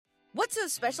What's so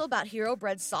special about Hero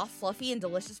Bread's soft, fluffy, and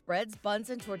delicious breads, buns,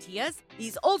 and tortillas?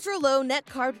 These ultra-low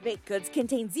net-carb baked goods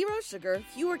contain zero sugar,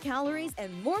 fewer calories,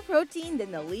 and more protein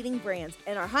than the leading brands,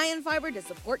 and are high in fiber to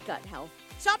support gut health.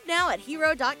 Shop now at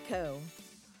hero.co.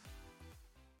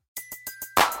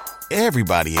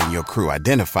 Everybody in your crew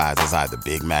identifies as either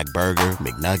Big Mac Burger,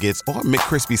 McNuggets, or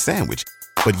McCrispy Sandwich.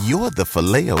 But you're the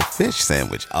Filet-O-Fish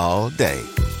Sandwich all day.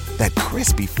 That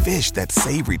crispy fish, that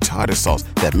savory tartar sauce,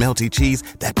 that melty cheese,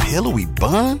 that pillowy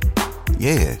bun.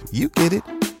 Yeah, you get it.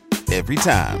 Every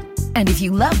time. And if you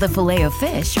love the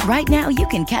Filet-O-Fish, right now you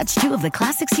can catch two of the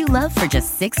classics you love for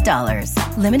just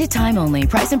 $6. Limited time only.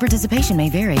 Price and participation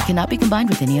may vary. Cannot be combined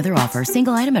with any other offer.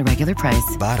 Single item at regular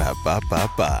price.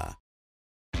 Ba-da-ba-ba-ba.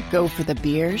 Go for the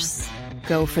beers.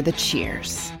 Go for the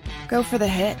cheers. Go for the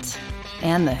hit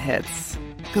and the hits.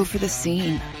 Go for the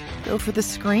scene. Go for the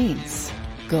screens.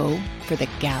 Go for the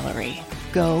gallery.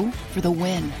 Go for the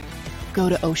win. Go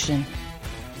to Ocean.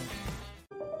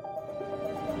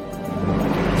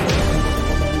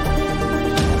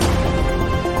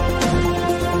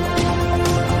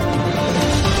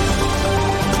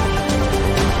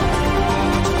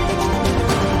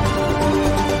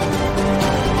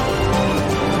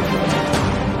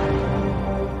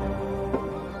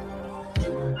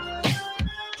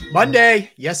 Monday.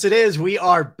 Yes, it is. We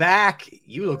are back.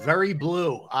 You look very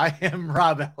blue. I am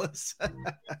Rob Ellis.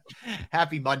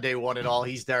 Happy Monday, one and all.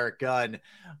 He's Derrick Gunn.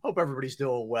 Hope everybody's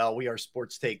doing well. We are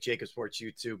Sports Take, Jacob Sports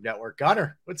YouTube Network.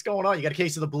 Gunner, what's going on? You got a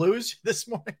case of the blues this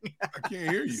morning? I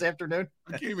can't hear you. This afternoon?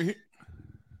 I can't even hear.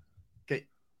 Okay.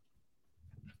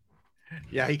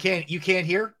 Yeah, you can't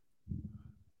hear?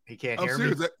 He can't hear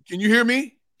serious. me. Can you hear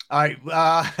me? All right.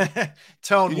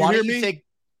 Tone, why don't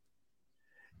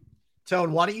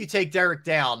you take Derrick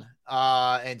down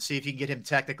and see if you can get him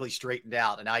technically straightened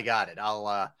out? And I got it.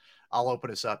 I'll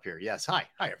open us up here. Yes. Hi,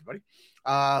 everybody.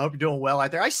 Hope you're doing well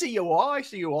out there. I see you all. I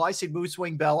see Moose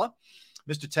Wing Bella,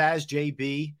 Mr. Taz,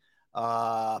 JB,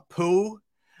 Pooh.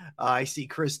 I see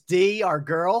Chris D, our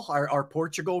girl, our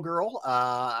Portugal girl.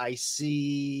 I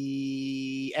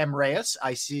see M. Reyes.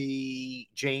 I see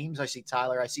James. I see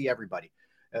Tyler. I see everybody.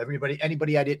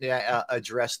 Anybody I didn't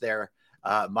address there.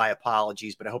 My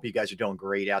apologies, but I hope you guys are doing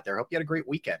great out there. I hope you had a great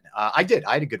weekend. I did.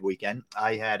 I had a good weekend.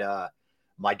 I had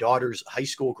my daughter's high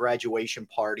school graduation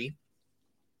party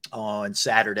on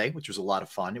Saturday, which was a lot of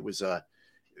fun. It was a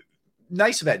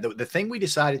nice event. The thing we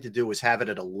decided to do was have it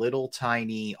at a little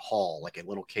tiny hall, like a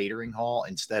little catering hall,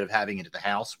 instead of having it at the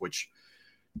house, which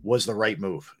was the right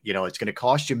move. You know, it's going to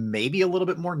cost you maybe a little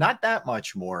bit more, not that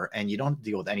much more, and you don't have to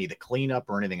deal with any of the cleanup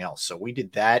or anything else. So we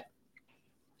did that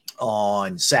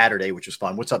on Saturday, which was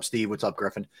fun. What's up, Steve? What's up,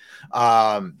 Griffin?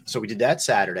 So we did that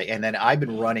Saturday, and then I've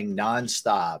been running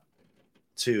nonstop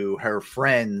to her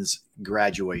friends'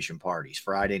 graduation parties,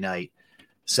 Friday night,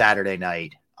 Saturday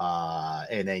night,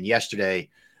 and then yesterday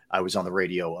I was on the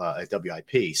radio at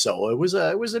WIP. So it was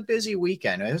a busy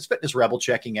weekend. It was Fitness Rebel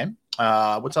checking in.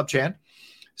 What's up, Chan?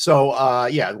 So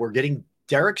yeah, we're getting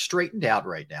Derrick straightened out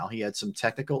right now. He had some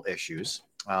technical issues.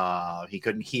 He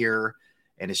couldn't hear,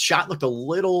 and his shot looked a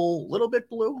little bit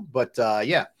blue. But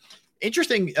yeah,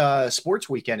 interesting sports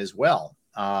weekend as well.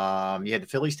 You had the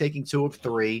Phillies taking 2 of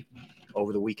 3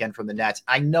 over the weekend from the Nats.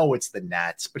 I know it's the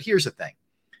Nats, but here's the thing.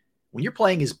 When you're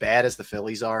playing as bad as the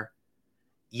Phillies are,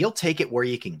 you'll take it where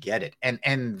you can get it.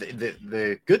 And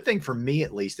the good thing for me,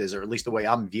 at least, is, or at least the way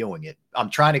I'm viewing it, I'm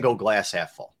trying to go glass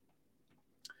half full.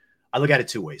 I look at it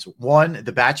 2 ways. One,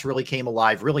 the bats really came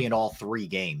alive really in all 3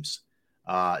 games.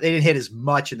 They didn't hit as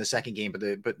much in the second game,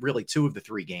 but really 2 of the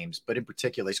 3 games. But in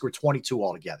particular, they scored 22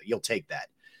 altogether. You'll take that.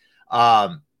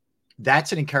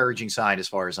 That's an encouraging sign as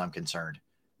far as I'm concerned.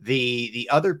 The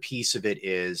other piece of it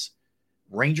is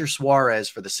Ranger Suarez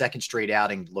for the second straight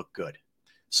outing looked good.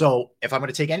 So if I'm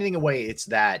going to take anything away, it's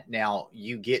that. Now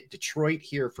you get Detroit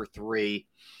here for 3.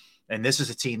 And this is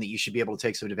a team that you should be able to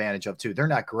take some advantage of too. They're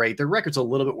not great. Their record's a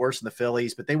little bit worse than the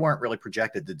Phillies, but they weren't really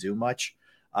projected to do much.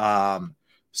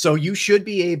 So you should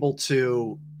be able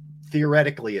to,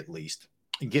 theoretically at least,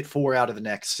 get 4 out of the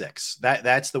next 6.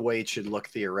 That's the way it should look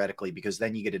theoretically, because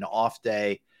then you get an off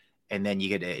day, and then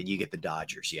you get the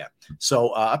Dodgers. Yeah.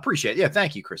 So appreciate it. Yeah.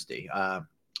 Thank you, Christy,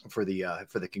 for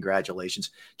the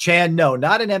congratulations. Chan, no,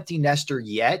 not an empty nester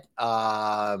yet.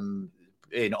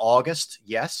 In August,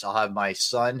 yes, I'll have my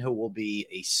son who will be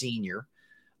a senior.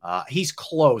 He's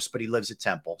close, but he lives at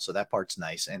Temple, so that part's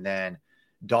nice. And then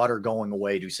daughter going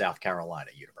away to South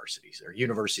Carolina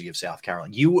University of South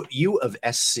Carolina, U of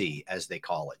SC, as they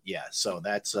call it. Yeah, so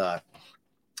that's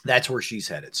where she's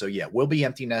headed. So yeah, we'll be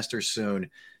empty nesters soon.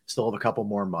 Still have a couple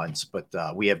more months, but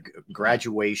we have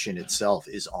graduation itself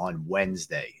is on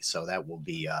Wednesday. So that'll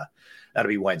be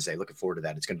Wednesday. Looking forward to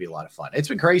that. It's going to be a lot of fun. It's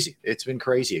been crazy.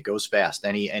 It goes fast.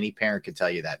 Any parent can tell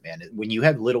you that, man. When you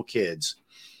have little kids,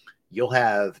 you'll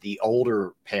have the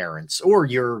older parents or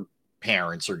your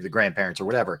parents or the grandparents or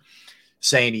whatever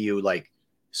saying to you, like,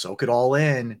 soak it all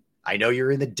in. I know you're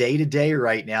in the day-to-day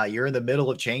right now. You're in the middle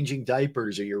of changing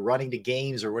diapers or you're running to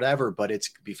games or whatever, but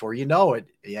it's before you know it.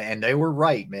 And they were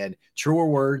right, man. Truer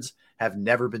words have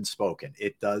never been spoken.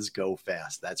 It does go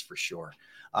fast. That's for sure.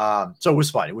 So it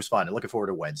was fun. And looking forward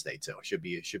to Wednesday too.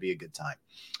 It should be a good time.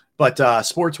 But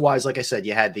sports wise, like I said,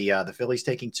 you had the Phillies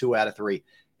taking 2 out of 3.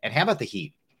 And how about the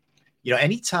Heat?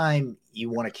 Anytime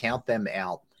you want to count them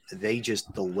out, they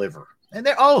just deliver. And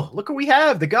look what we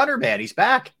have. The Gunner, man. He's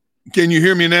back. Can you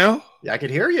hear me now? Yeah, I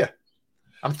can hear you.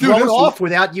 I'm thrown off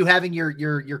without you having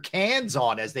your cans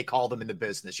on, as they call them in the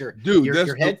business. Your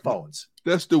headphones.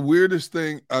 That's the weirdest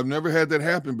thing. I've never had that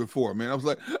happen before, man. I was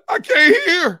like, I can't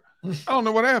hear. I don't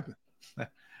know what happened.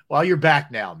 Well, you're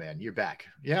back now, man. You're back.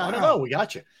 Yeah, wow. I don't know. We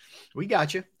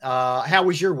got you. How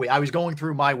was your week? I was going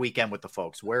through my weekend with the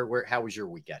folks. How was your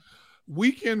weekend?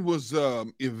 Weekend was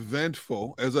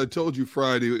eventful. As I told you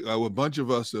Friday, a bunch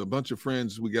of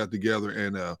friends, we got together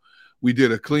and we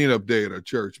did a cleanup day at our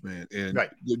church, man. And right.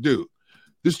 Dude,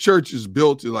 this church is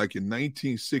built like in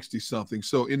 1960 something.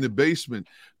 So in the basement,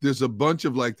 there's a bunch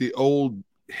of like the old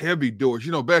heavy doors.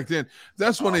 Back then,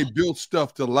 that's when they built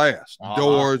stuff to last.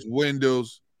 Doors,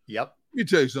 windows. Yep. Let me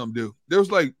tell you something, dude. There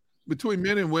was like, between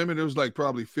men and women, there was like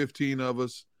probably 15 of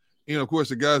us. Of course,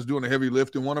 the guy's doing the heavy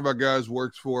lifting. One of our guys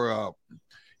works for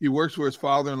his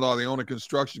father-in-law. They own a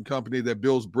construction company that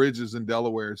builds bridges in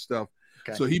Delaware and stuff.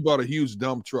 Okay. So he bought a huge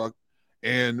dump truck,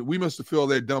 and we must have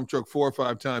filled that dump truck 4 or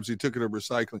 5 times. He took it to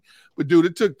recycling. But, dude,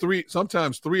 it took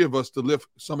sometimes three of us to lift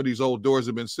some of these old doors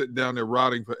that have been sitting down there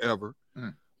rotting forever.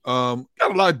 Got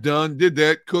a lot done, did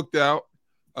that, cooked out.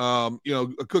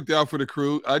 Cooked out for the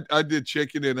crew. I did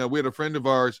chicken, and we had a friend of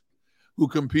ours who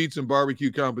competes in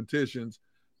barbecue competitions.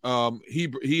 My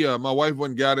wife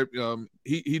went and got it.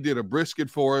 He did a brisket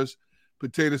for us,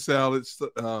 potato salads,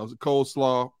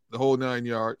 coleslaw, the whole 9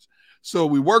 yards. So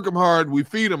we work them hard, we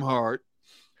feed them hard,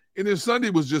 and then Sunday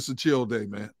was just a chill day,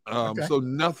 man. Okay. So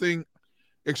nothing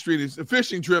extreme. The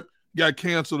fishing trip got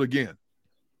canceled again.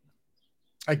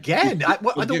 Again?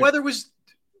 The weather was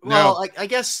I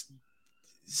guess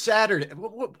Saturday.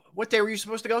 What day were you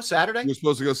supposed to go? Saturday? We were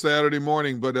supposed to go Saturday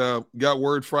morning, but got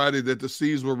word Friday that the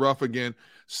seas were rough again,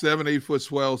 7-8 foot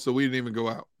swell, so we didn't even go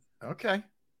out. Okay.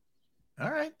 All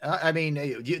right. I mean,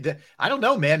 I don't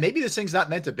know, man. Maybe this thing's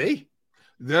not meant to be.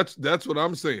 That's what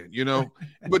I'm saying,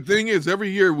 But thing is, every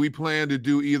year we plan to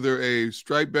do either a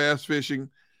striped bass fishing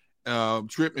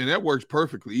trip, and that works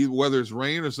perfectly. Either whether it's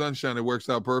rain or sunshine, it works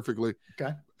out perfectly.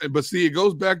 Okay. But see, it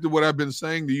goes back to what I've been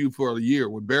saying to you for a year.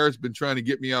 When Barrett's been trying to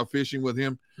get me out fishing with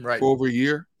him for over a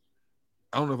year,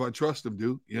 I don't know if I trust him,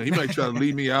 dude. He might try to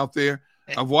leave me out there.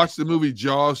 I've watched the movie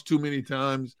Jaws too many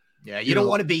times. Yeah, you don't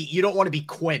want to be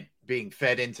Quint being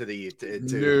fed into the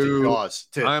Jaws.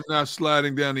 I'm not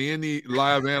sliding down any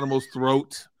live animal's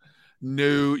throat.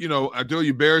 No, I told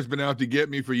you Barrett's been out to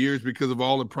get me for years because of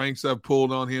all the pranks I've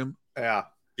pulled on him. Yeah.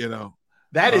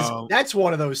 That's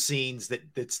one of those scenes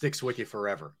that sticks with you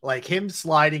forever. Like him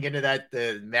sliding into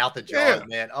the mouth of Jaws,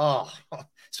 man. Oh,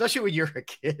 especially when you're a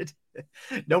kid.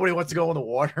 Nobody wants to go in the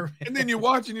water. Man. And then you're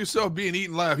watching yourself being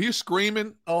eaten live. He's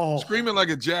screaming like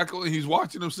a jackal, and he's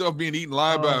watching himself being eaten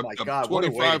live by a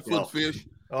 25-foot fish.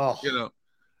 Oh,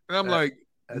 and I'm like,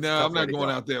 no, I'm not going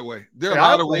out that way. There are a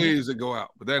lot of ways to go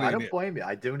out, but that ain't I don't blame you.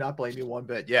 I do not blame you one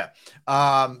bit. Yeah.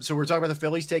 So we're talking about the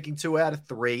Phillies taking 2 out of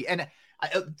 3. And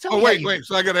wait.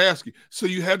 So I got to ask you. So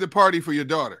you had the party for your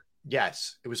daughter?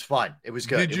 Yes, it was fun. It was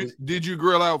good. Did you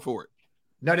grill out for it?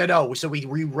 No. So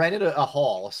we rented a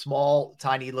hall, a small,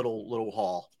 tiny little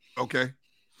hall. Okay.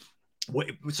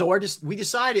 So we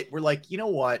decided, we're like, you know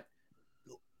what?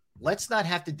 Let's not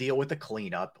have to deal with the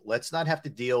cleanup. Let's not have to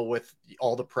deal with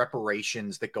all the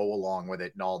preparations that go along with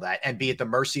it and all that, and be at the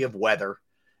mercy of weather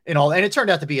and all. And it turned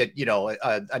out to be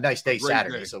a nice day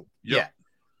Saturday. Day. So yeah,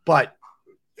 but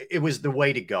it was the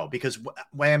way to go, because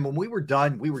when we were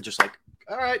done, we were just like,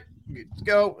 all right,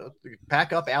 go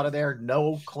pack up out of there.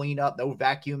 No cleanup, no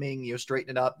vacuuming,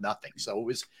 straightening up, nothing. So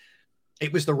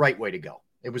it was the right way to go.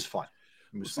 It was fun.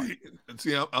 It was fun.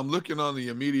 See, I'm looking on the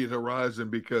immediate horizon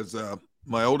because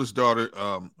my oldest daughter,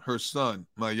 her son,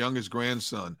 my youngest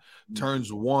grandson,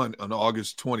 turns 1 on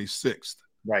August 26th.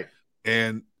 Right.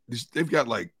 And they've got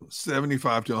like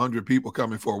 75 to 100 people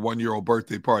coming for a 1-year-old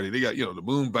birthday party. They got, the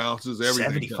moon bounces,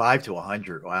 everything. 75 to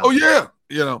 100. Wow. Oh, yeah.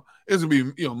 It's going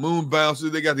to be, moon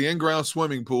bounces. They got the in-ground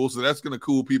swimming pool, so that's going to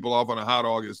cool people off on a hot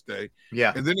August day.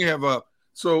 Yeah. And then they have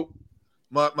so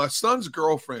my son's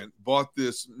girlfriend bought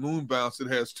this moon bounce that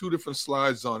has 2 different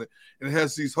slides on it, and it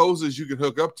has these hoses you can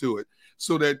hook up to it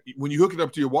so that when you hook it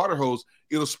up to your water hose,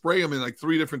 it'll spray them in like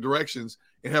 3 different directions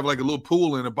and have like a little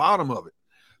pool in the bottom of it.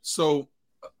 So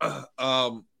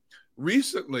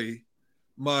recently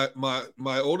my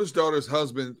oldest daughter's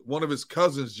husband, one of his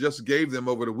cousins, just gave them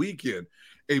over the weekend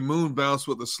a moon bounce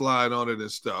with a slide on it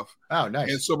and stuff. Oh, nice.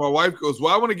 And so my wife goes,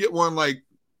 well, I want to get one like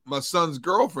my son's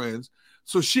girlfriend's.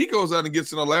 So she goes out and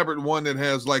gets an elaborate one that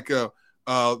has like the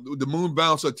moon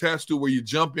bounce attached to where you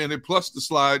jump in it, plus the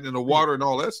slide and the water and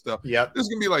all that stuff. Yeah. There's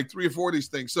gonna be like 3 or 4 of these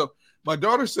things. So my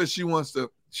daughter says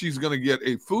she's gonna get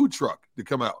a food truck to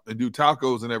come out and do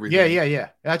tacos and everything. Yeah.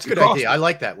 That's a good idea. I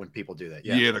like that when people do that.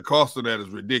 Yeah. The cost of that is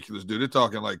ridiculous, dude. They're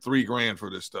talking like $3,000 for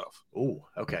this stuff. Oh,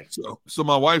 okay. So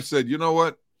my wife said, you know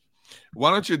what?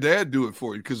 Why don't your dad do it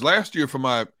for you? Because last year for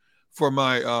my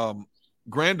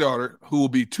granddaughter, who will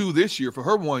be 2 this year, for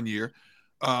her 1 year,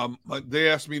 they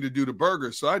asked me to do the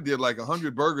burgers. So I did like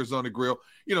 100 burgers on the grill.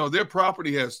 Their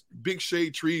property has big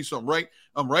shade trees. So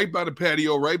I'm right by the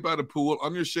patio, right by the pool,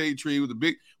 under the shade tree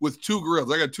with 2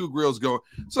 grills. I got 2 grills going.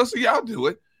 So I said, yeah, I'll do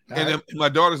it. And then my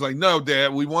daughter's like, no,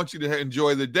 Dad, we want you to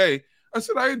enjoy the day. I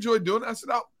said, I enjoy doing it. I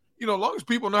said, as long as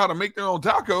people know how to make their own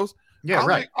tacos,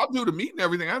 I'll do the meat and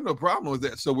everything. I have no problem with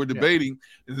that. So we're debating.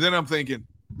 And then I'm thinking,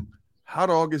 hot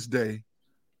August day,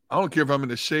 I don't care if I'm in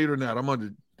the shade or not. I'm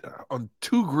on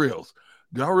 2 grills.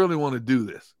 Do I really want to do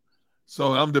this?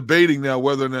 So I'm debating now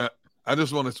whether or not I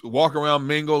just want to walk around,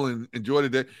 mingle, and enjoy the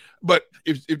day. But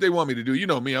if they want me to do,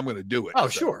 me, I'm going to do it. Oh,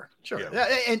 so, sure.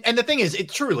 Yeah. And the thing is,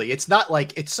 it's not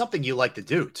like it's something you like to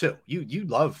do too. You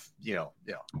love,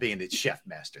 being the chef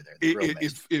master there.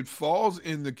 It falls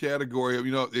in the category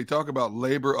of, they talk about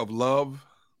labor of love.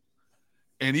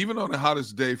 And even on the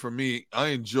hottest day for me, I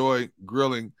enjoy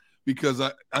grilling because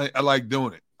I like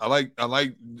doing it. I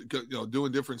like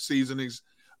doing different seasonings.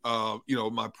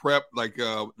 My prep, like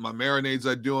my marinades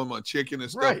I do on my chicken and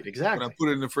stuff. Right, exactly. When I put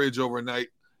it in the fridge overnight,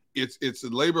 it's a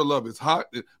labor of love. It's hot,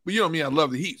 but me, I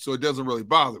love the heat, so it doesn't really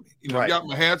bother me. I got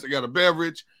my hats, I got a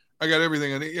beverage, I got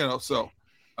everything I need. So.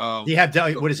 Do you have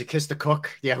what is it? Kiss the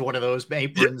cook? Do you have one of those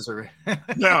aprons or?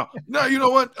 No. You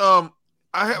know what?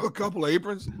 I have a couple of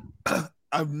aprons.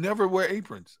 I've never wear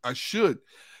aprons. I should.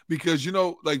 Because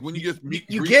like when you get meat,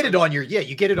 you get it on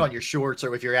your shorts,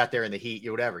 or if you're out there in the heat,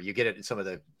 whatever, you get it in some of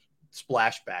the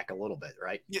splashback a little bit,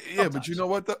 right? Yeah. Sometimes. But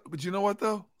you know what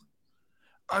though?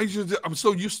 I'm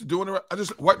so used to doing it. I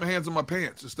just wipe my hands on my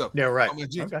pants and stuff. Yeah, right.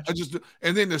 Okay. I just do,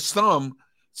 and then there's some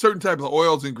certain types of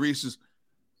oils and greases,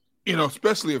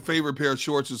 especially a favorite pair of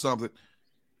shorts or something,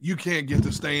 you can't get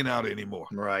the stain out anymore.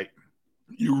 Right.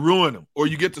 You ruin them, or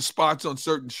you get the spots on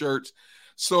certain shirts.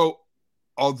 So.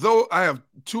 Although I have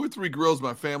 2 or 3 grills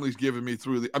my family's given me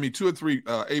 2 or 3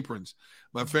 aprons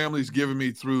my family's given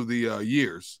me through the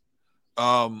years,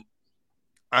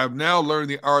 I've now learned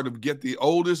the art of get the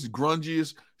oldest,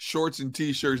 grungiest shorts and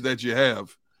T-shirts that you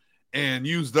have and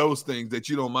use those things that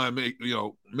you don't mind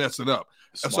messing up.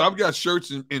 Smart. So I've got shirts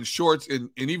and shorts and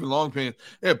even long pants.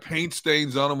 They have paint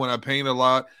stains on them when I paint a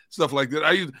lot, stuff like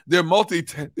that. They're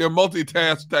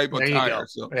multitask type of attire.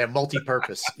 So. Yeah,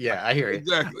 multi-purpose. Yeah, I hear you.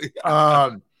 Exactly.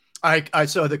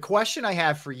 So the question I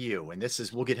have for you, and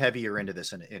we'll get heavier into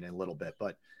this in a little bit,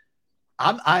 but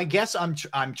I guess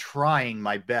I'm trying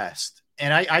my best,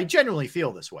 and I genuinely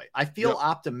feel this way. I feel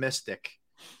optimistic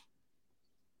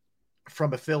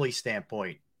from a Philly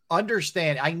standpoint. I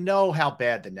know how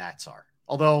bad the Nats are.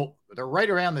 Although they're right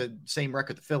around the same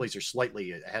record, the Phillies are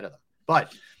slightly ahead of them.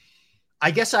 But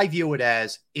I guess I view it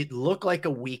as it looked like a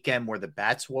weekend where the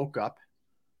bats woke up.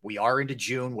 We are into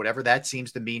June, whatever that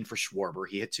seems to mean for Schwarber.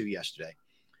 He hit 2 yesterday.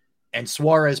 And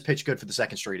Suarez pitched good for the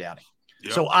second straight outing.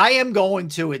 Yep. So I am going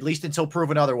to, at least until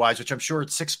proven otherwise, which I'm sure at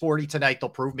 6:40 tonight, they'll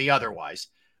prove me otherwise.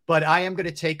 But I am going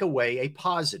to take away a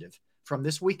positive from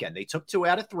this weekend. They took 2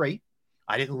 out of 3.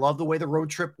 I didn't love the way the road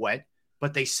trip went,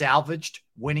 but they salvaged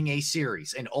winning a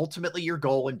series. And ultimately, your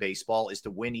goal in baseball is to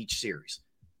win each series.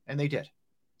 And they did.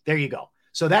 There you go.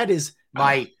 So that is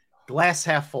my glass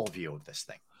half full view of this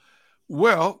thing.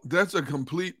 Well, that's a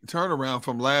complete turnaround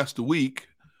from last week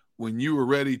when you were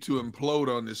ready to implode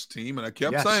on this team. And I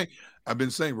kept I've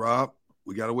been saying, Rob,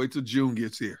 we got to wait till June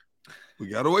gets here.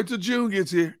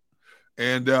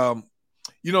 And,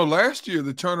 last year,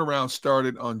 the turnaround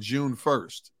started on June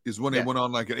 1st is when they went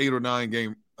on like an 8 or 9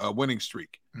 game winning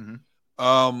streak.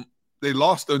 Mm-hmm. They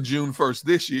lost on June 1st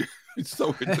this year.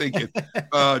 So we're thinking,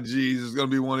 oh, geez, it's going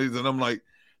to be one of these. And I'm like,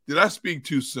 did I speak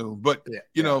too soon? But,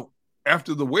 you know,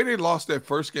 after the way they lost that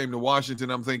first game to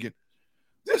Washington, I'm thinking,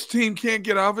 this team can't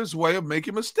get out of its way of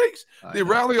making mistakes. They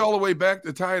rally all the way back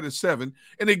to tie it at 7,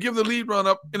 and they give the lead run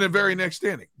up in the very next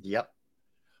inning. Yep.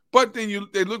 But then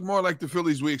they look more like the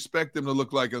Phillies we expect them to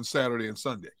look like on Saturday and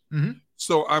Sunday. Mm-hmm.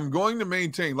 So I'm going to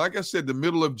maintain, like I said, the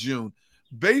middle of June.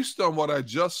 Based on what I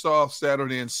just saw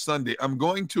Saturday and Sunday, I'm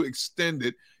going to extend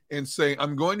it and say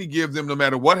I'm going to give them, no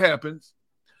matter what happens,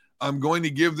 I'm going to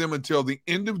give them until the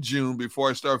end of June before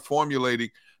I start formulating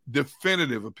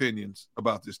definitive opinions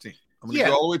about this team. I'm going to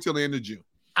go all the way till the end of June.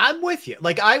 I'm with you.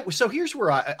 So here's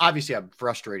where obviously I'm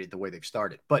frustrated the way they've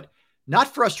started, but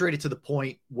not frustrated to the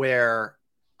point where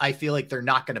I feel like they're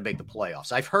not going to make the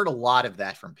playoffs. I've heard a lot of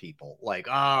that from people like,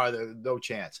 there's no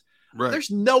chance. Right.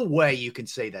 There's no way you can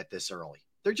say that this early.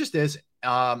 There just isn't.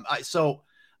 So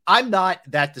I'm not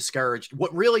that discouraged.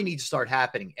 What really needs to start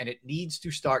happening, and it needs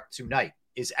to start tonight,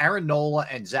 is Aaron Nola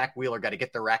and Zach Wheeler got to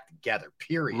get their act together,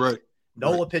 period. Right.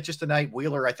 Nola pitches tonight.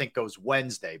 Wheeler, I think, goes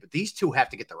Wednesday. But these two have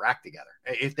to get their act together.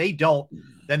 If they don't,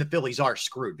 then the Phillies are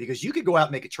screwed, because you could go out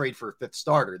and make a trade for a fifth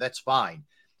starter. That's fine.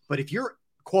 But if your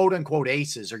quote-unquote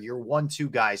aces or your 1-2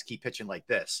 guys keep pitching like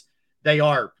this, they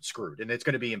are screwed, and it's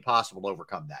going to be impossible to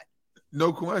overcome that.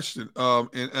 No question.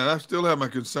 And I still have my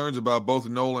concerns about both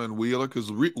Nola and Wheeler,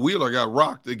 because Wheeler got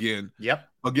rocked again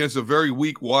against a very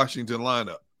weak Washington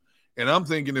lineup. And I'm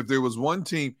thinking if there was one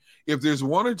team, if there's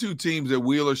one or two teams that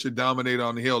Wheeler should dominate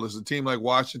on the hill, it's a team like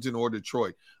Washington or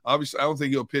Detroit. Obviously, I don't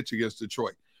think he'll pitch against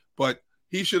Detroit, but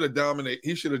he should have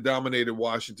dominated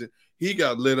Washington. He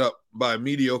got lit up by a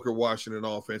mediocre Washington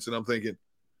offense. And I'm thinking,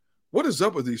 what is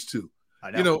up with these two?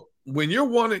 I know. You know, when you're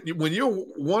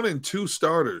 1 and 2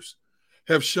 starters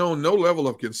have shown no level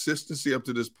of consistency up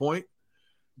to this point,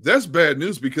 that's bad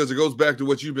news, because it goes back to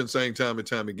what you've been saying time and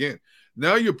time again.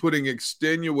 Now you're putting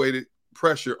extenuated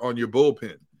pressure on your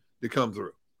bullpen to come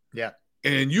through. Yeah.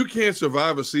 And you can't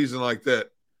survive a season like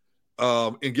that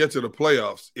and get to the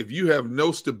playoffs if you have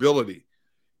no stability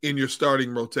in your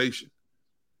starting rotation.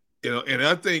 You know, and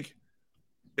I think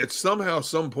at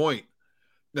some point,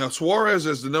 now Suarez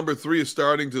as the number 3 is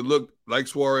starting to look like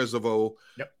Suarez of old.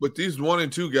 Yep. But these 1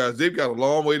 and 2 guys, they've got a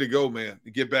long way to go, man,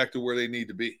 to get back to where they need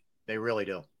to be. They really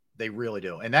do. They really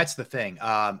do. And that's the thing.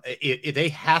 They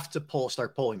have to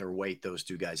start pulling their weight, those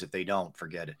two guys. If they don't,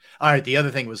 forget it. All right. The other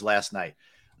thing was last night.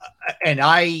 And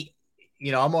I'm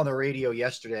on the radio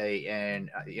yesterday,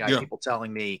 and people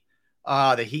telling me,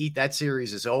 the Heat, that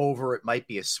series is over. It might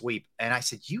be a sweep. And I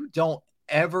said, you don't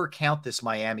ever count this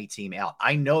Miami team out.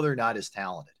 I know they're not as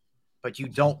talented, but you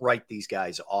don't write these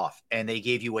guys off. And they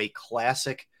gave you a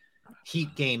classic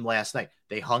Heat game last night.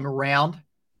 They hung around.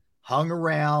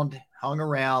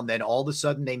 Then all of a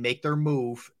sudden they make their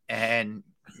move, and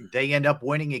they end up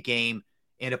winning a game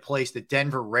in a place that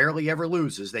Denver rarely ever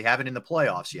loses. They haven't in the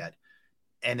playoffs yet.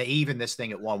 And they even this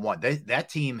thing at 1-1. That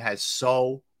team has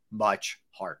so much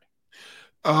heart.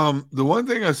 The one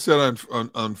thing I said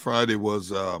on Friday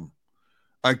was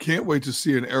I can't wait to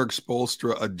see an Eric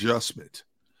Spoelstra adjustment,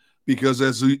 because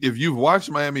if you've watched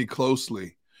Miami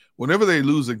closely, whenever they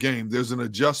lose a game, there's an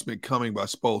adjustment coming by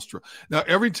Spoelstra. Now,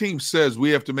 every team says we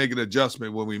have to make an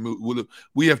adjustment when we move.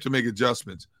 We have to make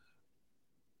adjustments.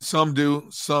 Some do.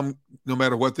 Some, no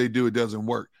matter what they do, it doesn't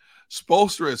work.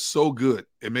 Spoelstra is so good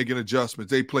at making adjustments.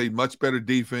 They played much better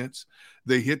defense.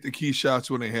 They hit the key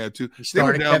shots when they had to. He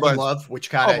started Kevin Love,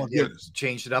 which kind of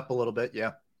changed it up a little bit.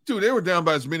 Yeah. Dude, they were down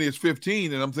by as many as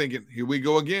 15, and I'm thinking, here we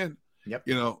go again. Yep.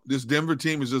 You know, this Denver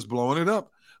team is just blowing it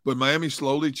up. But Miami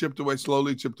slowly chipped away.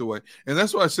 And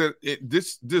that's why I said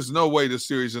there's no way this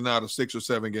series is not a 6 or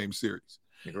 7 game series.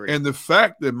 Agreed. And the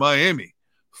fact that Miami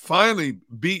finally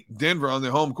beat Denver on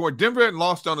their home court. Denver hadn't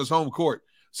lost on his home court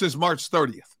since March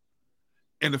 30th.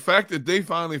 And the fact that they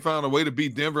finally found a way to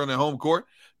beat Denver on their home court,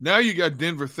 now you got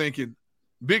Denver thinking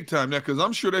big time now, because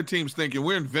I'm sure that team's thinking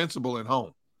we're invincible at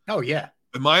home. Oh, yeah.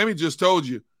 And Miami just told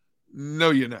you, no,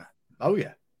 you're not. Oh,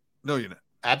 yeah. No, you're not.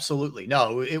 Absolutely.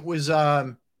 No, it was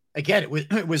again,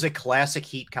 it was a classic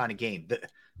Heat kind of game.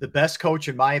 The best coach,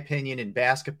 in my opinion, in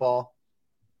basketball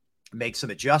makes some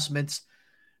adjustments.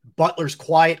 Butler's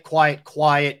quiet,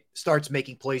 starts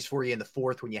making plays for you in the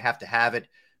fourth when you have to have it.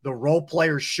 The role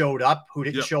players showed up who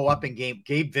didn't show up in game.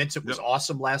 Gabe Vincent was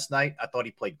awesome last night. I thought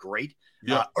he played great.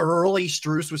 Early,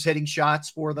 Strus was hitting shots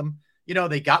for them. You know,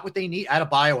 they got what they need.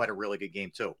 Adebayo had a really good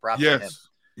game too. Proud of him.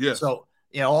 Yes. So,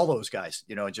 all those guys,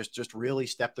 just really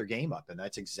stepped their game up, and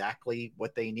that's exactly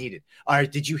what they needed. All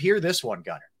right. Did you hear this one,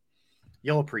 Gunner?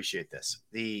 You'll appreciate this.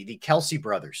 The Kelsey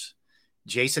brothers,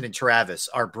 Jason and Travis,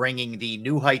 are bringing the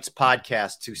New Heights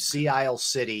podcast to Sea Isle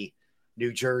City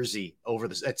New Jersey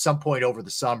at some point over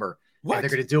the summer. What? And they're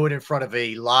going to do it in front of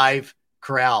a live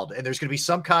crowd, and there's going to be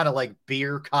some kind of like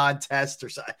beer contest or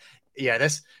something. Yeah,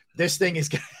 this thing is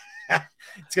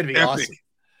it's going to be epic. Awesome.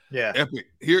 Yeah, epic.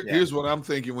 Here's what I'm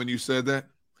thinking when you said that.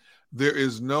 There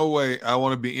is no way I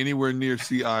want to be anywhere near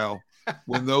Sea Isle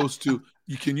when those two.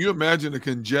 Can you imagine the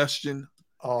congestion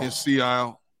in Sea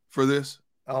Isle for this?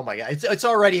 Oh my God, it's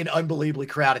already an unbelievably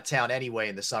crowded town anyway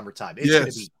in the summertime. It's going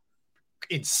to be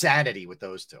insanity with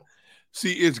those two.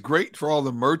 See, it's great for all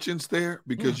the merchants there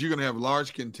because you're going to have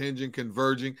large contingent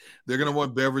converging. They're going to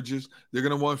want beverages. They're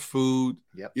going to want food.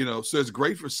 Yep. So it's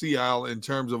great for Sea Isle in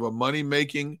terms of a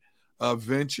money-making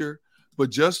venture. But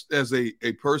just as a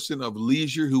person of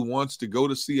leisure who wants to go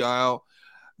to Sea Isle,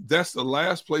 that's the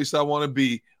last place I want to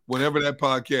be whenever that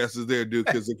podcast is there, dude,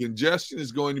 because the congestion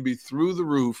is going to be through the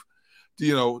roof,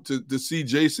 to see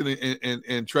Jason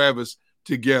and Travis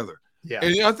together. Yeah.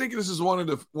 And I think this is one of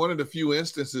the few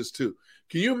instances too.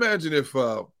 Can you imagine if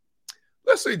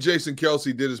let's say Jason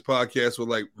Kelce did his podcast with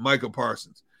like Michael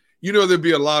Parsons? There'd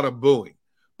be a lot of booing.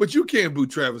 But you can't boo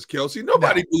Travis Kelce.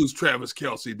 Nobody boos Travis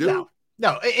Kelce, dude.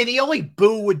 No, and the only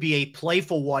boo would be a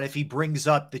playful one if he brings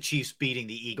up the Chiefs beating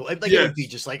the Eagles. Like it would be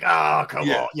just like, oh, come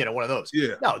on, one of those.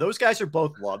 Yeah. No, those guys are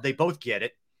both loved. They both get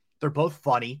it. They're both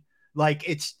funny. Like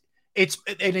it's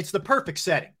the perfect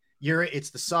setting.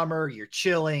 It's the summer. You're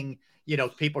chilling.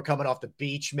 People are coming off the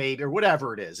beach maybe or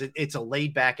whatever it is. It's a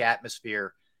laid back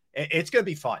atmosphere. It's going to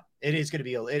be fun. It is going to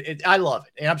be. I love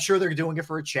it, and I'm sure they're doing it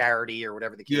for a charity or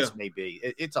whatever the case may be.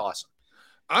 It's awesome.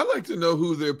 I like to know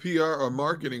who their PR or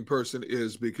marketing person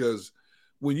is because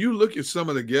when you look at some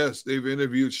of the guests, they've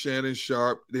interviewed Shannon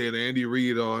Sharp, they had Andy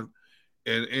Reid on,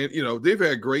 and they've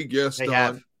had great guests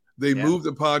on. They moved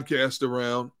the podcast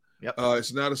around. Yep.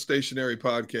 It's not a stationary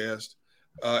podcast,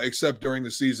 except during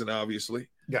the season, obviously.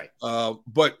 Right.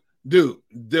 But dude,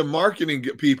 the marketing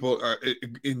people are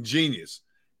ingenious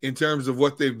in terms of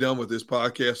what they've done with this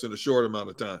podcast in a short amount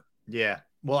of time. Yeah.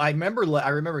 Well, I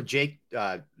remember Jake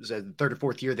was the third or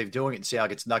fourth year they've doing it and Seattle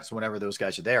gets nuts whenever those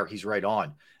guys are there. He's right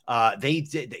on. I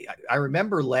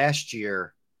remember last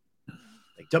year,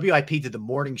 like WIP did the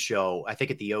morning show, I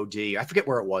think at the OD. I forget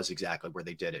where it was exactly where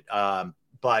they did it.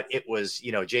 But it was,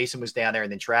 Jason was down there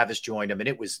and then Travis joined him and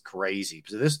it was crazy.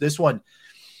 So this one,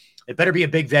 it better be a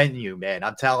big venue, man.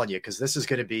 I'm telling you, because this is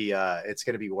going to be, it's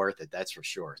going to be worth it. That's for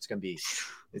sure. It's going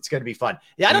to be fun.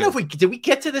 Yeah. I don't know if did we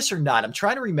get to this or not? I'm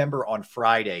trying to remember on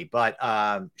Friday, but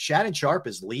Shannon Sharp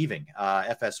is leaving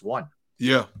FS1.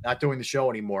 Yeah. Not doing the show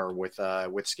anymore with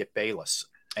Skip Bayless,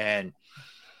 and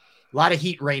a lot of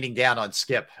heat raining down on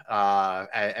Skip,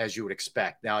 as you would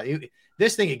expect. Now,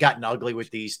 this thing had gotten ugly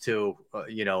with these two,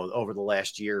 over the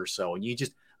last year or so. And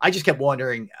I just kept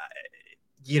wondering,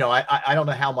 I don't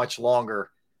know how much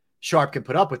longer Sharp can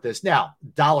put up with this. Now,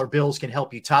 dollar bills can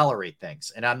help you tolerate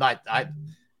things. And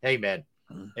hey man,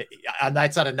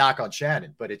 that's not a knock on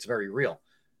Shannon, but it's very real.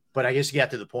 But I guess he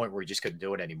got to the point where he just couldn't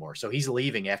do it anymore. So he's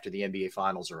leaving after the NBA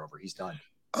finals are over. He's done.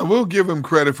 I will give him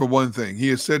credit for one thing. He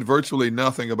has said virtually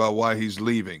nothing about why he's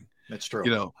leaving. That's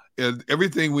true. And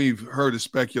everything we've heard is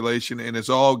speculation, and it's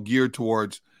all geared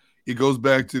towards. It goes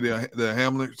back to the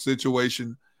Hamlet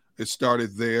situation. It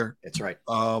started there. That's right.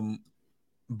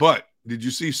 But did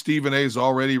you see Stephen A is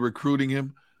already recruiting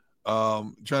him,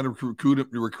 trying to recruit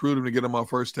him to get him on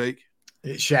First Take?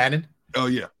 Shannon? Oh,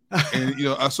 yeah. And,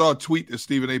 I saw a tweet that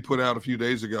Stephen A put out a few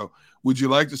days ago. Would you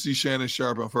like to see Shannon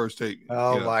Sharp on First Take?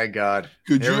 Oh, my God.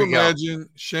 Could you imagine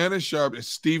Shannon Sharp and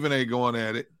Stephen A going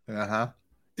at it? Uh-huh.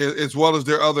 As well as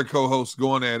their other co-hosts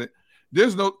going at it.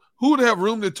 Who would have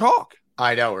room to talk?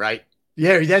 I know, right?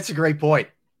 Yeah, that's a great point.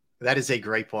 That is a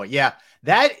great point. Yeah,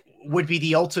 that would be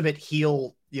the ultimate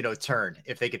heel, turn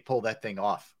if they could pull that thing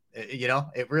off.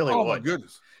 It really would. Oh, my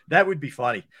goodness. That would be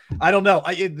funny. I don't know.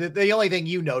 The only thing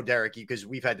Derrick, because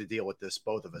we've had to deal with this,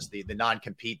 both of us, the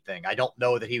non-compete thing. I don't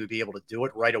know that he would be able to do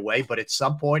it right away, but at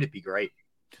some point it'd be great.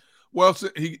 Well,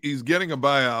 he's getting a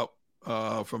buyout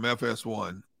from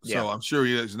FS1, so I'm sure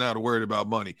he's not worried about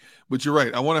money. But you're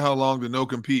right. I wonder how long the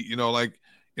no-compete, like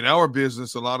in our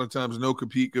business, a lot of times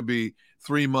no-compete could be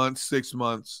 3 months, 6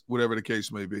 months, whatever the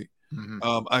case may be.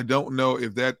 Mm-hmm. I don't know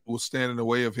if that will stand in the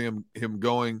way of him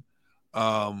going.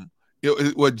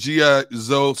 What G.I.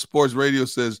 Zoe Sports Radio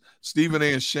says, Stephen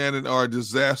A. and Shannon are a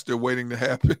disaster waiting to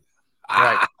happen.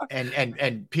 Right.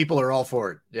 And people are all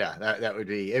for it. Yeah, that would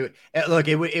be it. Look,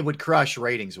 it would crush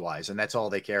ratings wise, and that's all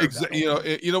they care about.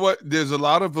 You know what? There's a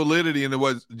lot of validity in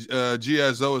what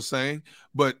G.I. Zoe is saying,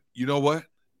 but you know what?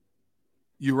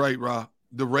 You're right, Rob.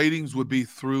 The ratings would be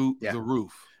through the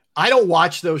roof. I don't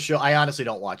watch those shows. I honestly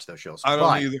don't watch those shows. I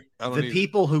don't either.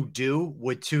 People who do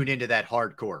would tune into that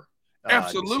hardcore.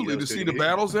 Absolutely, to see the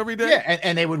battles every day. Yeah,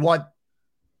 and they would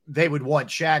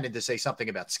want Shannon to say something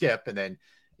about Skip, and then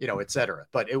et cetera.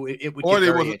 But it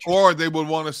would or they would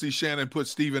want to see Shannon put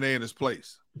Stephen A in his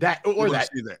place. That.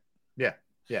 See that. Yeah.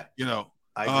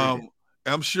 I agree.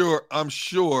 I'm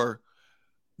sure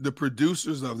the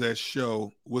producers of that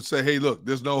show would say, "Hey, look,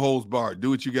 there's no holds barred. Do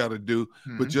what you got to do,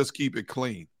 but just keep it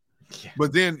clean." Yeah.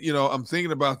 But then, I'm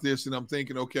thinking about this, and I'm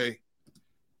thinking, okay,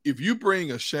 if you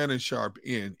bring a Shannon Sharpe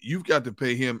in, you've got to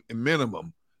pay him a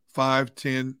minimum $5,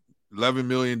 $10, $11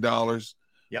 million.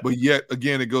 Yep. But yet,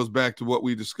 again, it goes back to what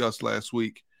we discussed last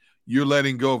week. You're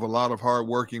letting go of a lot of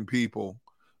hardworking people,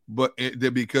 but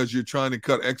because you're trying to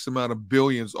cut X amount of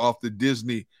billions off the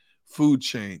Disney food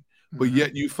chain, but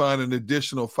yet you find an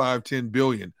additional $5-10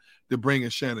 billion to bring a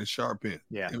Shannon Sharpe in.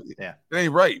 Yeah. It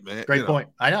ain't right, man. Great point.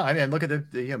 I know. I mean, look at the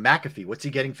McAfee. What's he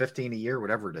getting? 15 a year,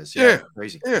 whatever it is. Yeah.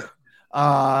 Crazy. Yeah.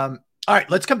 All right,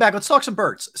 let's come back. Let's talk some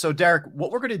birds. So, Derrick,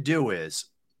 what we're going to do is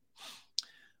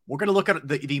we're going to look at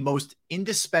the most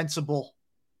indispensable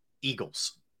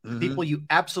Eagles, people you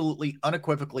absolutely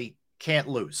unequivocally can't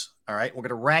lose. All right, we're going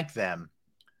to rank them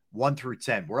 1 through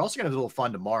 10. We're also going to do a little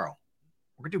fun tomorrow.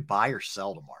 We're going to do buy or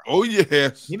sell tomorrow. Oh,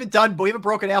 yes. We haven't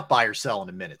broken out buy or sell in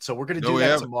a minute. So we're going to do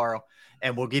that tomorrow,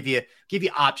 and we'll give you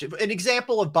options. An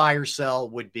example of buy or sell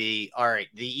would be, all right,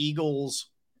 the Eagles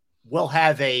will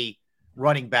have a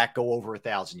running back go over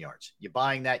 1,000 yards. You're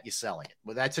buying that, you're selling it.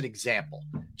 Well, that's an example.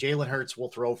 Jalen Hurts will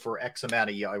throw for X amount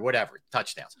of yards, whatever,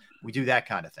 touchdowns. We do that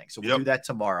kind of thing. So we'll do that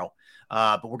tomorrow.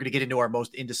 But we're going to get into our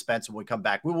most indispensable when we come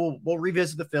back. We'll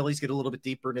revisit the Phillies, get a little bit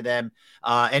deeper into them.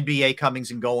 NBA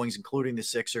comings and goings, including the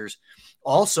Sixers.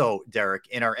 Also, Derrick,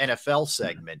 in our NFL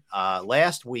segment,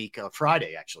 last week,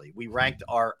 Friday, actually, we ranked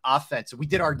our offense. We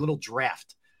did our little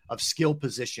draft of skill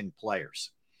position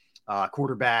players.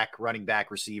 Quarterback, running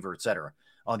back, receiver, etc.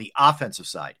 On the offensive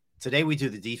side. Today we do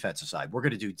the defensive side. We're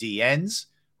going to do D ends.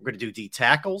 We're going to do D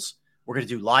tackles. We're going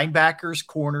to do linebackers,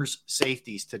 corners,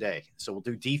 safeties today. So we'll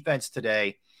do defense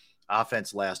today,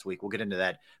 offense last week. We'll get into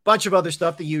that. Bunch of other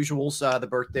stuff, the usuals, the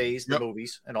birthdays, the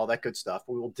movies, and all that good stuff.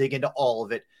 We will dig into all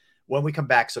of it when we come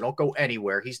back. So don't go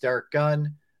anywhere. He's Derrick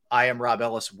Gunn. I am Rob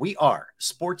Ellis. We are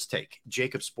Sports Take,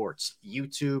 Jacob Sports,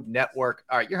 YouTube network.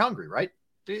 All right, you're hungry, right?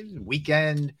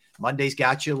 Weekend, Monday's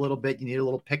got you a little bit. You need a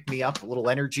little pick-me-up, a little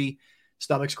energy.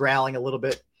 Stomach's growling a little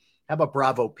bit. How about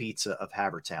Bravo Pizza of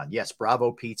Havertown? Yes,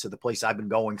 Bravo Pizza, the place I've been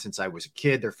going since I was a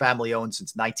kid. They're family-owned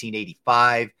since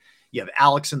 1985. You have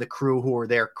Alex and the crew who are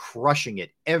there crushing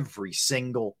it every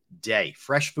single day.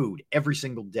 Fresh food every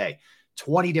single day.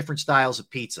 20 different styles of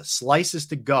pizza. Slices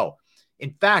to go.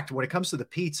 In fact, when it comes to the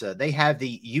pizza, they have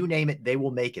you name it, they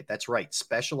will make it. That's right.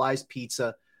 Specialized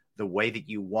pizza the way that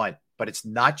you want. But it's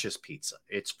not just pizza.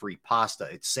 It's free pasta.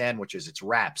 It's sandwiches. It's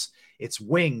wraps. It's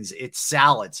wings. It's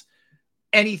salads.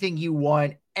 Anything you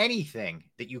want, anything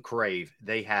that you crave,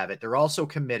 they have it. They're also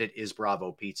committed, is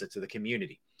Bravo Pizza, to the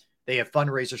community. They have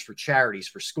fundraisers for charities,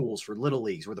 for schools, for little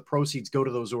leagues, where the proceeds go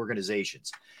to those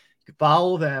organizations. You can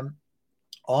follow them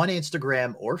on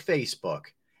Instagram or Facebook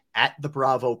at the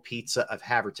Bravo Pizza of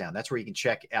Havertown. That's where you can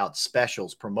check out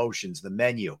specials, promotions, the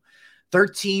menu.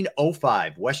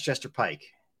 1305 Westchester Pike.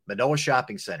 Manoa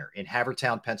Shopping Center in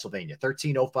Havertown, Pennsylvania.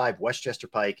 1305 Westchester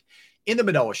Pike in the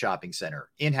Manoa Shopping Center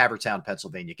in Havertown,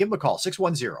 Pennsylvania. Give them a call,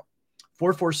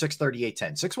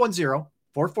 610-446-3810.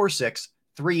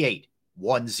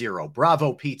 610-446-3810.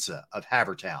 Bravo Pizza of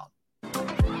Havertown.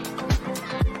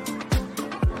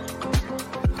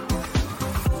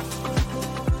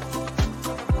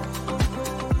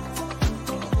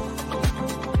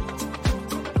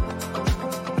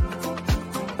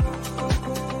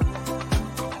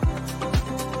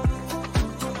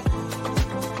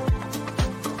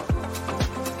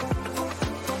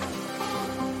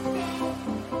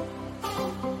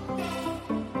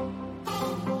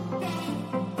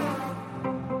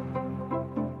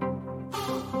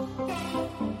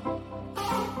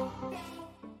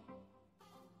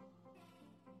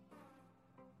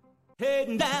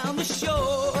 Heading down the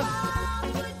shore,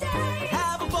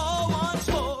 have a ball once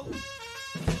more.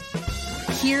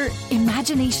 Here,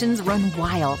 imaginations run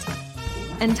wild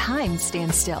and time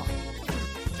stands still.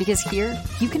 Because here,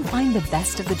 you can find the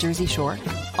best of the Jersey Shore,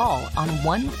 all on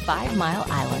one 5-mile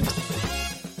island.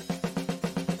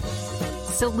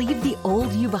 So leave the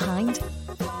old you behind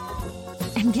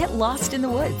and get lost in the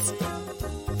woods.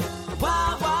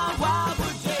 Wild, wild, wild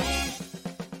wood days.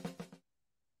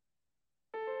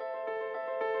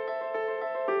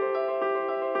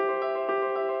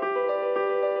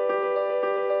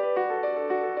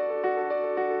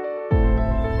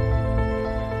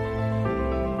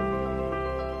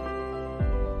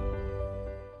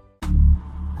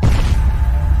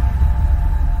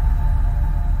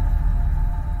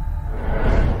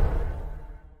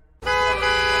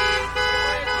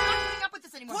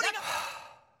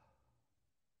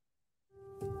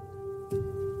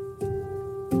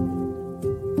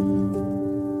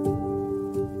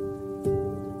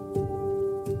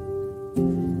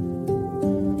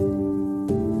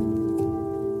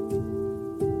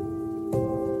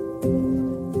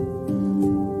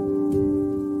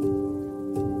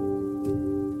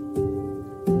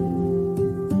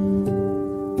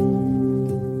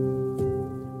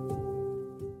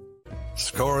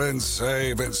 Score and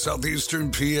save in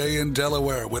southeastern PA and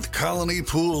Delaware with Colony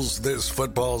Pools this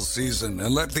football season,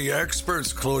 and let the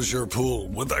experts close your pool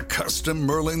with a custom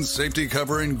Merlin safety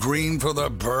cover in green for the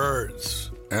birds.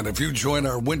 And if you join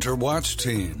our Winter Watch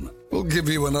team, we'll give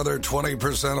you another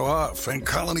 20% off, and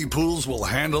Colony Pools will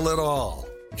handle it all.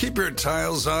 Keep your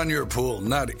tiles on your pool,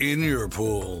 not in your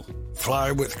pool.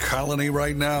 Fly with Colony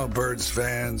right now, birds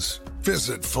fans.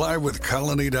 Visit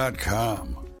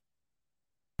flywithcolony.com.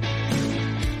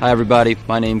 Hi everybody,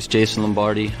 my name's Jason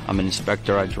Lombardi. I'm an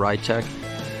inspector at DryTech.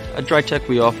 At DryTech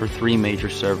we offer 3 major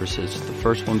services, the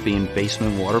first one being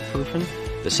basement waterproofing.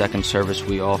 The second service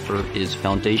we offer is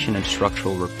foundation and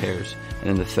structural repairs. And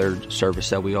then the third service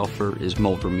that we offer is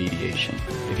mold remediation.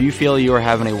 If you feel you are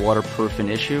having a waterproofing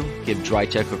issue, give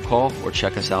DryTech a call or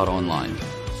check us out online.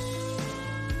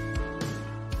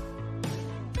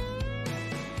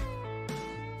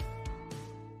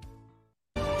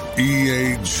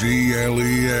 EAGLES,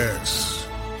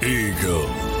 Eagles.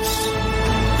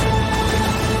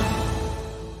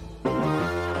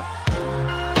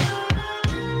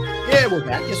 Yeah, we're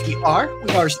back. Yes, we are.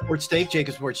 We are Sports Take,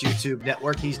 Jacob Sports YouTube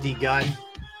Network. He's D Gunn.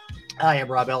 I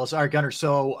am Rob Ellis. All right, Gunner.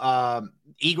 So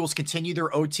Eagles continue their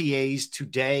OTAs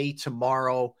today,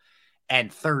 tomorrow,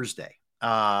 and Thursday.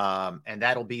 And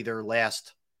that'll be their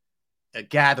last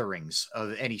gatherings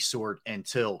of any sort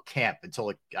until camp,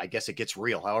 until I guess it gets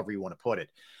real, however you want to put it.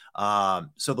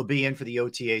 So they'll be in for the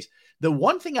OTAs. The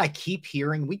one thing I keep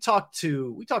hearing, we talked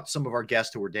to some of our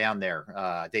guests who were down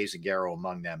there, Dave Zagaro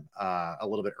among them, a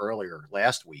little bit earlier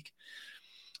last week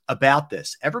about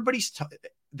this. Everybody's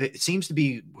it seems to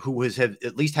be who have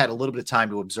at least had a little bit of time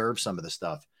to observe some of the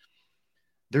stuff.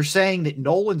 They're saying that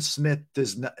Nolan Smith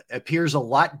appears a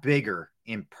lot bigger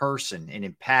in person and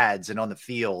in pads and on the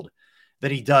field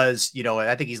than he does,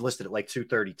 I think he's listed at like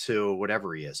 232,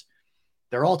 whatever he is.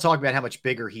 They're all talking about how much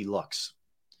bigger he looks.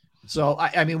 So,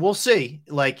 I mean, we'll see.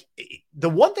 Like,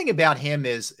 the one thing about him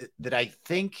is that I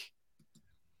think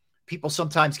people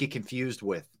sometimes get confused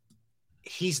with.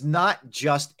 He's not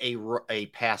just a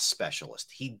pass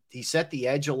specialist. He set the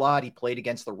edge a lot. He played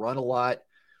against the run a lot.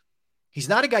 He's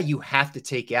not a guy you have to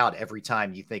take out every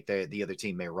time you think the other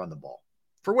team may run the ball,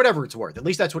 for whatever it's worth. At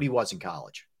least that's what he was in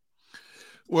college.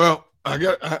 Well,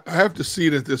 I have to see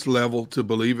it at this level to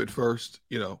believe it first.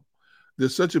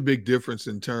 There's such a big difference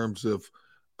in terms of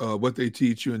what they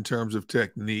teach you in terms of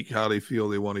technique, how they feel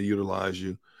they want to utilize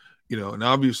you, and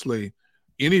obviously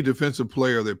any defensive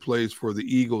player that plays for the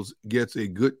Eagles gets a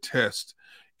good test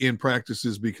in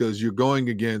practices because you're going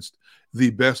against the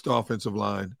best offensive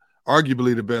line,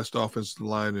 arguably the best offensive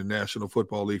line in the National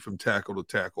Football League from tackle to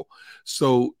tackle.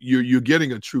 So you're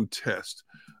getting a true test.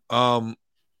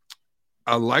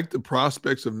 I like the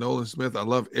prospects of Nolan Smith. I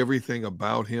love everything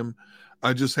about him.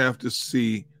 I just have to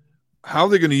see how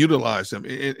they're going to utilize him.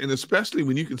 And especially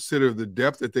when you consider the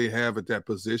depth that they have at that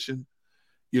position,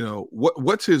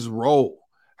 what's his role?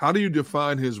 How do you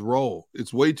define his role?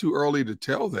 It's way too early to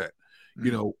tell that,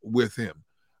 with him.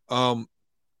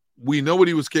 We know what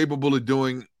he was capable of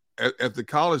doing at the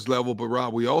college level, but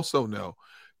Rob, we also know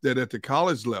that at the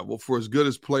college level, for as good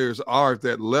as players are at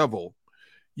that level,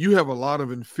 you have a lot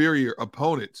of inferior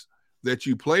opponents that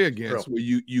you play against where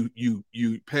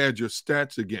you pad your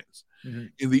stats against. Mm-hmm.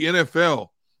 In the NFL,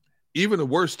 even the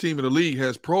worst team in the league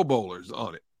has Pro Bowlers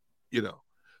on it,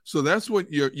 So that's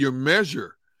what your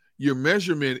measure your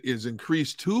measurement is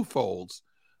increased twofold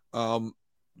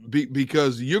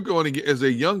because you're going to, as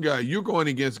a young guy, you're going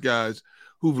against guys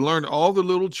who've learned all the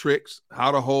little tricks,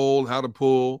 how to hold, how to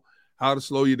pull, how to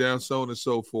slow you down, so on and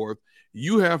so forth.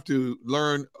 You have to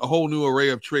learn a whole new array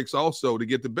of tricks also to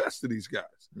get the best of these guys.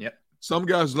 Yep. Some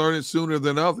guys learn it sooner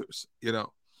than others, you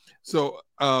know. So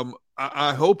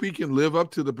I hope he can live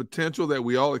up to the potential that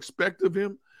we all expect of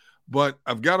him, but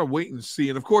I've got to wait and see.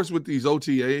 And, of course, with these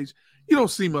OTAs, you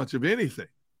don't see much of anything,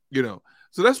 you know.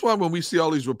 So that's why when we see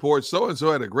all these reports,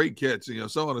 so-and-so had a great catch, you know,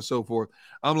 so on and so forth,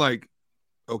 I'm like,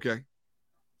 okay,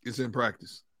 it's in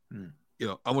practice. You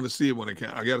know, I want to see it when it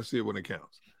counts. I got to see it when it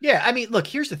counts. Yeah, I mean, look,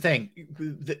 here's the thing,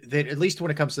 that at least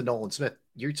when it comes to Nolan Smith,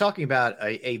 you're talking about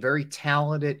a very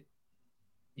talented,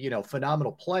 you know,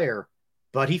 phenomenal player,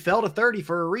 but he fell to 30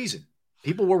 for a reason.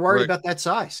 People were worried about that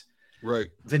size. Right.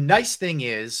 The nice thing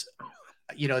is,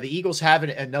 you know, the Eagles have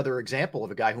another example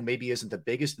of a guy who maybe isn't the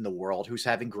biggest in the world who's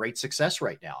having great success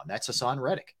right now, and that's Hassan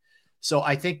Reddick. So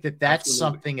I think that that's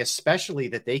something especially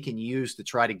that they can use to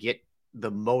try to get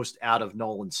the most out of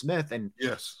Nolan Smith. And,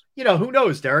 yes, you know, who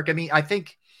knows, Derrick? I mean, I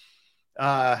think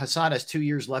Hassan has 2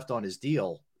 years left on his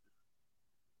deal.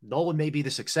 Nolan may be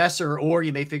the successor, or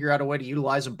you may figure out a way to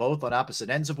utilize them both on opposite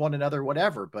ends of one another,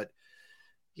 whatever. But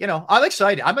I'm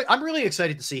excited. I'm really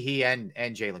excited to see he and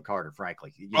Jalen Carter,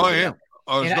 frankly. I am.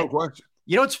 There's no question.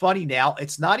 It's funny now.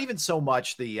 It's not even so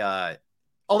much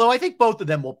although I think both of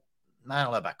them will. I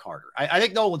don't know about Carter. I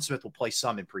think Nolan Smith will play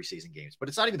some in preseason games, but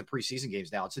it's not even the preseason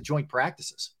games now. It's the joint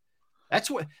practices.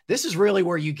 This is really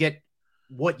where you get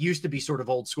what used to be sort of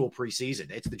old school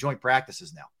preseason. It's the joint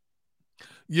practices now.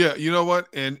 Yeah, you know what?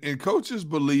 And coaches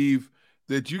believe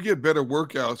that you get better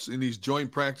workouts in these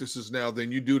joint practices now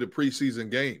than you do the preseason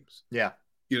games. Yeah.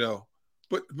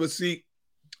 But see,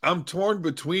 I'm torn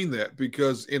between that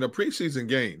because in a preseason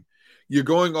game, you're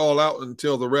going all out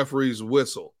until the referees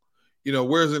whistle.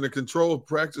 Whereas in a controlled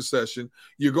practice session,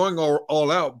 you're going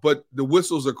all out, but the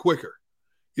whistles are quicker.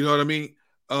 You know what I mean?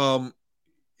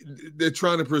 They're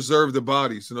trying to preserve the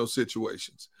bodies in those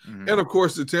situations. Mm-hmm. And, of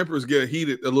course, the tempers get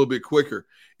heated a little bit quicker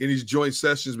in these joint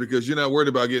sessions because you're not worried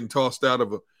about getting tossed out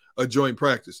of a joint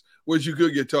practice, whereas you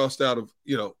could get tossed out of,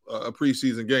 a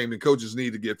preseason game, and coaches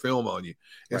need to get film on you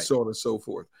and so on and so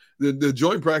forth. The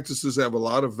joint practices have a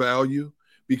lot of value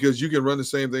because you can run the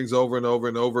same things over and over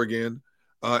and over again.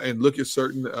 And look at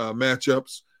certain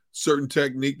matchups, certain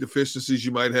technique deficiencies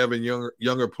you might have in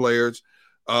younger players.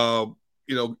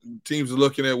 Teams are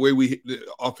looking at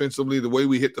offensively, the way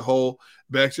we hit the hole,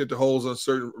 backs hit the holes on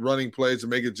certain running plays and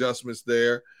make adjustments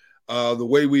there. The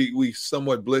way we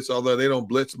somewhat blitz, although they don't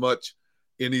blitz much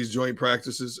in these joint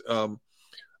practices.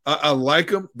 I like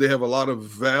them. They have a lot of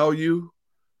value.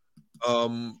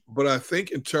 But I think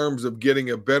in terms of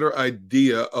getting a better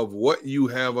idea of what you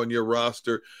have on your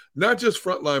roster, not just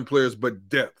frontline players, but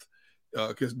depth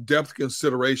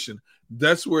consideration,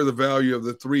 that's where the value of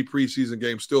the 3 preseason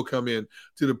games still come in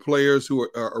to the players who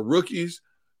are rookies,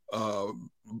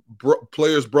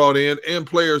 players brought in, and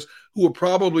players who will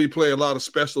probably play a lot of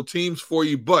special teams for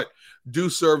you, but do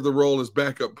serve the role as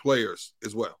backup players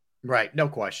as well. Right. No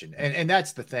question. And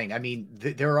that's the thing. I mean,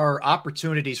 there are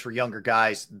opportunities for younger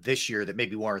guys this year that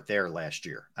maybe weren't there last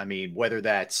year. I mean, whether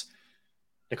that's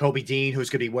Nakobe Dean,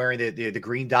 who's going to be wearing the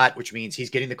green dot, which means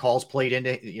he's getting the calls played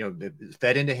into,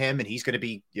 fed into him, and he's going to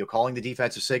be, calling the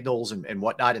defensive signals and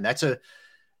whatnot. And that's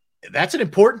an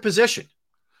important position.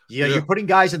 Yeah. You're putting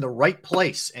guys in the right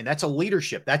place, and that's a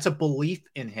leadership. That's a belief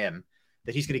in him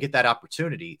that he's going to get that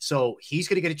opportunity. So he's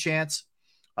going to get a chance.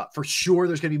 For sure,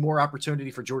 there's going to be more opportunity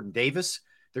for Jordan Davis.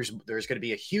 There's going to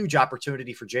be a huge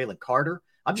opportunity for Jalen Carter.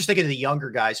 I'm just thinking of the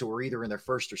younger guys who are either in their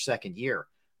first or second year.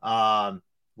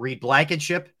 Reed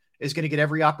Blankenship is going to get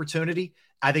every opportunity.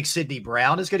 I think Sidney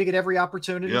Brown is going to get every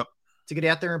opportunity to get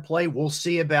out there and play. We'll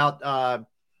see about,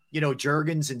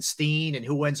 Juergens and Steen and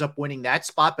who ends up winning that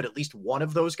spot. But at least one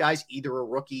of those guys, either a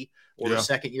rookie or a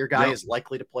second-year guy, is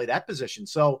likely to play that position.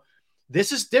 So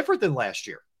this is different than last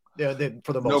year for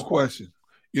the most part. No question.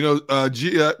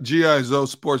 GI Zo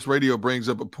Sports Radio brings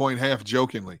up a point half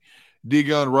jokingly.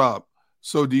 D-Gun Rob,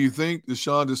 so do you think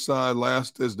Deshaun Desai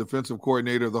lasts as defensive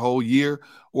coordinator the whole year,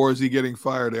 or is he getting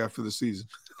fired after the season?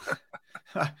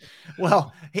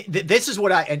 Well, this is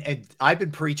what and I've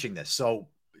been preaching this, so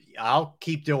I'll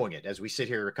keep doing it as we sit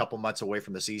here a couple months away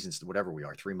from the season, whatever we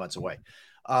are, 3 months away.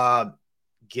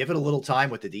 Give it a little time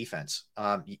with the defense.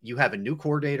 You have a new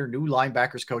coordinator, new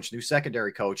linebackers coach, new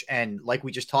secondary coach, and like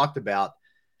we just talked about,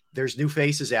 there's new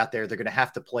faces out there. They're going to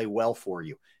have to play well for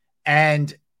you.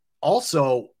 And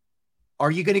also,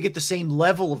 are you going to get the same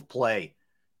level of play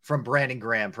from Brandon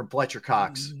Graham, from Fletcher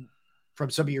Cox, from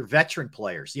some of your veteran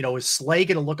players? Is Slay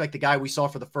going to look like the guy we saw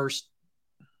for the first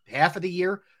half of the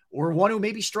year, or one who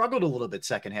maybe struggled a little bit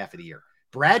second half of the year?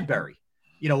 Bradbury,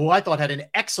 who I thought had an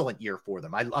excellent year for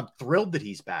them. I'm thrilled that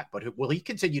he's back, but will he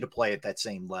continue to play at that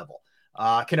same level?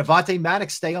 Can Avonte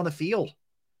Maddox stay on the field?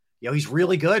 He's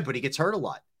really good, but he gets hurt a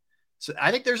lot. So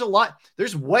I think there's a lot.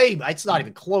 It's not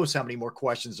even close how many more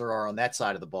questions there are on that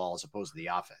side of the ball as opposed to the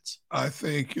offense. I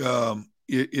think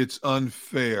it's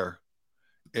unfair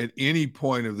at any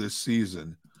point of this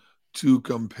season to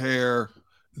compare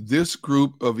this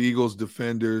group of Eagles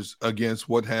defenders against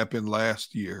what happened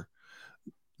last year.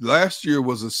 Last year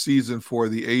was a season for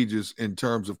the ages in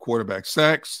terms of quarterback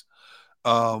sacks,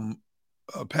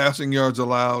 passing yards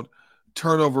allowed,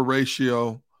 turnover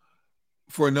ratio,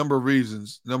 for a number of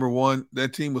reasons. Number one,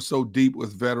 that team was so deep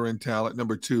with veteran talent.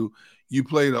 Number two, you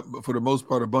played, for the most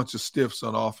part, a bunch of stiffs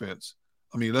on offense.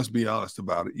 I mean, let's be honest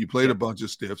about it. You played a bunch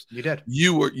of stiffs. You did.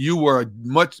 You were a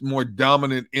much more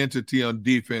dominant entity on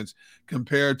defense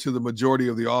compared to the majority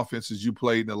of the offenses you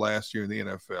played in the last year in the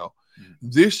NFL.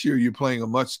 This year, you're playing a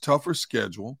much tougher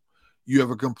schedule. You have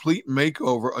a complete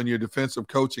makeover on your defensive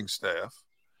coaching staff.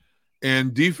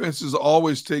 And defenses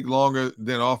always take longer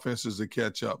than offenses to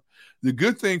catch up. The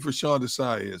good thing for Sean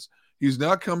Desai is He's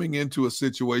not coming into a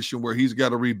situation where he's got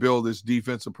to rebuild his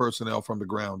defensive personnel from the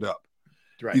ground up.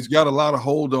 Right. He's got a lot of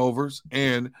holdovers,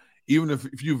 and even if a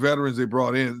few veterans they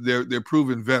brought in, they're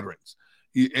proven veterans.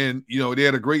 They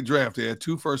had a great draft. They had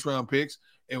 2 first-round picks,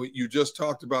 and you just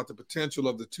talked about the potential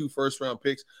of the 2 first-round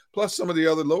picks, plus some of the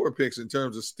other lower picks in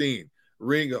terms of Steen,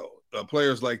 Ringo,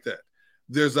 players like that.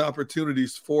 There's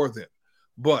opportunities for them,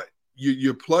 but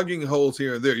you're plugging holes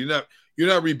here and there. You're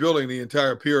not rebuilding the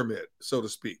entire pyramid, so to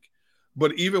speak.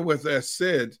 But even with that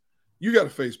said, you got to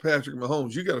face Patrick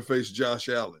Mahomes. You got to face Josh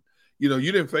Allen. You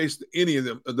didn't face any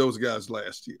of those guys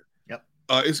last year. Yep.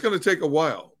 It's going to take a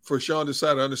while for Sean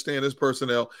Desai to understand his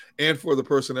personnel and for the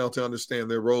personnel to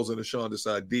understand their roles in the Sean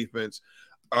Desai defense.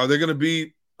 Are there going to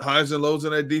be highs and lows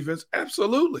in that defense?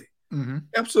 Absolutely. Mm-hmm.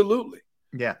 Absolutely.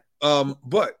 Yeah.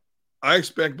 But I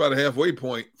expect by the halfway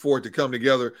point for it to come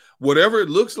together. Whatever it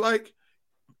looks like,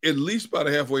 at least by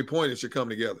the halfway point, it should come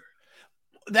together.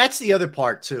 That's the other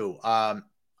part, too.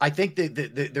 I think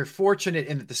that they're fortunate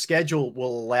in that the schedule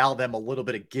will allow them a little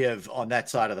bit of give on that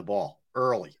side of the ball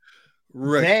early.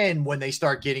 Right. Then when they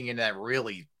start getting into that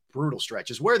really brutal stretch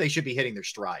is where they should be hitting their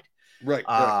stride. Right.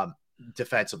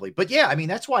 Defensively. But yeah, I mean,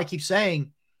 that's why I keep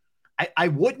saying I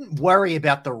wouldn't worry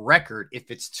about the record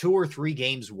if it's 2 or 3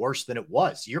 games worse than it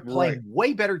was. You're playing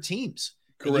way better teams.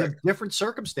 Correct. You have different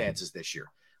circumstances this year.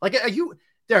 Like,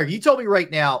 Derrick, you told me right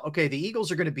now, okay, the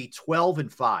Eagles are going to be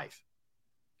 12-5.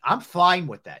 I'm fine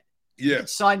with that. Yeah. You can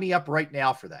sign me up right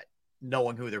now for that,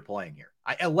 knowing who they're playing here.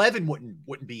 11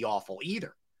 wouldn't be awful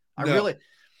either.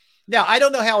 Now, I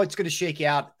don't know how it's going to shake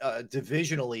out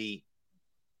divisionally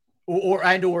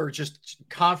or just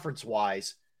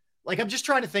conference-wise. Like, I'm just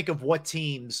trying to think of what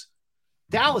teams.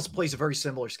 Dallas plays a very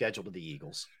similar schedule to the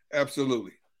Eagles.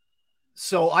 Absolutely.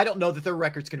 So I don't know that their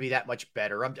record's going to be that much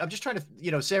better. I'm just trying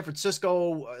to, San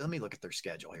Francisco, let me look at their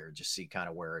schedule here and just see kind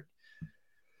of where it.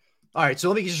 All right. So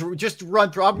let me just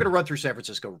run through. I'm going to run through San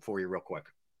Francisco for you real quick.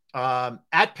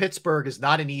 At Pittsburgh is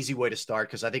not an easy way to start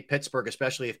because I think Pittsburgh,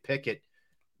 especially if Pickett,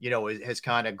 has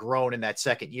kind of grown in that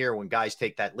second year when guys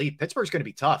take that lead, Pittsburgh's going to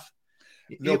be tough.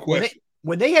 No question.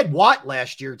 When they had Watt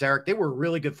last year, Derrick, they were a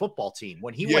really good football team.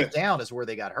 When he went down is where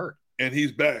they got hurt. And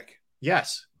he's back.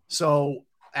 Yes. So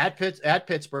at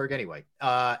Pittsburgh, anyway,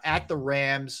 at the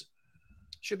Rams,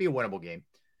 should be a winnable game.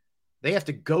 They have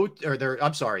to go, or they're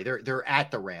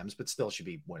at the Rams, but still should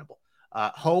be winnable.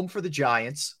 Home for the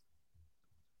Giants.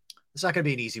 It's not going to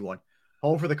be an easy one.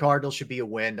 Home for the Cardinals should be a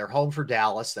win. They're home for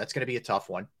Dallas. That's going to be a tough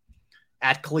one.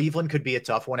 At Cleveland could be a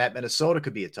tough one. At Minnesota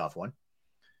could be a tough one.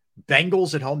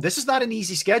 Bengals at home. This is not an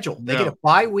easy schedule. They get a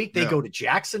bye week. They go to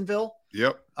Jacksonville.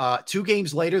 Yep. 2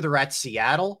 games later, they're at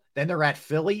Seattle. Then they're at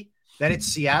Philly. Then it's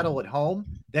Seattle at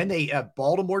home. Then they have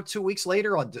Baltimore 2 weeks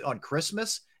later on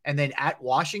Christmas, and then at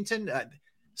Washington.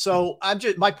 So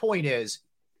my point is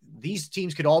these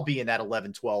teams could all be in that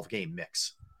 11-12 game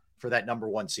mix for that number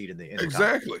 1 seed in the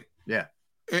exactly. Conference. Yeah.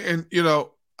 And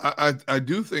I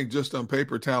do think just on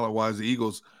paper, talent-wise, the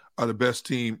Eagles are the best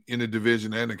team in the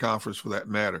division and the conference for that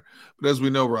matter. But as we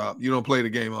know, Rob, you don't play the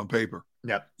game on paper.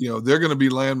 Yep. They're going to be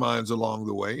landmines along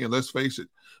the way. And let's face it,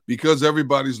 because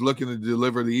everybody's looking to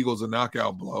deliver the Eagles a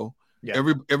knockout blow,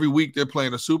 every week they're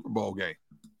playing a Super Bowl game,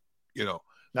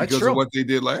 because of what they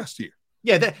did last year.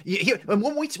 Yeah. And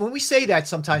when we say that,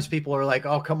 sometimes people are like,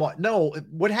 oh, come on. No,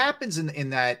 what happens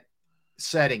in that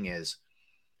setting is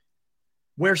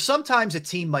where sometimes a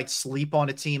team might sleep on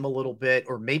a team a little bit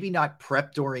or maybe not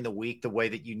prep during the week the way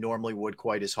that you normally would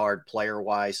quite as hard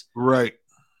player-wise. Right.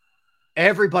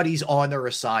 Everybody's on their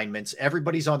assignments.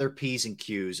 Everybody's on their P's and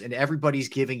Q's, and everybody's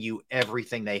giving you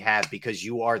everything they have because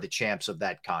you are the champs of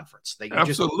that conference.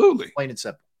 Absolutely. Just plain and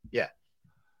simple. Yeah.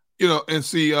 And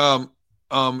see,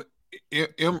 M.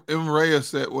 Reyes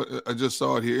said, I just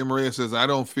saw it here. M. Reyes says, I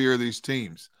don't fear these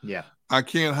teams. Yeah. I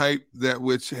can't hype that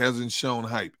which hasn't shown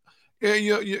hype.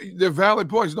 Yeah, they're valid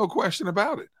points, no question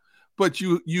about it. But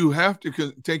you have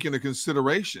to take into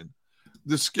consideration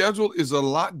the schedule is a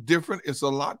lot different. It's a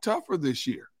lot tougher this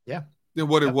year, than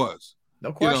what it was.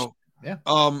 No question.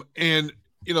 And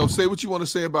say what you want to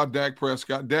say about Dak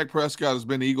Prescott. Dak Prescott has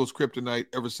been the Eagles' kryptonite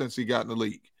ever since he got in the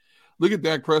league. Look at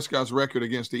Dak Prescott's record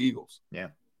against the Eagles. Yeah.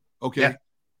 Okay.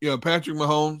 Yeah. Patrick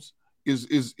Mahomes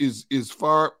is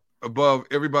far above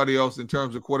everybody else in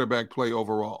terms of quarterback play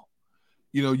overall.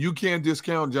 You can't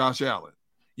discount Josh Allen.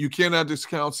 You cannot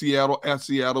discount Seattle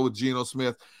with Geno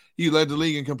Smith. He led the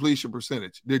league in completion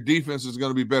percentage. Their defense is going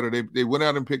to be better. They went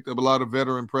out and picked up a lot of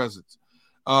veteran presence.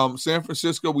 San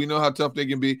Francisco, we know how tough they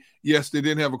can be. Yes, they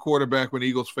didn't have a quarterback when the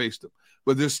Eagles faced them,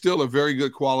 but they're still a very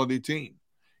good quality team.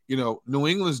 New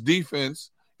England's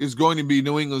defense is going to be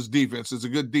New England's defense. It's a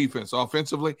good defense.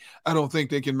 Offensively, I don't think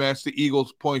they can match the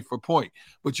Eagles point for point.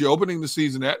 But you're opening the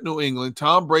season at New England,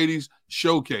 Tom Brady's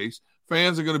showcase.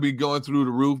 Fans are going to be going through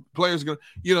the roof. Players are going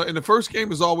to, and the first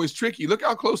game is always tricky. Look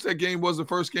how close that game was the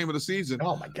first game of the season.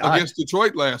 Oh, my God. Against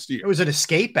Detroit last year. It was an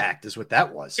escape act is what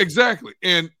that was. Exactly.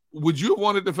 And would you have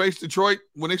wanted to face Detroit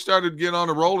when they started to get on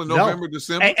a roll in November,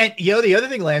 December? And the other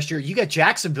thing last year, you got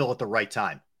Jacksonville at the right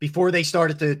time before they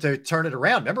started to turn it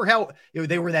around. Remember how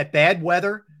they were in that bad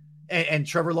weather and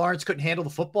Trevor Lawrence couldn't handle the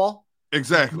football?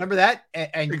 Exactly. Remember that?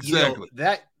 And exactly.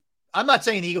 That I'm not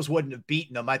saying the Eagles wouldn't have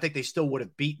beaten them. I think they still would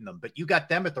have beaten them, but you got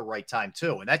them at the right time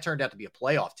too. And that turned out to be a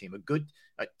playoff team,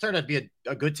 turned out to be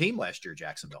a good team last year,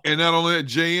 Jacksonville. And not only that,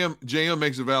 JM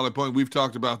makes a valid point. We've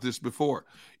talked about this before.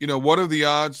 What are the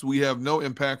odds we have no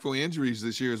impactful injuries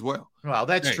this year as well? Well,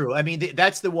 that's true. I mean,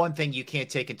 that's the one thing you can't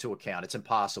take into account. It's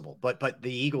impossible. But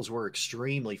the Eagles were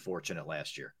extremely fortunate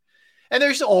last year. And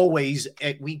there's always,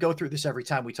 we go through this every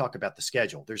time we talk about the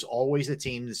schedule. There's always the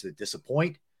teams that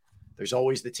disappoint. There's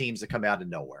always the teams that come out of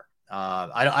nowhere.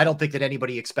 I don't think that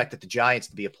anybody expected the Giants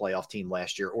to be a playoff team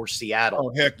last year or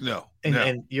Seattle. Oh, heck no.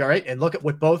 And you're right. And look at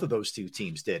what both of those two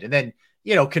teams did. And then,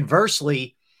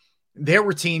 conversely, there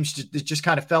were teams that just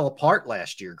kind of fell apart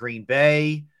last year. Green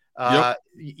Bay,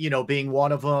 being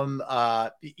one of them,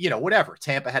 whatever.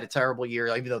 Tampa had a terrible year,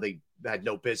 even though they had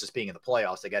no business being in the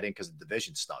playoffs. They got in because the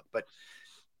division stunk. But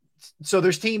so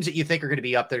there's teams that you think are going to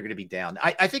be up that are going to be down.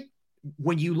 I think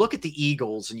when you look at the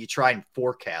Eagles and you try and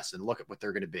forecast and look at what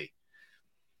they're going to be,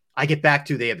 I get back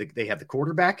to they have the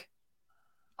quarterback.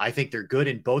 I think they're good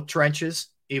in both trenches,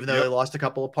 even though they lost a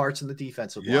couple of parts in the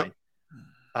defensive line.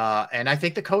 And I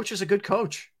think the coach is a good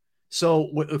coach. So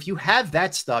if you have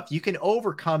that stuff, you can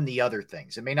overcome the other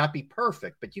things. It may not be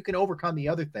perfect, but you can overcome the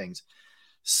other things.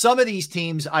 Some of these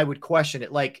teams, I would question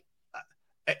it. Like,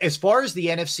 as far as the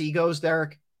NFC goes,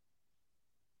 Derrick,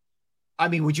 I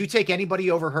mean, would you take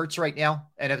anybody over Hurts right now?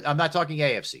 And I'm not talking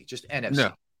AFC, just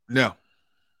NFC. No.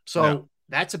 So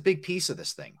that's a big piece of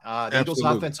this thing. The Eagles'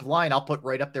 offensive line, I'll put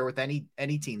right up there with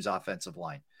any team's offensive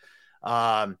line.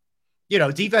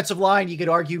 Defensive line, you could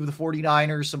argue with the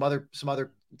 49ers, some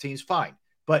other teams, fine.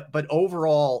 But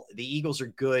overall, the Eagles are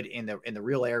good in the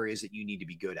real areas that you need to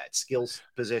be good at: skills,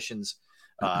 positions,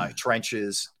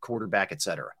 trenches, quarterback,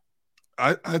 etc.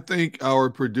 I think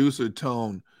our producer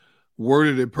Tone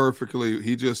worded it perfectly.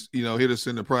 He just, hit us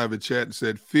in the private chat and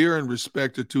said, fear and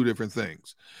respect are two different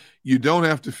things. You don't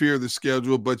have to fear the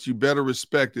schedule, but you better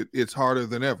respect it. It's harder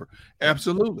than ever.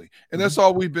 Absolutely. And that's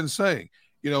all we've been saying.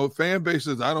 Fan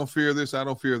bases, I don't fear this, I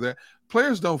don't fear that.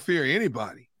 Players don't fear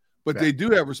anybody, but they do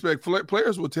have respect.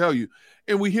 Players will tell you,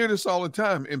 and we hear this all the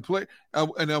time.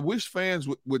 And I wish fans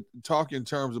would talk in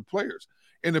terms of players.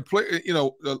 And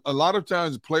a lot of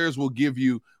times players will give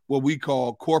you what we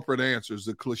call corporate answers,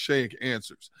 the cliche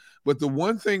answers. But the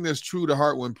one thing that's true to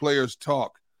heart when players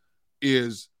talk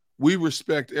is we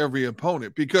respect every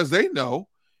opponent, because they know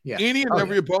any and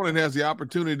every opponent has the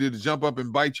opportunity to jump up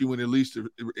and bite you when they least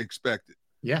expect it.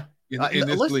 Yeah. In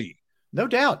this league. No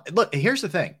doubt. Look, here's the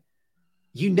thing.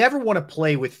 You never want to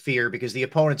play with fear because the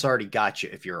opponent's already got you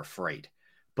if you're afraid.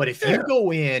 But if you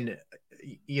go in,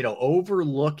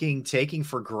 overlooking, taking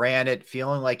for granted,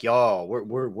 feeling like,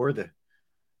 we're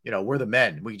the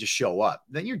men, we just show up,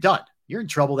 then you're done. You're in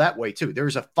trouble that way too.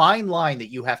 There's a fine line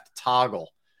that you have to toggle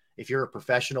if you're a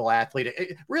professional athlete,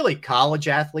 really college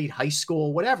athlete, high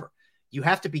school, whatever. You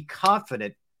have to be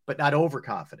confident, but not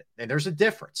overconfident. And there's a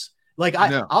difference. Like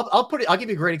I'll give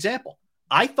you a great example.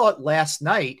 I thought last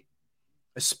night,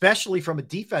 especially from a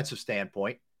defensive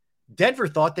standpoint, Denver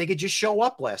thought they could just show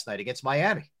up last night against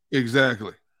Miami.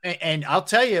 Exactly. And I'll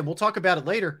tell you, we'll talk about it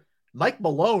later. Mike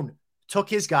Malone took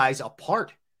his guys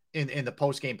apart in the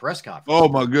post-game press conference. Oh,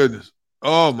 my goodness.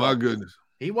 My goodness.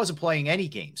 He wasn't playing any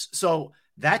games. So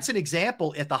that's an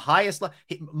example at the highest level.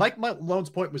 Mike Malone's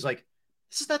point was like,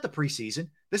 this is not the preseason.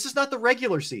 This is not the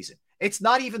regular season. It's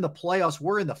not even the playoffs.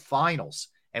 We're in the finals,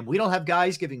 and we don't have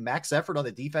guys giving max effort on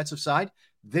the defensive side.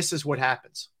 This is what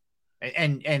happens.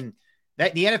 And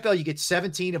that the NFL, you get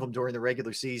 17 of them during the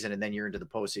regular season, and then you're into the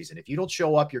postseason. If you don't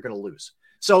show up, you're going to lose.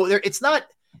 So it's not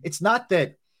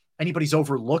that anybody's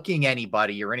overlooking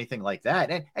anybody or anything like that.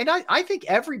 And I think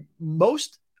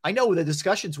I know the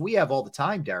discussions we have all the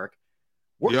time, Derrick,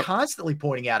 we're constantly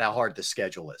pointing out how hard the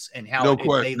schedule is and how no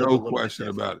question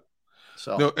about it.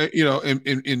 So,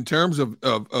 in terms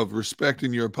of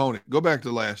respecting your opponent, go back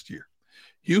to last year.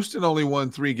 Houston only won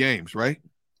 3 games, right?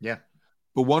 Yeah.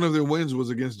 But one of their wins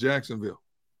was against Jacksonville.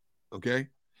 Okay.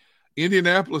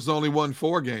 Indianapolis only won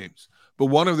 4 games, but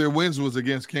one of their wins was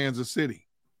against Kansas City.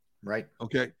 Right.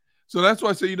 Okay. So that's why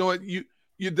I say, you know what,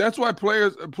 That's why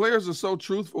players are so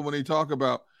truthful when they talk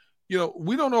about,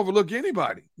 we don't overlook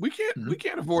anybody. We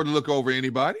can't afford to look over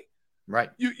anybody.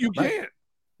 Right. You Right. can't.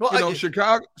 Well,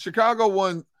 Chicago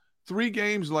won 3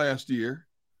 games last year.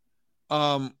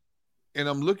 And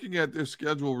I'm looking at their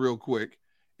schedule real quick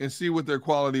and see what their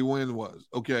quality win was.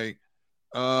 Okay.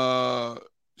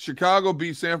 Chicago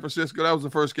beat San Francisco. That was the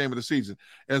first game of the season.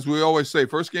 As we always say,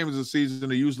 first game of the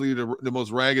season are usually the most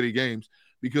raggedy games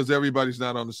because everybody's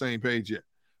not on the same page yet.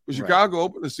 But Chicago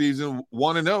opened the season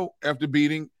 1-0 after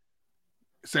beating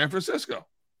San Francisco.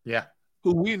 Yeah.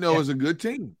 Who we know is a good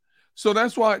team. So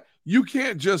that's why you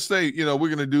can't just say, we're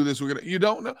going to do this. You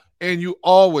don't know. And you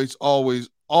always, always,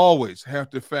 always have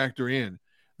to factor in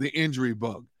the injury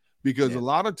bug because a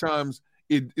lot of times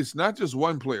it's not just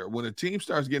one player. When a team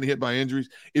starts getting hit by injuries,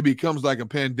 it becomes like a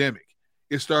pandemic.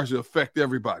 It starts to affect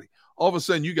everybody. All of a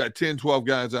sudden, you got 10, 12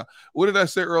 guys out. What did I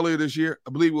say earlier this year?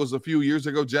 I believe it was a few years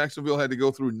ago. Jacksonville had to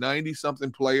go through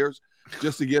 90-something players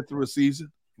just to get through a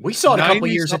season. We saw it a couple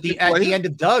of years at the end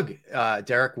of Doug,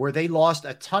 Derrick, where they lost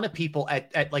a ton of people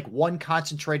at like one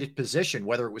concentrated position,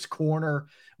 whether it was corner,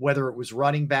 whether it was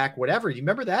running back, whatever. Do you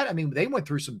remember that? I mean, they went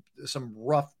through some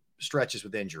rough stretches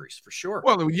with injuries for sure.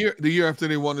 Well, the year after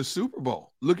they won the Super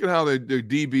Bowl, look at how their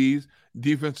DBs,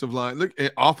 defensive line,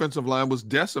 offensive line was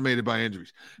decimated by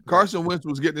injuries. Carson Wentz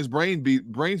was getting his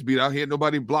brains beat out. He had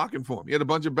nobody blocking for him. He had a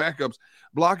bunch of backups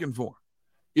blocking for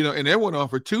him. And they went on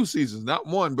for 2 seasons, not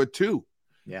 1, but 2.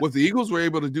 Yeah. What the Eagles were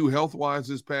able to do health-wise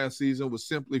this past season was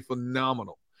simply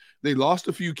phenomenal. They lost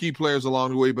a few key players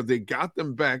along the way, but they got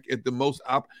them back at the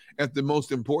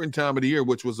most important time of the year,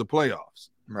 which was the playoffs.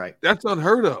 Right. That's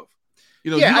unheard of.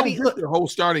 You don't get their whole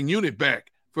starting unit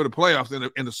back for the playoffs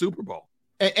in the Super Bowl.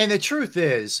 And the truth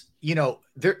is,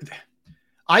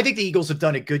 I think the Eagles have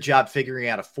done a good job figuring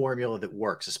out a formula that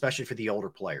works, especially for the older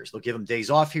players. They'll give them days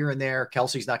off here and there.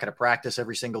 Kelsey's not going to practice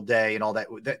every single day and all that.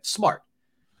 That's smart.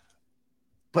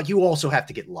 But you also have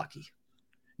to get lucky.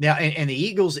 Now, and the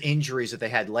Eagles' injuries that they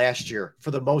had last year,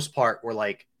 for the most part, were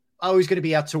like, he's going to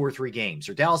be out 2 or 3 games,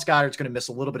 or Dallas Goedert's going to miss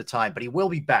a little bit of time, but he will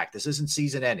be back. This isn't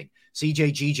season ending.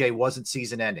 GJ wasn't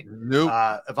season ending. Nope.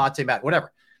 Avonte Matt,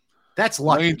 whatever. That's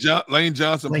lucky. Lane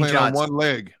Johnson playing on one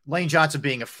leg. Lane Johnson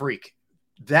being a freak.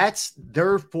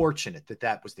 They're fortunate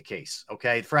that was the case.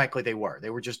 Okay. Frankly, they were. They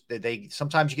were just,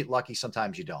 sometimes you get lucky,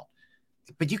 sometimes you don't.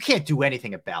 But you can't do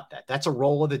anything about that. That's a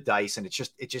roll of the dice, and it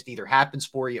just either happens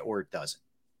for you or it doesn't.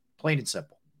 Plain and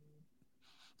simple.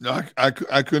 No, I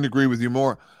couldn't agree with you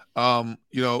more.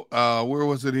 Where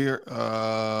was it here?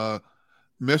 Mr.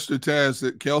 Taz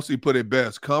that Kelsey put it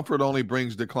best. Comfort only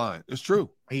brings decline. It's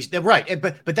true. He's right.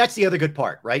 But that's the other good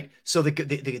part, right? So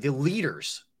the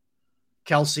leaders,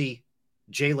 Kelsey,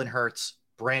 Jalen Hurts,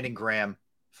 Brandon Graham,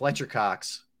 Fletcher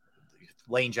Cox,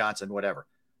 Lane Johnson, whatever.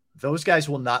 Those guys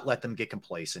will not let them get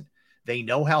complacent. They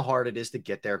know how hard it is to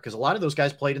get there because a lot of those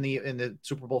guys played in the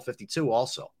Super Bowl 52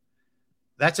 also.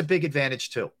 That's a big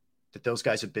advantage too, that those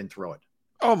guys have been through it.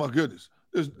 Oh my goodness.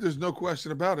 There's no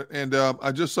question about it. And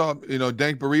I just saw,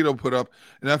 Dank Burrito put up,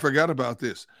 and I forgot about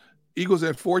this. Eagles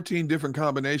had 14 different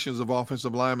combinations of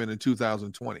offensive linemen in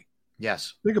 2020.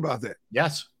 Yes. Think about that.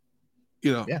 Yes.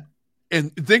 Yeah.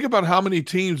 And think about how many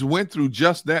teams went through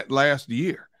just that last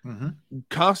year. Mm-hmm.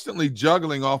 Constantly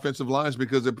juggling offensive lines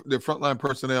because their frontline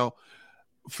personnel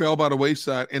fell by the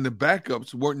wayside and the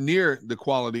backups weren't near the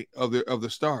quality of the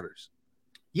starters.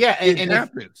 Yeah, it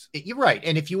happens. You're right.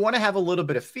 And if you want to have a little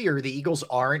bit of fear, the Eagles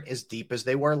aren't as deep as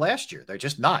they were last year. They're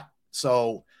just not.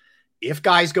 So if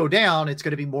guys go down, it's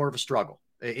going to be more of a struggle.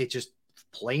 It just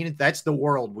plain. That's the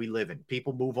world we live in.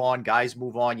 People move on. Guys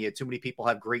move on. You had too many people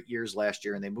have great years last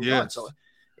year and they move on. So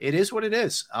it is what it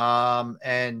is.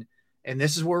 And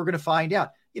this is where we're going to find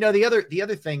out. The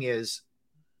other thing is,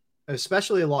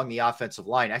 especially along the offensive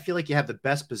line, I feel like you have the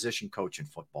best position coach in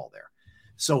football there.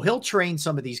 So he'll train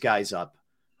some of these guys up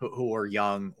who are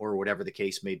young or whatever the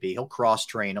case may be. He'll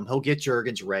cross-train them. He'll get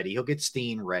Juergens ready. He'll get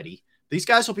Steen ready. These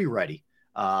guys will be ready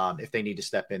if they need to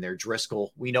step in there.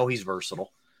 Driscoll, we know he's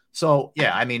versatile. So,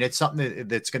 yeah, I mean, it's something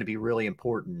that's going to be really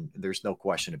important. There's no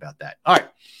question about that. All right.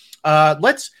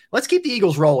 Let's keep the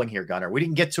Eagles rolling here, Gunner. We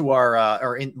didn't get to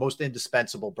our most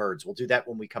indispensable birds. We'll do that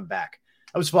when we come back.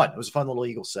 That was fun. It was a fun little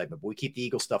Eagles segment, but we keep the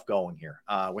Eagle stuff going here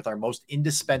with our most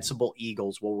indispensable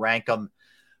Eagles. We'll rank them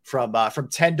from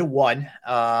 10 to 1.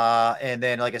 And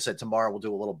then, like I said, tomorrow we'll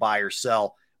do a little buy or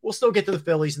sell. We'll still get to the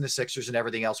Phillies and the Sixers and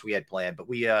everything else we had planned, but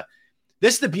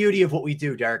this is the beauty of what we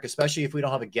do, Derrick, especially if we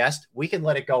don't have a guest. We can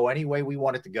let it go any way we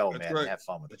want it to go, man, and have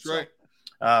fun with it. That's right.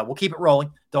 So, we'll keep it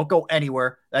rolling. Don't go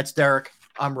anywhere. That's Derrick.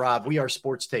 I'm Rob. We are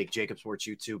Sports Take, Jacob Sports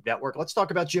YouTube Network. Let's talk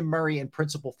about Jim Murray and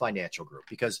Principal Financial Group,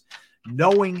 because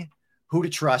knowing who to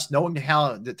trust, knowing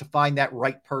how to find that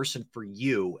right person for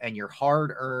you and your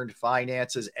hard-earned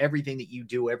finances, everything that you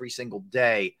do every single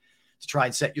day to try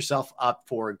and set yourself up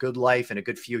for a good life and a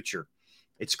good future.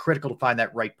 It's critical to find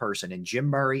that right person. And Jim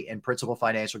Murray and Principal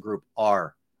Financial Group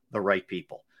are the right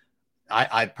people.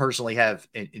 I personally have,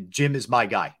 and Jim is my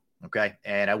guy, okay?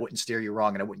 And I wouldn't steer you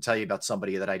wrong, and I wouldn't tell you about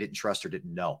somebody that I didn't trust or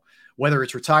didn't know. Whether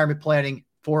it's retirement planning,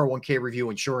 401k review,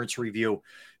 insurance review, you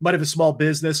might have a small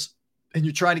business, and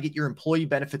you're trying to get your employee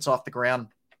benefits off the ground,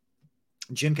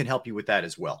 Jim can help you with that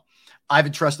as well. I've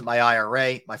entrusted my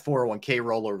IRA, my 401k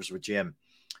rollovers with Jim.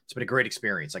 It's been a great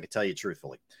experience, I can tell you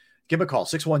truthfully. Give him a call,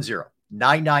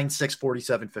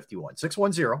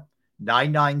 610-996-4751,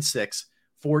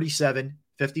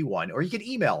 610-996-4751, or you can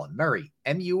email him, Murray,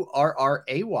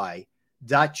 Murray,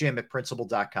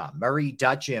 .jim@principal.com,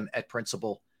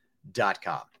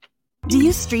 Murray.jim@principal.com. Do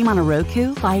you stream on a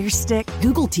Roku, Fire Stick,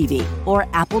 Google TV, or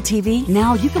Apple TV?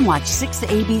 Now you can watch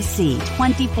 6ABC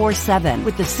 24/7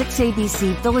 with the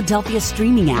 6ABC Philadelphia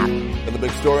streaming app. For the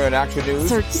big story on Action News,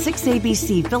 search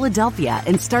 6ABC Philadelphia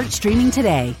and start streaming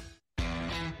today.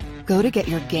 Go to get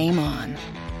your game on.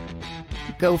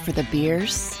 Go for the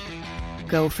beers.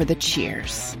 Go for the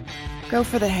cheers. Go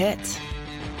for the hit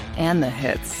and the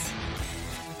hits.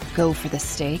 Go for the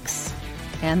stakes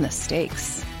and the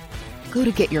stakes. Go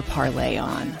to get your parlay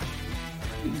on.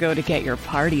 Go to get your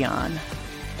party on.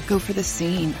 Go for the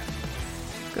scene.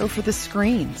 Go for the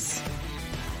screens.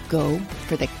 Go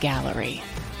for the gallery.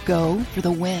 Go for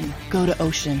the win. Go to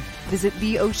Ocean. Visit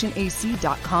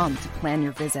theoceanac.com to plan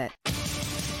your visit.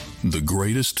 The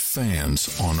greatest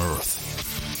fans on earth.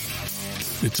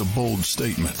 It's a bold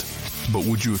statement, but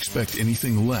would you expect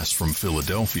anything less from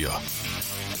Philadelphia?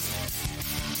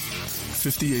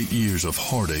 58 years of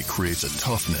heartache creates a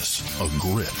toughness, a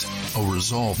grit, a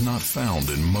resolve not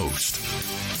found in most.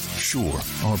 Sure,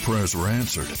 our prayers were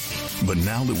answered, but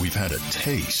now that we've had a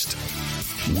taste,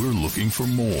 we're looking for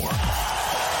more.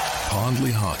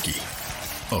 Pondley Hockey,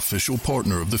 official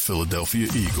partner of the Philadelphia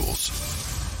Eagles.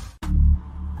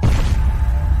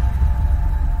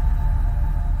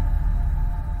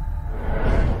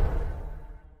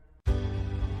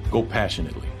 Go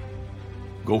passionately.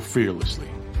 Go fearlessly.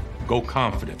 Go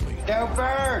confidently. Go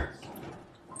Birds!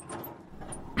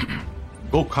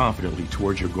 Go confidently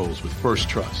towards your goals with First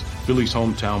Trust, Philly's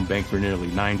hometown bank for nearly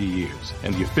 90 years,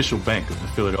 and the official bank of the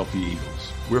Philadelphia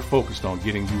Eagles. We're focused on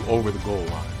getting you over the goal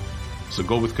line. So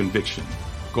go with conviction.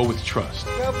 Go with trust.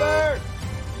 Go Birds!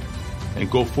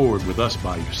 And go forward with us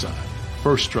by your side.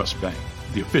 First Trust Bank,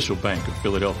 the official bank of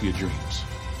Philadelphia Dreams.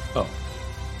 Oh,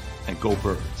 and go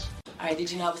Birds. All right,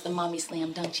 did you know I was the mommy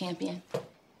slam dunk champion?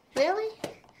 Really?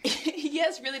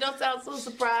 Yes, really, don't sound so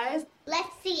surprised. Let's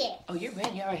see it. Oh, you're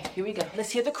ready. All right, here we go.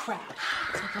 Let's hear the crowd.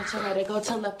 So go to right, go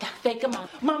to left, fake them out.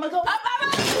 Mama, go up,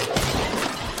 mama!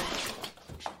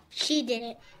 She did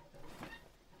it.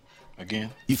 Again?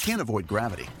 You can't avoid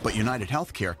gravity, but United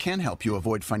Healthcare can help you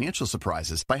avoid financial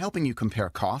surprises by helping you compare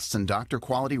costs and doctor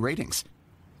quality ratings.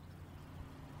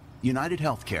 United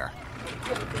Healthcare.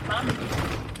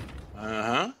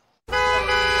 Uh-huh.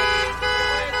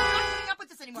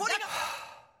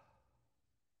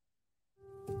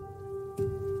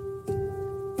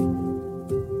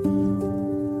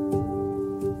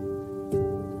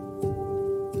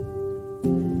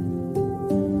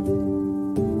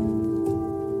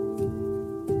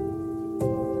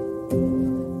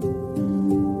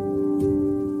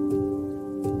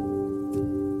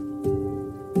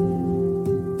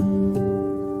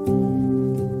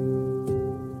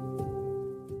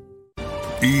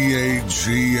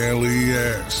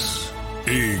 EAGLES,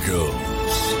 Eagles.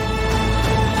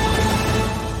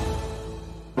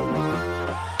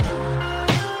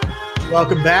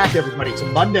 Welcome back, everybody. It's a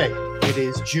Monday. It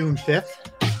is June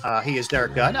 5th. He is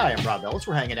Derrick Gunn. I am Rob Ellis.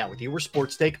 We're hanging out with you. We're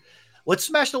Sports Take. Let's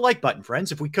smash the like button,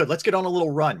 friends, if we could. Let's get on a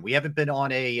little run. We haven't been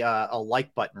on a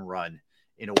like button run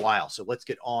in a while, so let's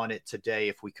get on it today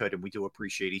if we could. And we do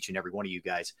appreciate each and every one of you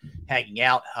guys hanging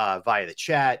out via the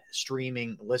chat,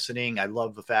 streaming, listening. I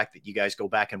love the fact that you guys go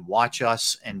back and watch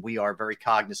us, and we are very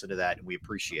cognizant of that, and we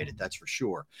appreciate it. That's for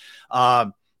sure.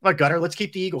 Gunner, let's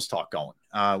keep the Eagles talk going.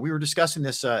 We were discussing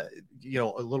this, a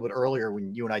little bit earlier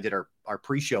when you and I did our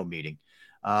pre-show meeting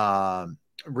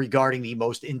regarding the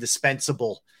most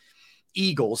indispensable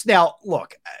Eagles. Now,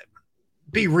 look,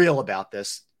 be real about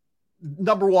this.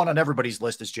 Number one on everybody's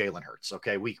list is Jalen Hurts.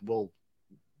 Okay, we will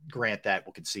grant that.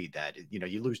 We'll concede that.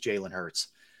 You lose Jalen Hurts,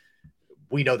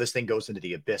 we know this thing goes into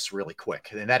the abyss really quick,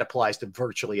 and that applies to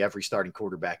virtually every starting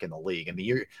quarterback in the league. I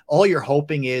mean, all you're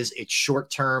hoping is it's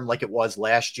short term, like it was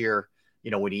last year.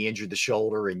 When he injured the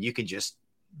shoulder, and you can just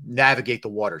navigate the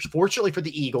waters. Fortunately for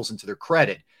the Eagles, and to their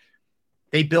credit,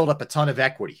 they built up a ton of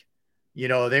equity.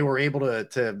 They were able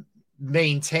to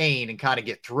maintain and kind of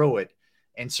get through it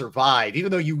and survive, even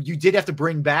though you did have to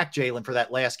bring back Jalen for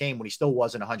that last game when he still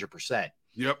wasn't 100%.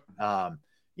 Yep. But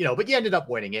you ended up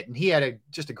winning it, and he had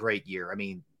just a great year. I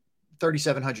mean,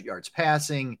 3,700 yards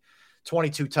passing,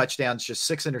 22 touchdowns, just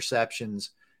 6 interceptions,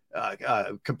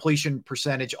 completion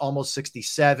percentage almost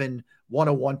 67,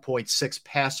 101.6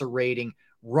 passer rating,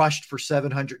 rushed for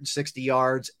 760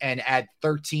 yards, and add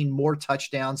 13 more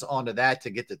touchdowns onto that to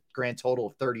get the grand total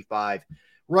of 35.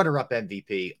 Runner-up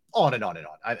MVP, on and on and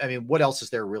on. I mean, what else is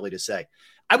there really to say?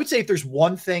 I would say if there's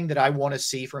one thing that I want to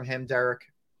see from him, Derrick,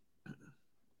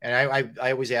 and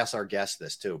I always ask our guests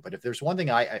this too, but if there's one thing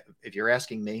if you're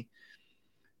asking me,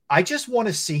 I just want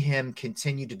to see him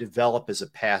continue to develop as a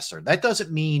passer. That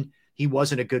doesn't mean he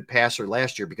wasn't a good passer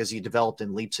last year because he developed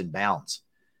in leaps and bounds.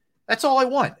 That's all I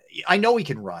want. I know he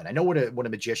can run. I know what a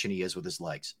magician he is with his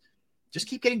legs. Just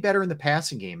keep getting better in the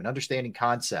passing game and understanding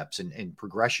concepts and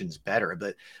progressions better.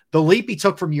 But the leap he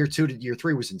took from year 2 to year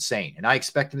 3 was insane. And I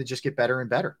expect him to just get better and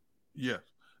better. Yeah,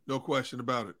 no question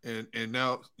about it. And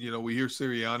now, we hear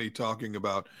Sirianni talking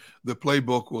about the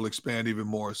playbook will expand even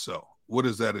more so. What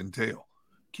does that entail?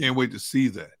 Can't wait to see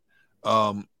that.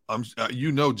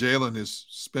 Jalen has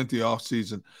spent the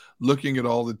offseason looking at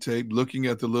all the tape, looking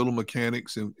at the little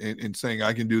mechanics and saying,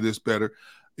 I can do this better.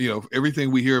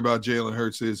 Everything we hear about Jalen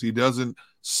Hurts is he doesn't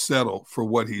settle for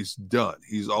what he's done.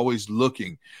 He's always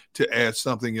looking to add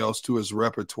something else to his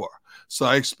repertoire. So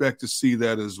I expect to see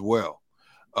that as well.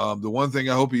 The one thing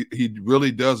I hope he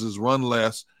really does is run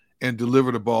less and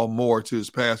deliver the ball more to his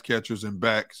pass catchers and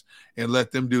backs and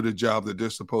let them do the job that they're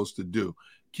supposed to do.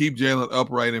 Keep Jalen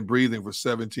upright and breathing for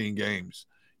 17 games.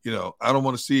 I don't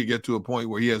want to see it get to a point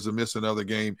where he has to miss another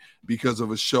game because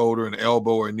of a shoulder, an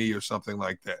elbow, or a knee or something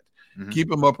like that. Mm-hmm.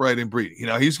 Keep him upright and breathing.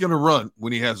 He's going to run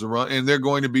when he has to run, and they're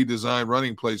going to be designed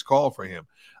running plays called for him.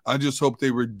 I just hope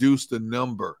they reduce the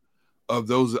number of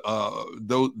those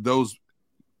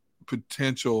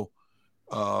potential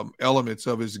elements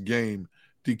of his game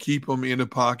to keep him in the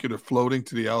pocket or floating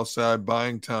to the outside,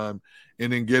 buying time,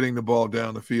 and then getting the ball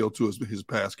down the field to his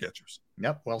pass catchers.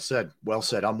 Yep. Well said. Well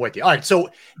said. I'm with you. All right. So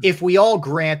if we all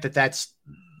grant that's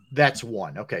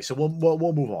one, okay. So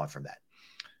we'll move on from that.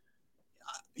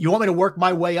 You want me to work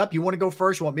my way up? You want to go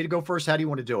first? You want me to go first? How do you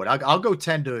want to do it? I'll go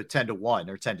 10 to 1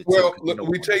 or 10 to 2. Well,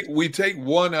 we take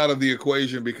one out of the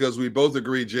equation because we both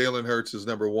agree Jalen Hurts is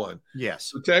number 1.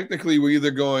 Yes. So technically, we're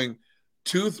either going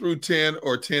 2 through 10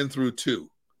 or 10 through 2.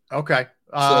 Okay.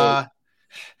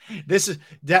 This is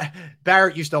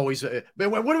Barrett used to always. What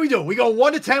are we doing? We go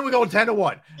 1 to 10. We go 10 to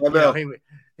 1.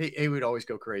 He would always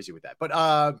go crazy with that. But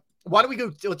why don't we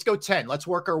go? Let's go 10. Let's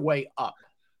work our way up.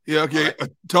 Yeah. Okay.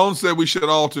 Right. Tone said we should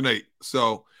alternate.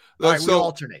 So let's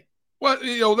alternate. Well,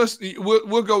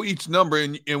 we'll go each number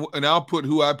and I'll put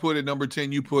who I put at number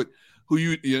 10. You put who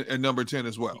you at number 10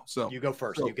 as well. So you go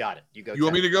first. You got it. You go. You 10.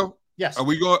 Want me to go? Yes. Are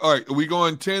we going? All right. Are we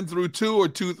going 10 through 2 or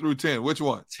 2 through 10? Which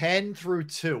one? 10 through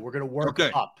 2. We're going to work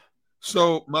up.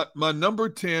 So my number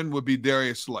 10 would be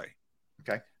Darius Slay.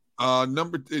 Okay.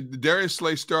 Darius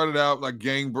Slay started out like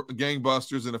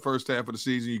gangbusters in the first half of the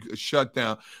season. You shut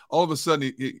down. All of a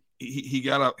sudden, he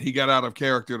got out of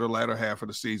character the latter half of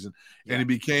the season, and he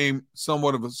became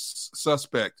somewhat of a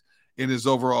suspect in his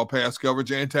overall pass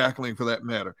coverage and tackling, for that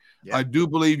matter. Yeah. I do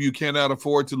believe you cannot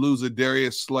afford to lose a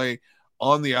Darius Slay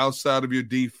on the outside of your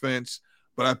defense,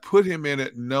 but I put him in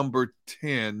at number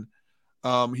 10.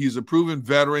 He's a proven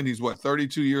veteran. He's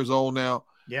 32 years old now.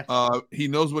 Yeah. He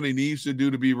knows what he needs to do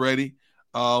to be ready.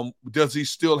 Does he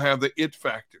still have the it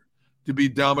factor to be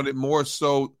dominant more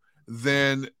so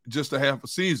than just a half a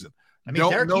season? I mean,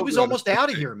 Derrick, he was almost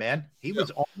out of here, man. He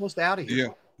was almost out of here.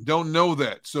 Yeah. Don't know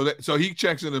that. So he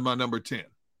checks in as my number 10.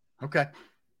 Okay.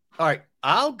 All right.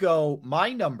 I'll go.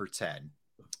 My number 10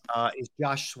 is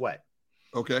Josh Sweat.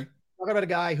 Okay. Talk about a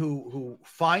guy who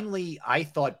finally, I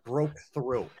thought, broke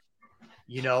through,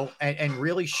 and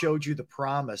really showed you the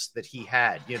promise that he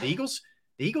had. The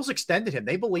Eagles extended him.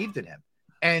 They believed in him.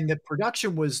 And the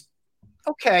production was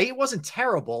okay. It wasn't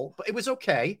terrible, but it was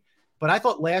okay. But I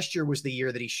thought last year was the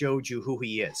year that he showed you who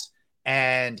he is.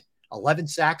 And 11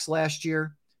 sacks last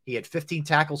year. He had 15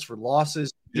 tackles for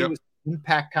losses. He was an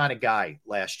impact kind of guy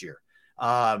last year.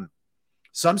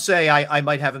 Some say I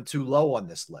might have him too low on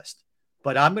this list,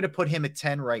 but I'm going to put him at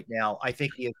 10 right now. I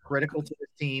think he is critical to the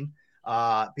team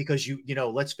because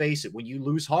let's face it, when you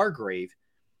lose Hargrave,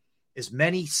 as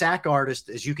many sack artists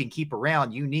as you can keep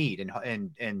around, you need,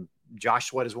 and Josh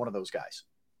Sweat is one of those guys.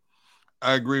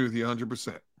 I agree with you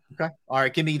 100%. Okay. All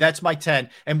right. That's my 10.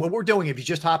 And what we're doing, if you're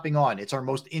just hopping on, it's our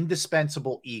most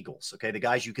indispensable Eagles. Okay. The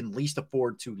guys you can least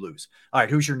afford to lose. All right.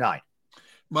 Who's your 9?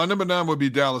 My number 9 would be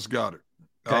Dallas Goedert.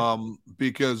 Okay.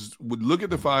 Because look at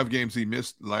the 5 games he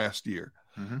missed last year.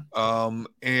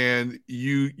 And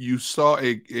you saw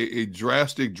a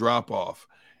drastic drop-off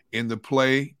in the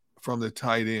play from the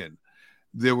tight end.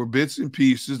 There were bits and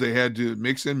pieces. They had to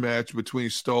mix and match between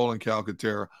Stoll and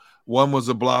Calcaterra. One was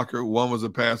a blocker, one was a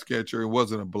pass catcher. It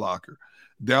wasn't a blocker.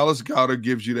 Dallas Goedert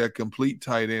gives you that complete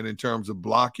tight end in terms of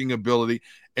blocking ability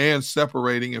and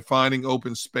separating and finding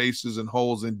open spaces and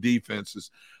holes in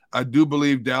defenses. I do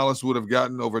believe Dallas would have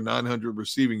gotten over 900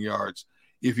 receiving yards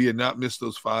if he had not missed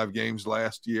those 5 games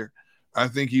last year. I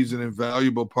think he's an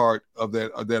invaluable part of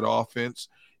that offense.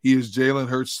 He is Jalen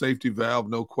Hurts' safety valve,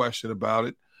 no question about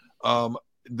it.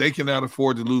 They cannot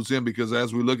afford to lose him because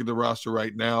as we look at the roster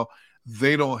right now,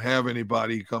 they don't have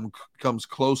anybody comes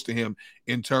close to him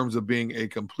in terms of being a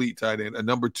complete tight end, a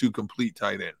number 2 complete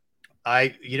tight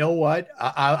end. You know what?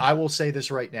 I will say this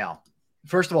right now.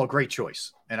 First of all, great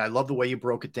choice. And I love the way you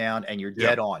broke it down and you're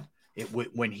dead on.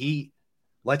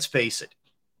 Let's face it,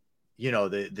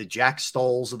 the Jack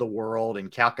Stolls of the world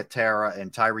and Calcaterra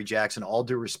and Tyree Jackson, all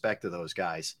due respect to those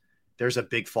guys, there's a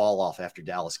big fall off after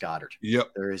Dallas Goedert.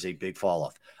 Yep. There is a big fall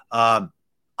off.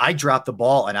 I dropped the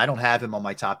ball and I don't have him on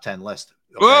my top 10 list.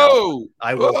 Okay? Whoa!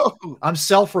 I'm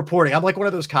self-reporting. I'm like one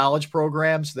of those college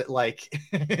programs that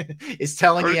is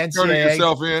telling the NCAA. Turning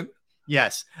yourself in.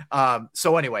 Yes.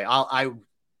 So anyway,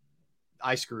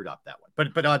 I screwed up that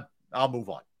one, but I'll move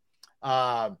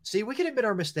on. See, we can admit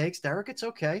our mistakes, Derrick. It's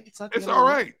okay. It's all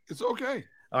right. It's okay.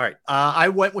 All right. I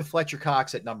went with Fletcher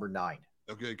Cox at number 9.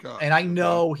 Okay, Cox. And I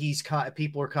know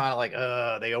people are kind of like,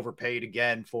 they overpaid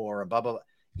again for him, blah, blah, blah.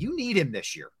 You need him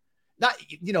this year. Not,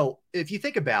 if you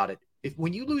think about it,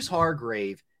 when you lose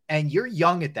Hargrave and you're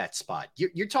young at that spot,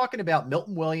 you're talking about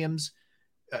Milton Williams,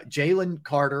 Jalen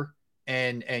Carter,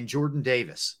 and Jordan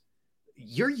Davis.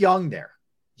 You're young there.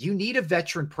 You need a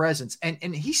veteran presence.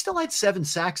 And he still had 7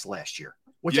 sacks last year,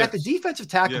 which at the defensive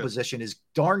tackle position is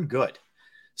darn good.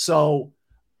 So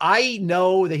I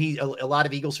know that a lot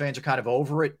of Eagles fans are kind of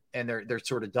over it and they're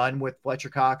sort of done with Fletcher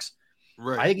Cox.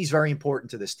 Right. I think he's very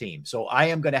important to this team. So I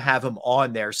am going to have him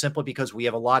on there simply because we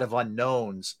have a lot of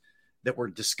unknowns that we're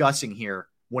discussing here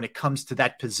when it comes to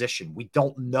that position. We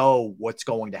don't know what's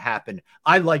going to happen.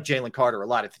 I like Jalen Carter a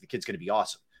lot. I think the kid's going to be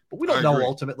awesome. But we don't know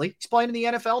ultimately. He's playing in the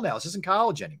NFL now. This isn't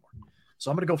college anymore.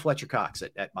 So I'm going to go Fletcher Cox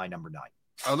at my number 9.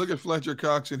 I look at Fletcher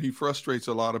Cox, and he frustrates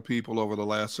a lot of people over the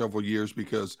last several years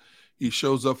because he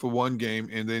shows up for one game,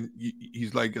 and then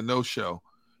he's like a no-show.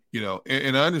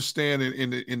 And I understand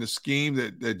in the scheme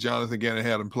that Jonathan Gannon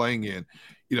had him playing in,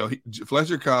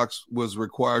 Fletcher Cox was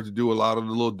required to do a lot of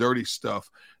the little dirty stuff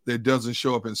that doesn't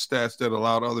show up in stats that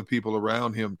allowed other people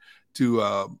around him to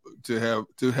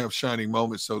have shining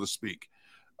moments, so to speak.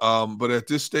 But at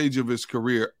this stage of his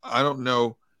career, I don't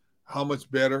know how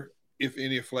much better, if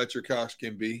any, Fletcher Cox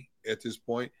can be at this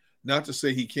point. Not to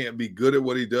say he can't be good at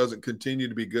what he does and continue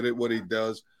to be good at what he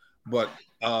does, but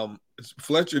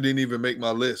Fletcher didn't even make my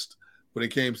list when it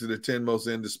came to the 10 most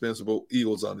indispensable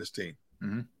Eagles on this team.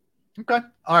 Mm-hmm. Okay.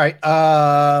 All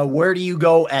right. Where do you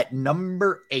go at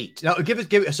number 8? Now, give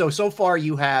us. So far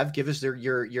you have. Give us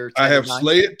your 10. I have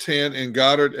Slay at 10 and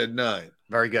Goddard at 9.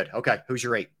 Very good. Okay. Who's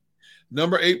your 8?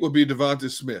 Number 8 would be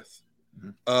Devonta Smith.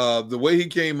 The way he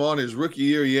came on his rookie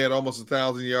year, he had almost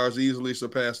 1,000 yards, easily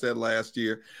surpassed that last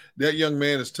year. That young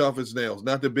man is tough as nails.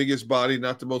 Not the biggest body,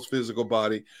 not the most physical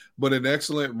body, but an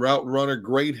excellent route runner,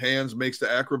 great hands, makes the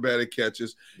acrobatic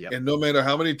catches. Yep. And no matter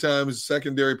how many times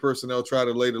secondary personnel try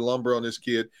to lay the lumber on this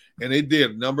kid, and they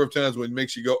did a number of times when it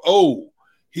makes you go, oh,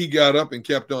 he got up and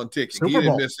kept on ticking. He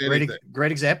didn't miss anything.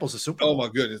 Great examples of Super Bowl. Oh, my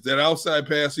goodness. That outside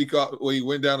pass he caught where he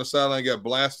went down the sideline, got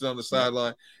blasted on the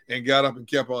sideline, and got up and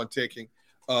kept on ticking.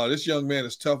 This young man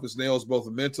is tough as nails, both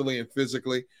mentally and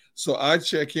physically. So I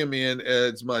check him in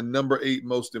as my number 8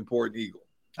 most important Eagle.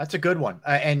 That's a good one.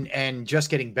 And just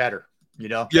getting better,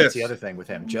 Yes. That's the other thing with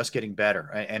him, just getting better,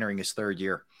 entering his 3rd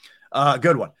year.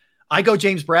 Good one. I go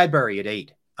James Bradbury at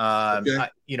 8. Okay.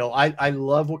 I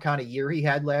love what kind of year he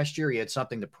had last year. He had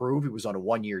something to prove. He was on a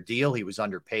 1-year deal. He was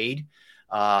underpaid.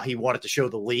 He wanted to show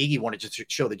the league. He wanted to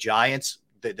show the Giants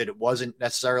that it wasn't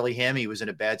necessarily him. He was in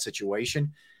a bad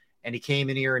situation. And he came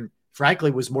in here and,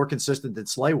 frankly, was more consistent than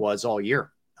Slay was all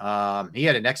year. He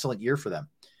had an excellent year for them.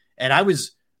 And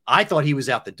I thought he was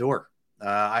out the door.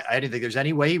 I didn't think there's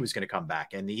any way he was going to come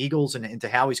back. And the Eagles, and to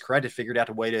Howie's credit, figured out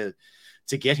a way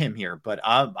to get him here. But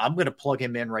I'm going to plug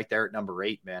him in right there at number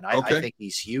 8, man. I think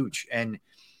he's huge. And,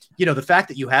 the fact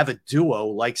that you have a duo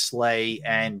like Slay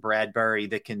and Bradbury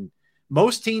that can –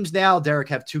 most teams now, Derrick,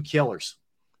 have 2 killers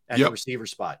at the receiver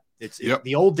spot. It's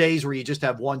the old days where you just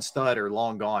have one stud are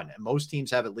long gone. And most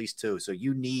teams have at least 2. So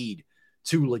you need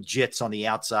two legits on the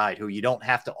outside who you don't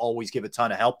have to always give a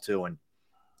ton of help to. And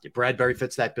Bradbury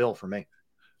fits that bill for me.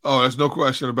 Oh, there's no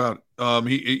question about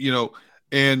it.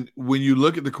 And when you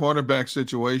look at the cornerback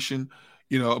situation,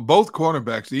 both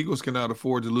cornerbacks, the Eagles cannot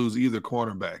afford to lose either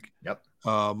cornerback. Yep.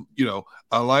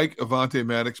 I like Avonte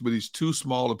Maddox, but he's too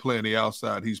small to play on the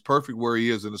outside. He's perfect where he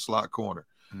is in the slot corner.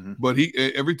 Mm-hmm. But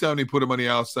every time they put him on the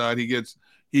outside, he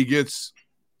gets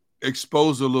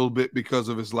exposed a little bit because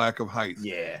of his lack of height.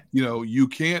 Yeah. You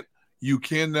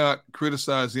cannot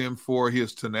criticize him for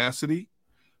his tenacity,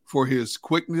 for his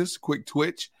quick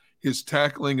twitch, his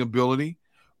tackling avability,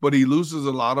 but he loses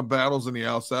a lot of battles on the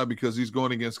outside because he's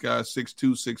going against guys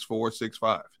 6'2", 6'4",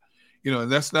 6'5".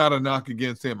 And that's not a knock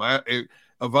against him.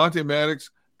 Avonte Maddox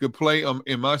could play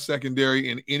in my secondary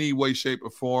in any way, shape,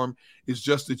 or form. It's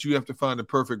just that you have to find the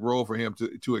perfect role for him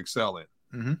to excel in.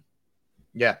 Mm-hmm.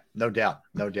 Yeah, no doubt.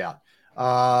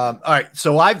 All right,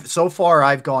 so far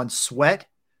I've gone Sweat,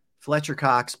 Fletcher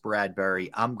Cox,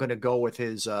 Bradbury. I'm gonna go with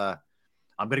his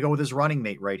running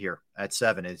mate right here at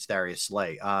 7. It's Darius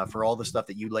Slay. For all the stuff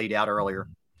that you laid out earlier,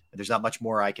 there's not much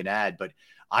more I can add, but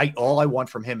all I want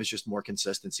from him is just more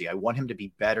consistency. I want him to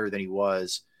be better than he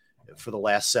was for the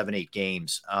last 7-8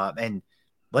 games. And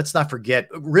let's not forget,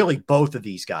 really, both of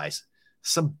these guys,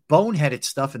 some boneheaded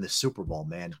stuff in the Super Bowl,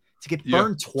 man. To get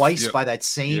burned twice by that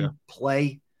same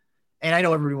play. And I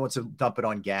know everybody wants to dump it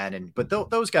on Gannon, but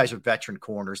those guys are veteran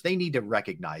corners. They need to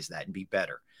recognize that and be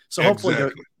better. So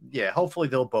hopefully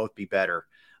they'll both be better,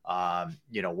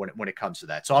 when it comes to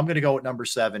that. So I'm going to go with number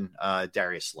 7,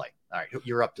 Darius Slay. All right,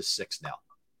 you're up to 6 now.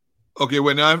 Okay,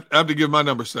 wait, now I have to give my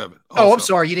number 7. Also. Oh, I'm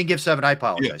sorry. You didn't give 7. I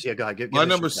apologize. Yeah, go ahead. Give my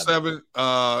number 7,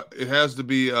 it has to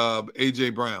be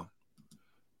A.J. Brown.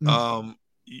 Mm-hmm.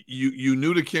 You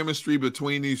knew the chemistry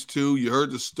between these two. You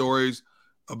heard the stories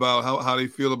about how they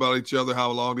feel about each other, how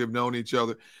long they've known each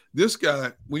other. This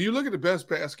guy, when you look at the best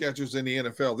pass catchers in the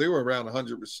NFL, they were around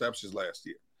 100 receptions last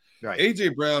year. Right. A.J.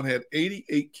 Brown had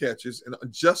 88 catches and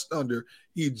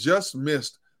he just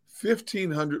missed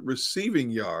 1,500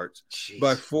 receiving yards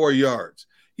by 4 yards.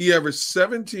 He averaged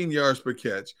 17 yards per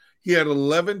catch. He had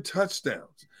 11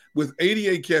 touchdowns with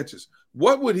 88 catches.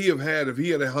 What would he have had if he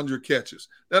had 100 catches?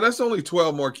 Now, that's only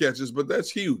 12 more catches, but that's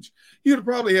huge. He would have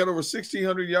probably had over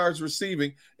 1,600 yards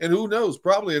receiving, and who knows,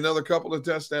 probably another couple of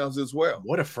touchdowns as well.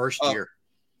 What a first year.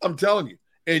 I'm telling you.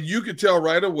 And you could tell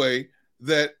right away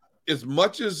that as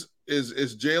much as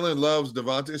Jalen loves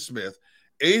Devontae Smith,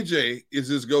 AJ is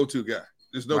his go-to guy.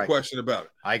 There's no question about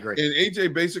it. I agree. And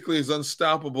AJ basically is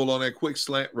unstoppable on that quick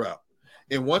slant route.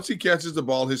 And once he catches the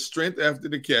ball, his strength after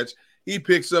the catch, he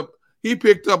picked up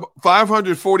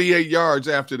 548 yards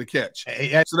after the catch.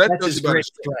 So that's his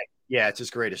greatest strength. Yeah, it's his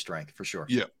greatest strength for sure.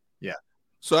 Yeah. Yeah.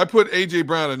 So I put A.J.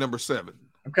 Brown at number 7.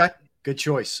 Okay. Good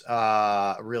choice.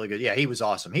 Really good. Yeah, he was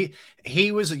awesome.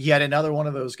 He was yet another one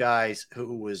of those guys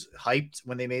who was hyped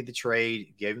when they made the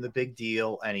trade, gave him the big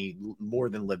deal, and he more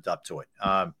than lived up to it.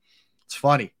 It's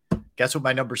funny. Guess what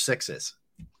my number 6 is?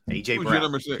 A.J. Who's Brown. your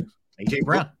number 6? A.J.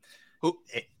 Brown. Who?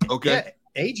 Okay.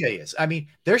 Yeah, AJ is. I mean,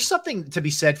 there's something to be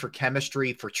said for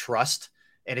chemistry, for trust,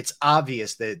 and it's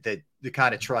obvious that the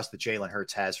kind of trust that Jalen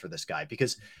Hurts has for this guy.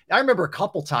 Because I remember a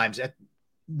couple times,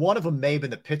 one of them may have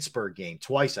been the Pittsburgh game,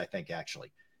 twice I think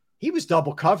actually, he was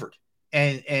double covered,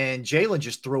 and Jalen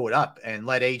just threw it up and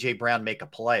let AJ Brown make a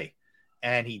play,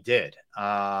 and he did.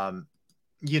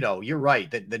 You're right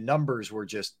that the numbers were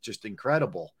just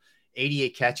incredible.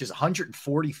 88 catches,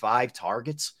 145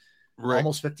 targets. Right.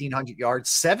 Almost 1,500 yards,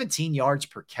 17 yards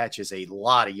per catch is a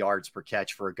lot of yards per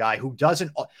catch for a guy who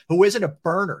isn't a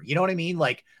burner. You know what I mean?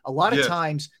 Like a lot of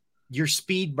times your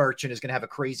speed merchant is going to have a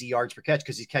crazy yards per catch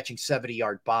because he's catching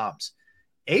 70-yard bombs.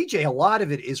 AJ, a lot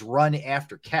of it is run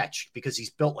after catch because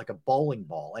he's built like a bowling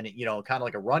ball and kind of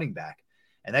like a running back.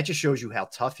 And that just shows you how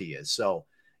tough he is. So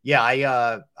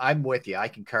yeah, I'm with you. I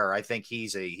concur. I think he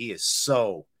is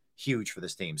so huge for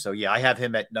this team. So yeah, I have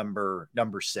him at number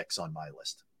 6 on my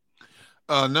list.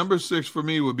 Number 6 for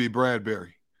me would be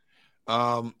Bradbury.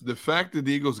 The fact that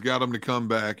the Eagles got him to come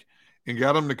back at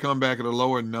a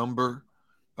lower number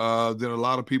than a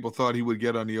lot of people thought he would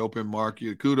get on the open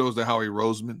market. Kudos to Howie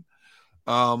Roseman.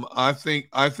 I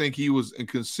think he was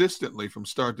consistently from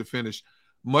start to finish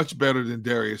much better than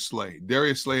Darius Slay.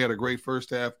 Darius Slay had a great first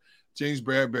half. James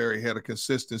Bradbury had a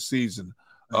consistent season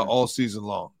all season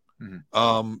long.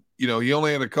 Mm-hmm. He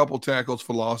only had a couple tackles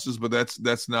for losses, but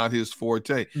that's not his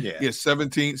forte. Yeah. He had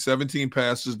 17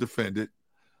 passes defended.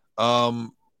 I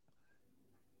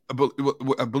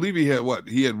believe he had what?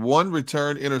 He had 1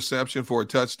 return interception for a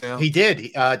touchdown. He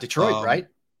did. Detroit, right?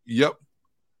 Yep.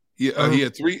 He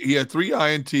had 3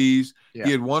 INTs. Yeah.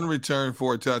 He had 1 return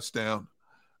for a touchdown.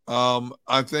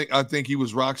 I think he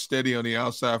was rock steady on the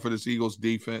outside for this Eagles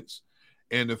defense.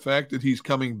 And the fact that he's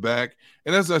coming back,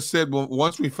 and as I said,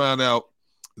 once we found out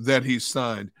that he's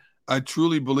signed, I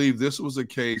truly believe this was a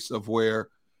case of where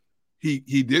he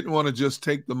didn't want to just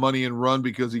take the money and run,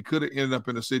 because he could have ended up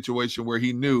in a situation where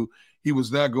he knew he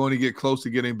was not going to get close to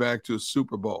getting back to a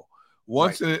Super Bowl.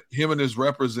 Once him and his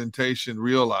representation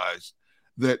realized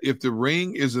that if the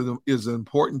ring is as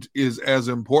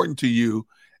important to you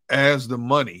as the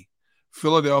money,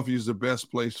 Philadelphia is the best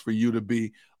place for you to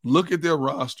be. Look at their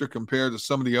roster compared to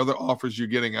some of the other offers you're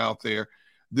getting out there.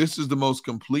 This is the most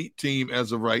complete team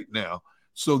as of right now.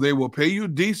 So they will pay you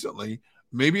decently,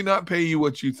 maybe not pay you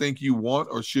what you think you want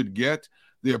or should get.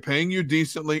 They're paying you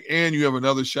decently, and you have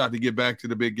another shot to get back to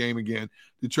the big game again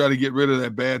to try to get rid of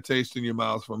that bad taste in your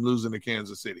mouth from losing to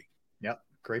Kansas City. Yep.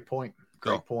 Great point.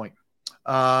 Point.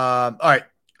 All right.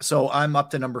 So I'm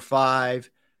up to number 5.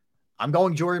 I'm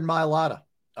going Jordan Mailata.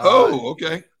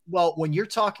 Okay. Well, when you're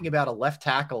talking about a left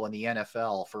tackle in the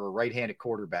NFL for a right-handed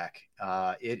quarterback,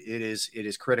 it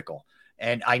is critical.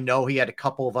 And I know he had a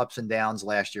couple of ups and downs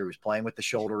last year. He was playing with the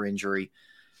shoulder injury.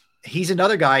 He's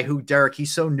another guy who, Derrick,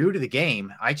 he's so new to the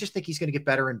game. I just think he's going to get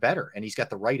better and better. And he's got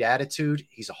the right attitude.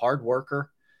 He's a hard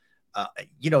worker.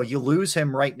 You lose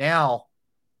him right now.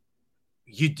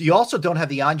 You also don't have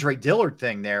the Andre Dillard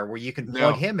thing there where you can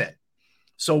plug him in.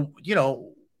 So,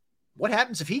 what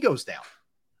happens if he goes down?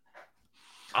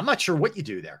 I'm not sure what you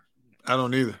do there. I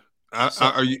don't either. I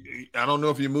don't know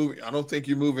if you move. I don't think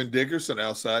you're moving Dickerson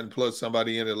outside and plug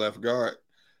somebody in at left guard.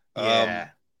 Yeah.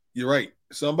 You're right.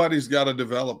 Somebody's got to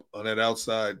develop on that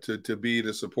outside to be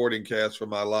the supporting cast for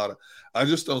Mailata. I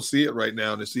just don't see it right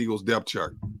now in this Eagles depth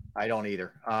chart. I don't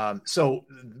either. So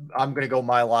I'm going to go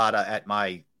Mailata at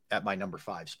my number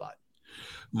 5 spot.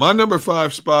 My number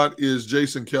 5 spot is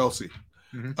Jason Kelce.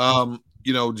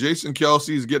 Mm-hmm. Jason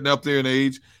Kelce is getting up there in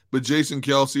age, but Jason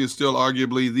Kelce is still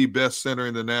arguably the best center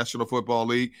in the National Football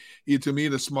League. He, to me,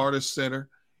 the smartest center.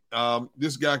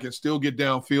 This guy can still get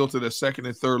downfield to the second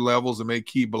and third levels and make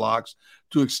key blocks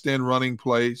to extend running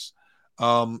plays.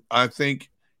 I think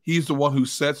he's the one who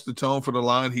sets the tone for the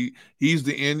line. He's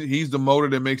the motor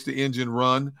that makes the engine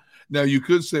run. Now you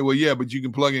could say, well, yeah, but you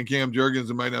can plug in Cam Jurgens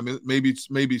and might not.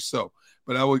 Maybe so.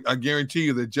 But I guarantee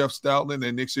you that Jeff Stoutland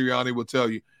and Nick Sirianni will tell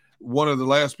you one of the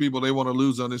last people they want to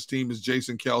lose on this team is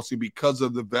Jason Kelce because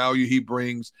of the value he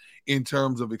brings in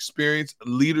terms of experience,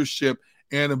 leadership,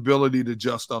 and ability to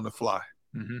adjust on the fly.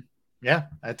 Mm-hmm. Yeah,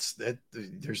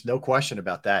 there's no question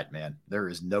about that, man. There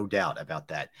is no doubt about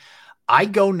that.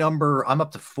 I'm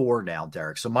up to 4 now,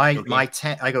 Derrick. So my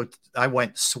 10, I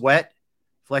went Sweat,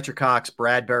 Fletcher Cox,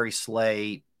 Bradbury,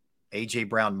 Slay, AJ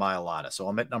Brown, Mailata. So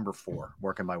I'm at number 4,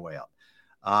 working my way up.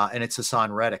 And it's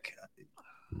Hassan Reddick.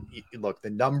 Look, the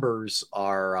numbers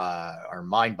are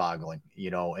mind-boggling,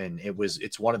 and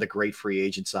it's one of the great free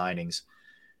agent signings,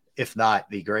 if not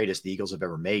the greatest the Eagles have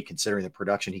ever made, considering the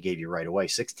production he gave you right away.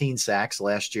 16 sacks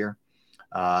last year.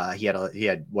 He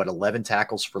had 11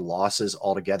 tackles for losses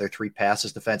altogether, 3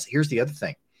 passes defense. Here's the other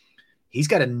thing. He's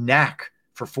got a knack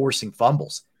for forcing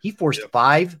fumbles. He forced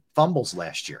 5 fumbles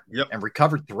last year and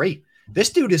recovered 3. This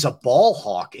dude is a ball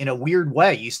hawk in a weird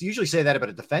way. You usually say that about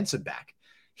a defensive back.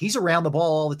 He's around the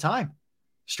ball all the time.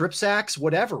 Strip sacks,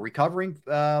 whatever, recovering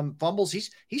fumbles.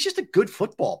 He's just a good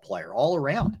football player all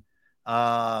around.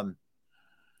 And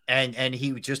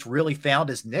he just really found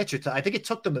his niche. I think it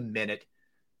took them a minute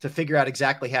to figure out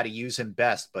exactly how to use him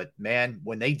best. But, man,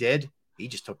 when they did, he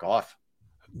just took off.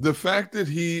 The fact that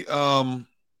he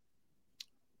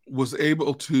was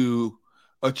able to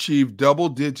achieve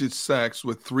double-digit sacks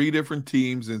with 3 different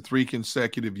teams in 3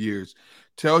 consecutive years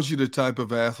tells you the type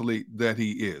of athlete that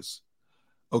he is.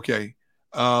 Okay.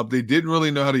 They didn't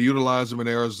really know how to utilize him in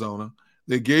Arizona.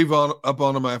 They gave up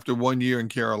on him after 1 year in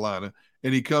Carolina,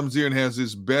 and he comes here and has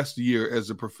his best year as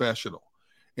a professional.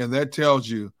 And that tells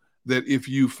you that if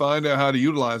you find out how to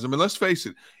utilize him, and let's face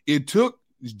it, it took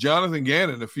Jonathan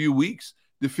Gannon a few weeks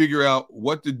to figure out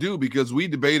what to do, because we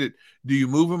debated, do you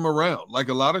move him around? Like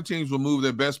a lot of teams will move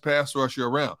their best pass rusher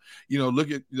around. Look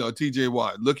at TJ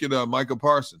Watt. Look at Micah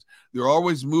Parsons. They're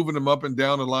always moving him up and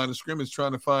down the line of scrimmage,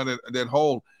 trying to find that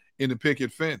hole in the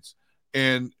picket fence.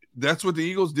 And that's what the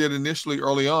Eagles did initially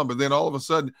early on. But then all of a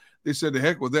sudden they said, the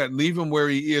heck with that, leave him where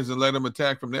he is and let him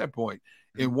attack from that point.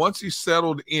 And once he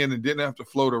settled in and didn't have to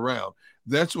float around,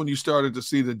 that's when you started to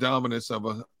see the dominance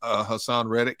of Hassan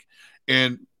Reddick.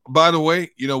 And by the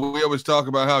way, we always talk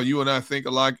about how you and I think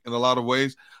alike in a lot of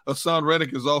ways. Hassan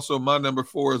Reddick is also my number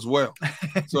 4 as well.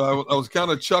 So I was kind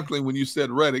of chuckling when you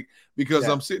said Reddick, because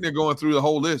I'm sitting there going through the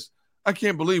whole list. I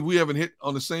can't believe we haven't hit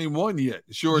on the same one yet.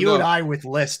 Sure You enough. and I with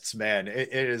lists, man.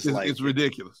 It's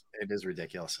ridiculous. It is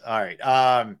ridiculous. All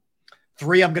right.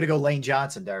 3, I'm going to go Lane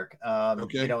Johnson, Derek.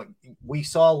 Okay. You know, we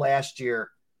saw last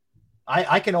year,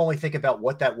 I can only think about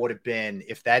what that would have been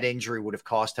if that injury would have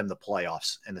cost him the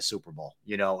playoffs and the Super Bowl,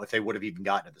 you know, if they would have even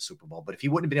gotten to the Super Bowl. But if he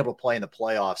wouldn't have been able to play in the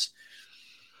playoffs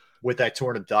with that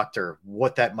torn abductor,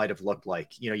 what that might have looked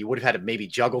like. You know, you would have had to maybe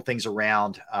juggle things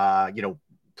around, you know,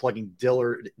 plugging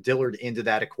Dillard into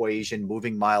that equation,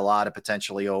 moving Mailata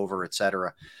potentially over, et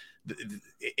cetera.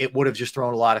 It would have just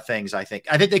thrown a lot of things, I think.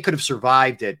 I think they could have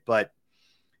survived it, but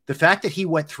the fact that he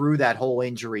went through that whole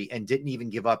injury and didn't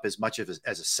even give up as much as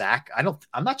a sack,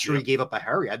 I'm not sure he gave up a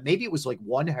hurry. Maybe it was like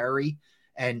one hurry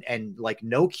and like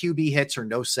no QB hits or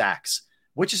no sacks,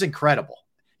 which is incredible.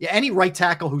 Yeah, any right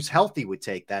tackle who's healthy would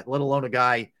take that, let alone a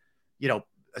guy, you know,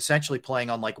 essentially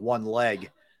playing on like one leg.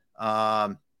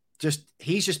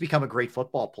 He's just become a great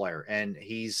football player, and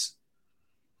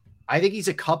I think he's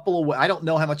a couple of, I don't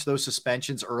know how much those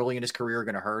suspensions early in his career are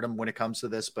going to hurt him when it comes to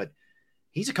this, but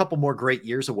he's a couple more great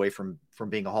years away from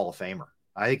being a Hall of Famer.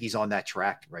 I think he's on that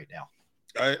track right now.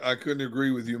 I couldn't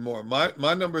agree with you more.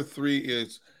 My number 3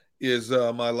 is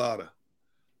Mailata.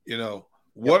 You know,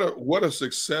 what a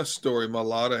success story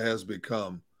Mailata has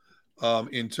become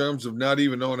in terms of not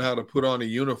even knowing how to put on a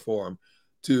uniform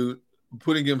to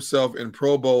putting himself in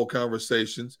Pro Bowl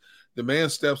conversations. The man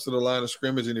steps to the line of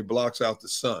scrimmage and he blocks out the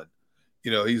sun.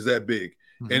 You know, he's that big.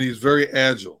 Mm-hmm. And he's very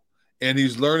agile. And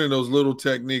he's learning those little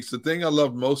techniques. The thing I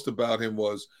loved most about him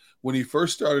was when he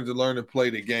first started to learn to play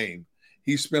the game,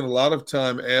 he spent a lot of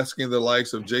time asking the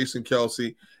likes of Jason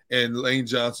Kelce and Lane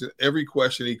Johnson every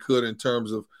question he could in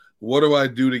terms of, what do I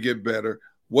do to get better?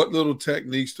 What little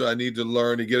techniques do I need to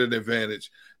learn to get an advantage?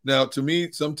 Now, to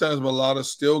me, sometimes Mailata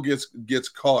still gets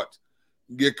caught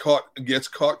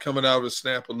coming out of the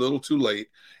snap a little too late,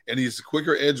 and these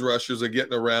quicker edge rushers are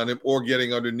getting around him or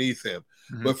getting underneath him.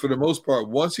 Mm-hmm. But for the most part,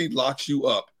 once he locks you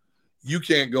up, you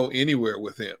can't go anywhere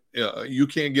with him. You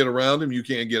can't get around him. You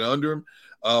can't get under him.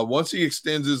 Once he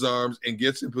extends his arms and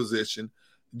gets in position,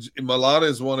 Mailata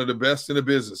is one of the best in the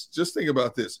business. Just think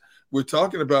about this. We're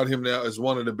talking about him now as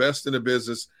one of the best in the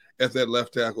business at that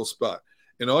left tackle spot.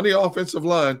 And on the offensive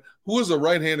line, who is a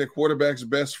right-handed quarterback's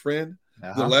best friend?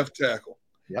 The left tackle.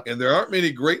 Yep. And there aren't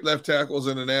many great left tackles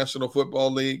in the National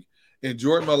Football League. And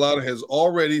Jordan Mailata has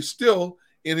already, still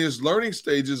in his learning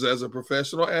stages as a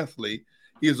professional athlete,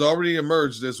 he has already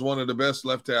emerged as one of the best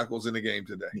left tackles in the game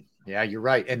today. Yeah, you're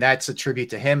right. And that's a tribute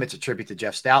to him. It's a tribute to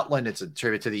Jeff Stoutland. It's a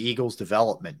tribute to the Eagles'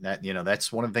 development.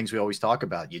 That's one of the things we always talk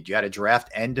about. You got to draft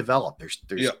and develop. There's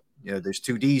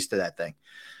 2 D's to that thing.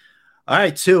 All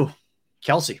right, 2,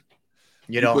 Kelce.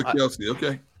 Kelce,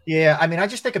 okay. Yeah, I mean, I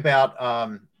just think about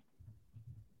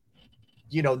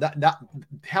not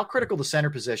how critical the center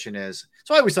position is.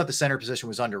 So I always thought the center position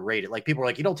was underrated. Like, people are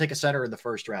like, you don't take a center in the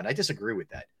first round. I disagree with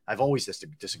that. I've always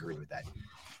disagreed with that.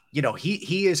 You know,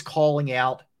 he is calling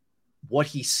out what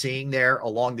he's seeing there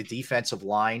along the defensive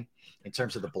line in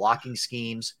terms of the blocking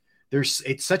schemes.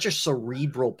 It's such a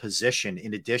cerebral position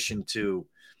in addition to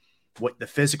what the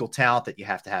physical talent that you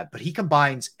have to have. But he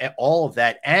combines all of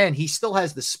that, and he still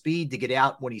has the speed to get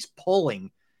out when he's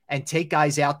pulling and take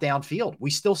guys out downfield. We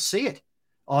still see it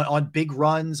on big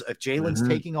runs, if Jalen's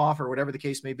taking off or whatever the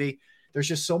case may be. There's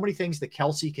just so many things that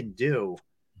Kelce can do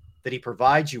that he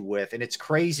provides you with. And it's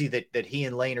crazy that he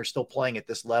and Lane are still playing at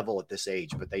this level at this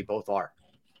age, but they both are.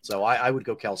 So I would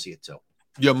go Kelce at 2.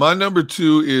 Yeah, my number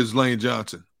 2 is Lane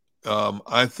Johnson.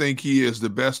 I think he is the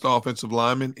best offensive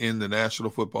lineman in the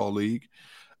National Football League.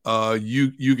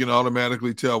 You can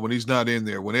automatically tell when he's not in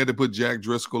there, when they had to put Jack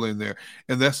Driscoll in there,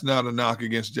 and that's not a knock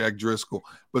against Jack Driscoll,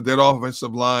 but that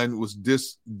offensive line was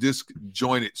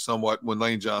disjointed somewhat when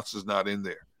Lane Johnson's not in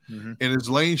there. Mm-hmm. And as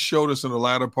Lane showed us in the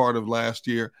latter part of last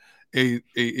year, an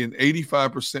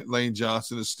 85% Lane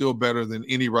Johnson is still better than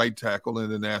any right tackle in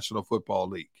the National Football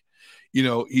League. You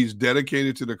know, he's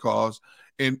dedicated to the cause,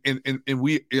 and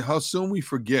how soon we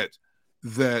forget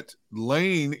that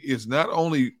Lane is not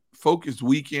only focused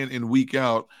week in and week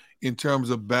out in terms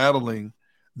of battling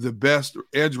the best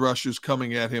edge rushers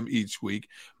coming at him each week,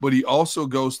 but he also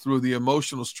goes through the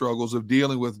emotional struggles of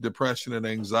dealing with depression and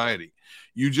anxiety.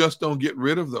 You just don't get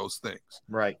rid of those things.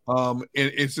 Right. And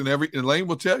and Lane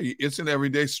will tell you, it's an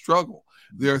everyday struggle.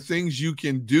 There are things you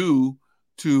can do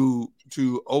to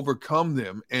overcome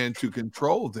them and to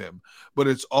control them, but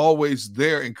it's always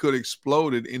there and could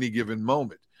explode at any given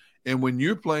moment. And when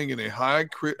you're playing in a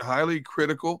highly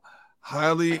critical,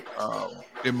 highly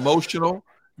emotional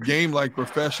game like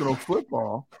professional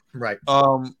football, right?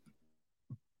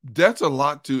 That's a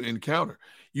lot to encounter.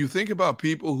 You think about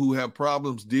people who have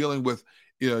problems dealing with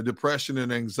depression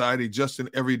and anxiety just in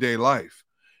everyday life.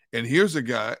 And here's a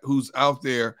guy who's out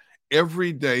there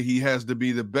every day. He has to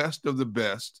be the best of the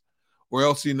best, or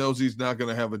else he knows he's not going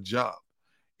to have a job.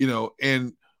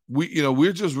 And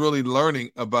we're just really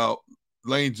learning about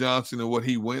Lane Johnson and what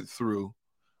he went through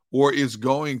or is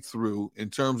going through in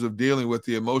terms of dealing with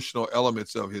the emotional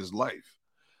elements of his life.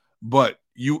 But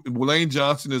Lane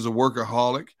Johnson is a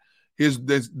workaholic.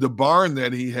 The barn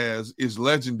that he has is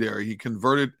legendary. He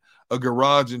converted a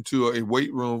garage into a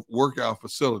weight room workout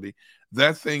facility.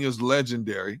 That thing is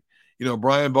legendary.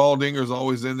 Brian Baldinger is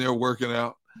always in there working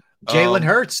out. Jalen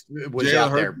Hurts was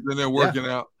out there. In there working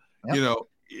out. Yep.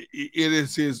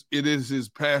 It is his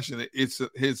passion. It's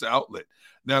his outlet.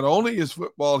 Not only is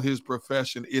football his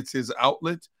profession, it's his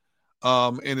outlet.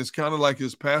 And it's kind of like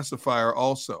his pacifier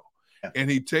also. Yeah.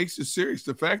 And he takes it serious.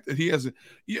 The fact that he hasn't,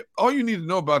 all you need to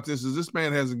know about this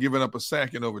man hasn't given up a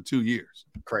sack in over 2 years.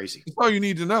 Crazy. That's all you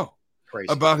need to know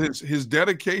about his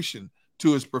dedication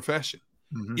to his profession.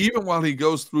 Mm-hmm. Even while he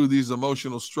goes through these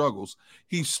emotional struggles,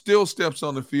 he still steps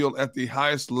on the field at the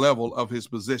highest level of his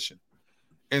position.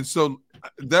 And so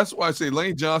that's why I say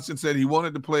Lane Johnson said he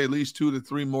wanted to play at least 2 to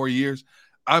 3 more years.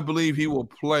 I believe he will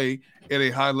play at a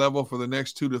high level for the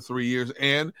next 2 to 3 years,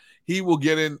 and he will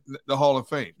get in the Hall of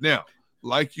Fame. Now,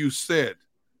 like you said,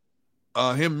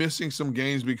 him missing some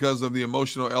games because of the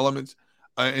emotional elements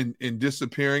and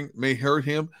disappearing may hurt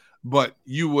him, but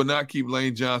you will not keep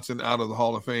Lane Johnson out of the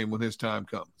Hall of Fame when his time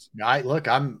comes.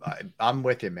 I'm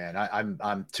with you, man.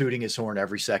 I'm tooting his horn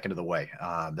every second of the way.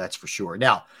 That's for sure.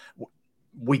 Now,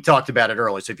 we talked about it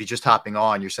earlier. So if you're just hopping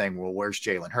on, you're saying, well, where's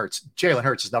Jalen Hurts? Jalen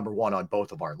Hurts is number 1 on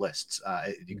both of our lists.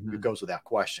 It goes without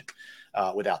question,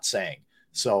 without saying.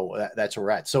 So that's where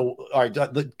we're at. So, all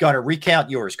right, Gunner, recount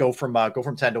yours. Go from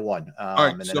 10 to 1. All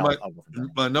right. And so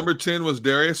my number 10 was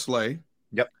Darius Slay.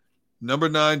 Yep. Number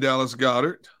 9, Dallas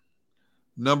Goedert.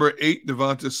 Number 8,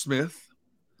 Devonta Smith.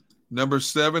 Number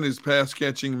 7 is pass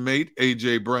catching mate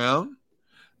A.J. Brown.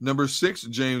 Number 6,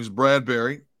 James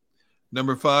Bradbury.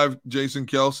 Number 5, Jason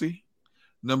Kelsey.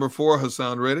 Number 4,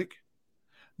 Hassan Reddick.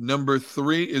 Number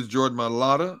 3 is Jordan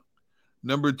Mailata.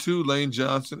 Number 2, Lane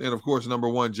Johnson. And, of course, number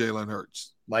 1, Jalen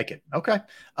Hurts. Like it. Okay.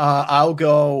 I'll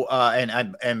go,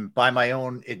 and by my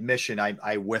own admission,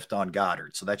 I whiffed on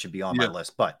Goddard, so that should be on my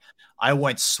list. But I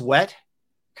went Sweat,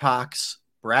 Cox,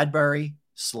 Bradbury,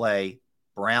 Slay,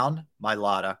 Brown,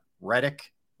 Mailata, Reddick,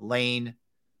 Lane,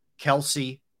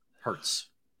 Kelsey, Hurts.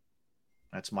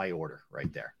 That's my order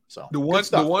right there. So the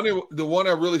one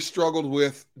I really struggled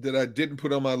with that I didn't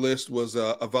put on my list was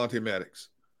Avonte Maddox.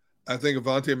 I think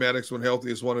Avonte Maddox, when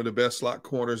healthy, is one of the best slot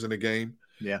corners in the game.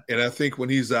 Yeah. And I think when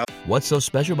he's out. What's so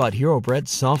special about Hero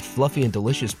Bread's soft, fluffy, and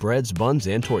delicious breads, buns,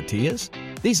 and tortillas?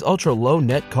 These ultra-low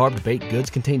net-carb baked goods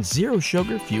contain 0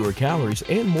 sugar, fewer calories,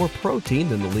 and more protein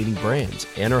than the leading brands,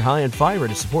 and are high in fiber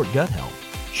to support gut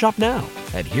health. Shop now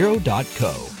at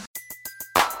Hero.co.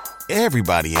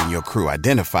 Everybody in your crew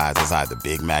identifies as either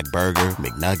Big Mac Burger,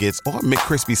 McNuggets, or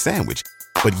McCrispy Sandwich.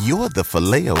 But you're the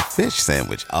Filet-O-Fish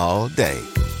Sandwich all day.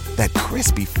 That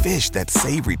crispy fish, that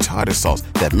savory tartar sauce,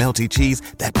 that melty cheese,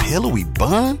 that pillowy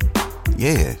bun.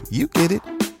 Yeah, you get it.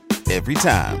 Every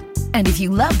time. And if you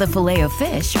love the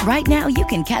Filet-O-Fish, right now you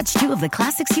can catch 2 of the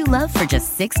classics you love for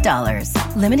just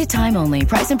 $6. Limited time only.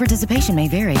 Price and participation may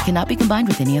vary. Cannot be combined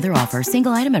with any other offer.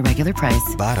 Single item at regular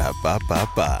price.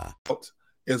 Ba-da-ba-ba-ba.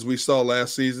 As we saw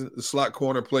last season, the slot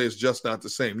corner play is just not the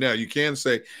same. Now, you can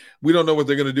say, we don't know what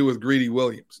they're going to do with Greedy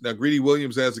Williams. Now, Greedy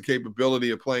Williams has the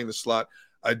capability of playing the slot.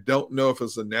 I don't know if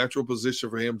it's a natural position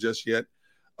for him just yet.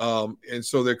 And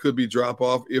so there could be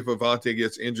drop-off if Avonte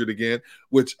gets injured again,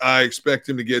 which I expect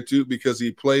him to get to because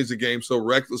he plays the game so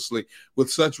recklessly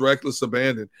with such reckless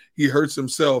abandon. He hurts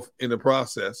himself in the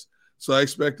process. So I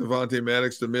expect Avonte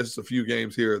Maddox to miss a few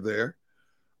games here or there.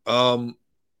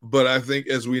 But I think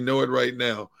as we know it right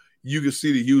now, you can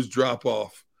see the huge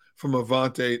drop-off from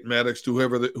Avonte Maddox to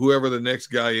whoever the next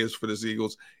guy is for the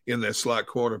Eagles in that slot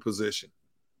corner position.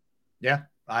 Yeah,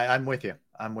 I'm with you.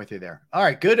 I'm with you there. All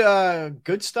right,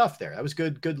 good stuff there. That was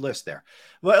good list there.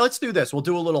 Well, let's do this. We'll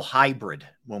do a little hybrid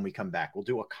when we come back. We'll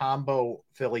do a combo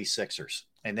Philly Sixers,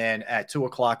 and then at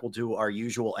 2:00 we'll do our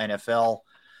usual NFL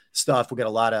stuff. We got a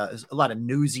lot of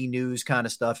newsy news kind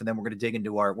of stuff, and then we're going to dig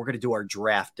into we're going to do our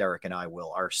draft. Derrick and I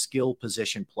will, our skill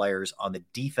position players on the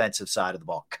defensive side of the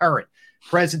ball,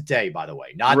 present day, by the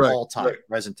way, not all time,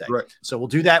 present day. Right. So we'll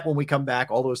do that when we come back.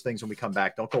 All those things when we come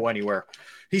back. Don't go anywhere.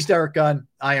 He's Derrick Gunn.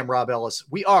 I am Rob Ellis.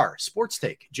 We are Sports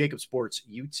Take, Jacob Sports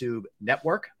YouTube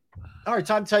Network. All right,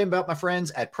 time to tell you about my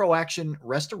friends at Pro Action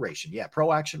Restoration. Yeah,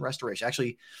 Pro Action Restoration.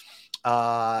 Actually,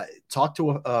 Talked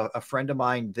to a friend of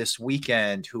mine this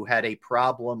weekend who had a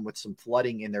problem with some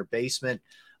flooding in their basement.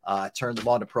 Turned them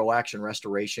on to Pro Action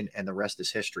Restoration, and the rest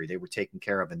is history. They were taken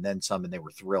care of and then some, and they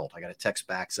were thrilled. I got a text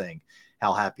back saying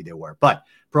how happy they were. But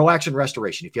Pro Action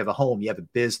Restoration, if you have a home, you have a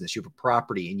business, you have a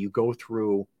property, and you go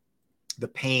through the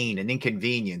pain and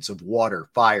inconvenience of water,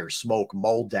 fire, smoke,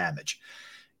 mold damage,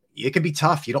 it can be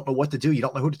tough. You don't know what to do. You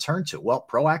don't know who to turn to. Well,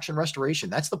 Pro Action Restoration,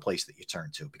 that's the place that you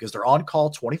turn to because they're on call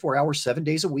 24 hours, 7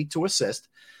 days a week to assist.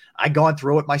 I'd gone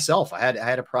through it myself. I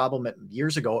had a problem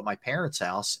years ago at my parents'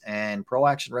 house, and Pro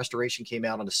Action Restoration came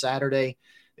out on a Saturday.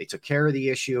 They took care of the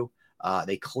issue.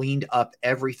 They cleaned up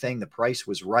everything. The price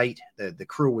was right. The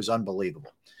crew was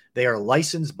unbelievable. They are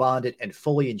licensed, bonded, and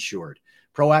fully insured.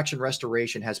 Pro Action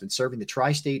Restoration has been serving the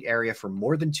tri-state area for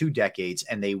more than 2 decades,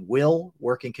 and they will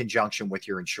work in conjunction with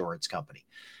your insurance company.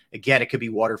 Again, it could be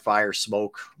water, fire,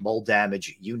 smoke, mold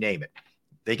damage, you name it.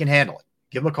 They can handle it.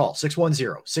 Give them a call,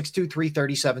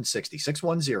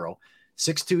 610-623-3760,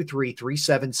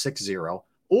 610-623-3760,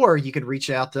 or you can reach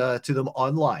out to them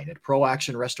online at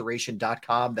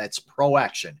proactionrestoration.com. That's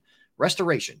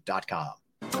proactionrestoration.com.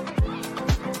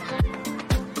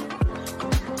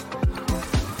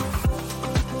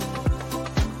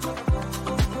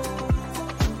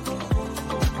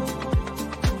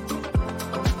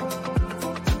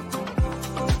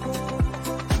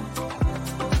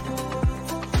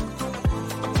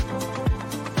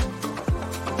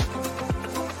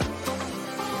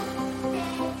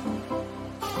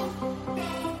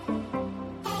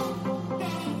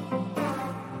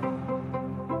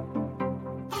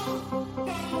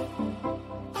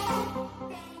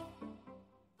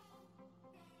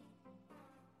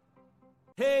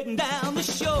 Heading down the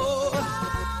shore,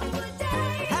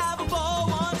 have a ball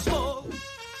once more.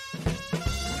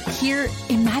 Here,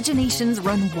 imaginations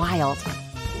run wild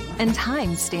and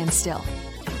time stands still.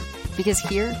 Because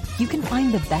here, you can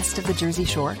find the best of the Jersey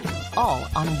Shore, all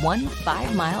on one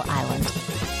 5-mile island.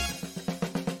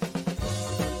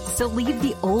 So leave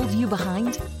the old you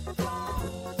behind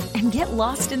and get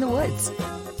lost in the woods.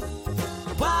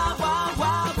 Wild, wild,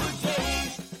 wild wood days.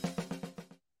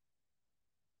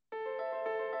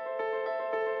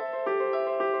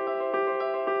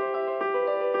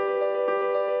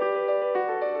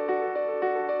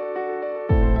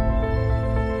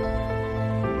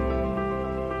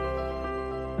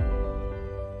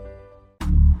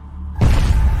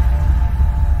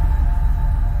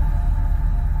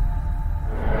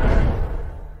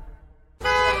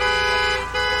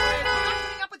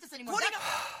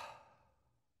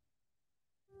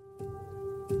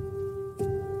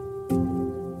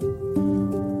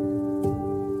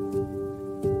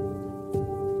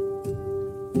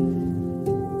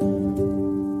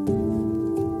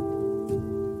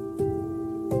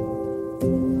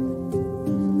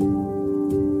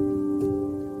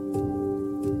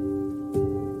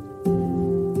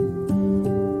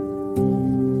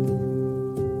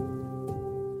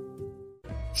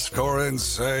 Score and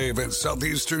save in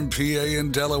southeastern PA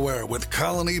and Delaware with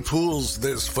Colony Pools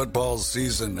this football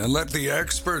season, and let the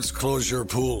experts close your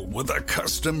pool with a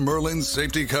custom Merlin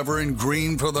safety cover in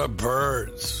green for the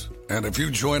birds. And if you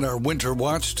join our Winter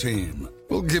Watch team,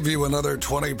 we'll give you another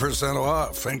 20%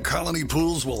 off, and Colony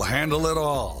Pools will handle it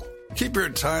all. Keep your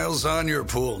tiles on your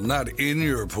pool, not in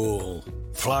your pool.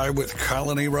 Fly with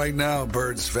Colony right now,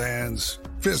 Birds fans.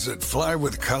 Visit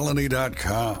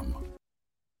flywithcolony.com.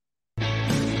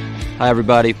 Hi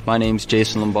everybody, my name's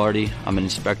Jason Lombardi. I'm an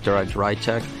inspector at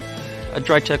DryTech. At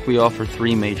DryTech we offer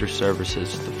 3 major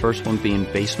services, the first one being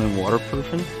basement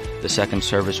waterproofing. The second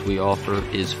service we offer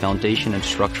is foundation and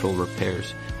structural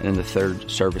repairs. And then the third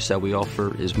service that we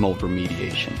offer is mold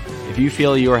remediation. If you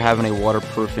feel you are having a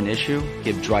waterproofing issue,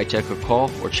 give DryTech a call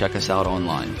or check us out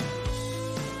online.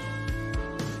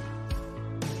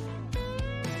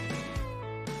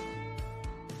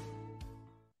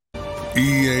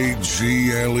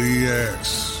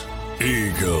 EAGLES,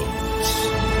 Eagles.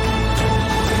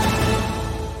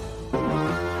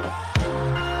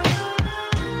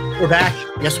 We're back.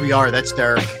 Yes, we are. That's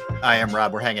Derrick. I am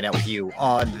Rob. We're hanging out with you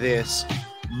on this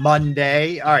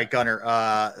Monday. All right, Gunner.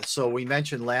 So we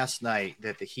mentioned last night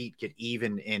that the Heat get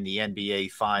even in the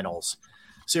NBA Finals.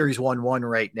 Series 1-1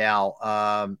 right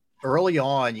now. Early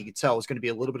on, you could tell it was going to be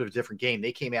a little bit of a different game.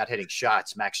 They came out hitting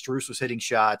shots. Max Strus was hitting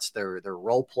shots. Their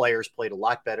role players played a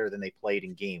lot better than they played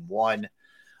in game 1.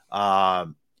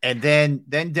 And then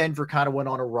Denver kind of went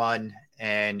on a run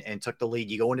and took the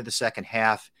lead. You go into the second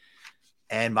half,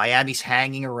 and Miami's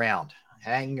hanging around.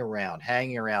 And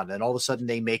all of a sudden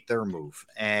they make their move.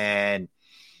 And,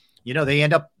 you know, they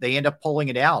end up pulling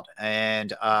it out.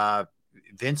 And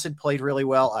Vincent played really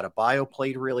well. Adebayo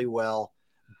played really well.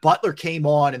 Butler came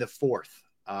on in the fourth.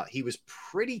 He was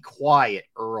pretty quiet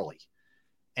early,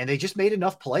 and they just made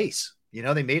enough plays.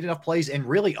 They made enough plays, and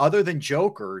really, other than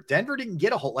Joker, Denver didn't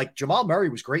get a whole. Like Jamal Murray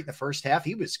was great in the first half.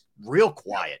 He was real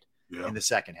quiet in the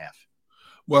second half.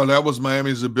 Well, that was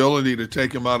Miami's ability to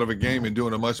take him out of a game and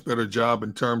doing a much better job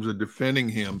in terms of defending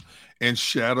him and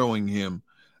shadowing him.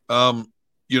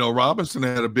 Robinson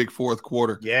had a big fourth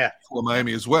quarter for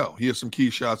Miami as well. He had some key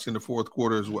shots in the fourth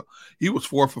quarter as well. He was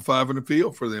 4 for 5 in the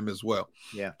field for them as well.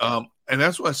 Yeah. And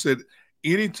that's why I said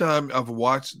anytime I've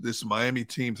watched this Miami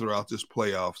team throughout this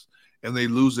playoffs and they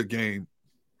lose a game,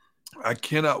 I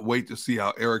cannot wait to see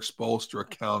how Eric Spoelstra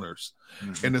counters.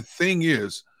 Mm-hmm. And the thing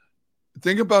is,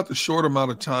 think about the short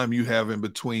amount of time you have in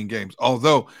between games.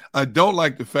 Although I don't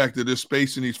like the fact that they're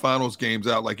spacing these finals games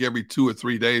out like every 2 or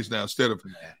 3 days now instead of,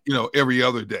 every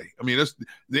other day. I mean,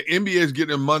 the NBA is getting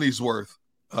their money's worth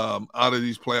out of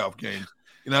these playoff games.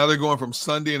 They're going from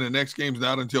Sunday and the next game's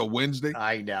not until Wednesday.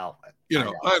 I know.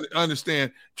 I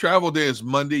understand. Travel day is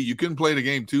Monday. You couldn't play the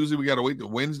game Tuesday. We got to wait till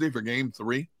Wednesday for game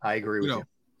 3. I agree with you.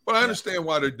 But I understand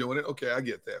why they're doing it. Okay, I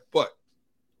get that. But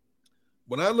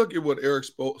when I look at what Eric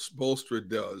Spoelstra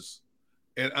does,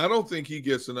 and I don't think he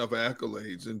gets enough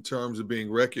accolades in terms of being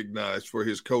recognized for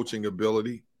his coaching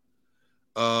ability.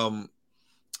 And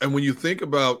when you think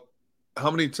about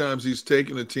how many times he's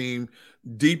taken a team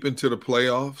deep into the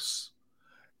playoffs,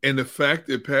 and the fact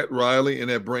that Pat Riley and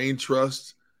that brain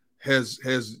trust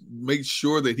has made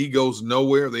sure that he goes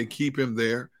nowhere, they keep him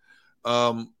there,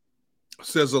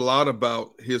 says a lot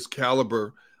about his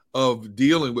caliber of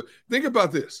dealing with. Think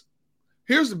about this.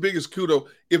 Here's the biggest kudo.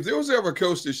 If there was ever a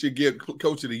coach that should get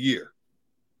Coach of the Year,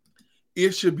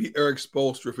 it should be Eric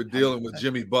Spoelstra for dealing with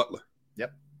Jimmy Butler.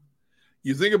 Yep.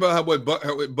 You think about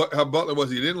how Butler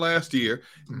was. He didn't last year.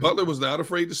 Mm-hmm. Butler was not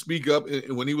afraid to speak up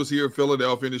when he was here in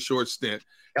Philadelphia in a short stint.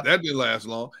 Yep. That didn't last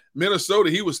long. Minnesota,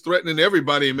 he was threatening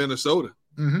everybody in Minnesota.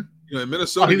 Mm-hmm. In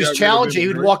Minnesota, he was challenging. He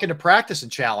would walk into practice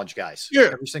and challenge guys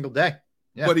every single day.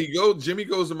 Yeah. But Jimmy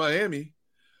goes to Miami.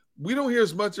 We don't hear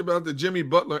as much about the Jimmy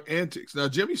Butler antics. Now,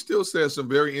 Jimmy still says some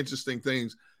very interesting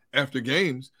things after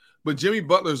games, but Jimmy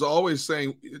Butler's always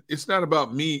saying, it's not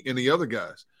about me and the other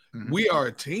guys. Mm-hmm. We are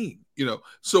a team,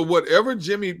 So whatever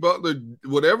Jimmy Butler,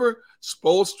 whatever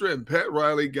Spoelstra and Pat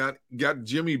Riley got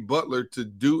Jimmy Butler to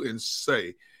do and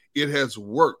say, it has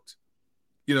worked.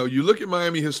 You look at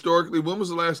Miami historically. When was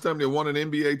the last time they won an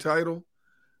NBA title?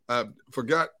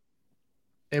 Forgot.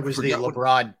 It was the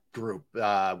LeBron group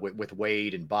with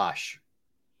Wade and Bosh.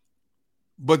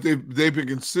 But they've been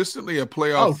consistently a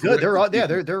playoff. Oh, good.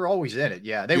 They're always in it.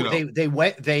 Yeah, they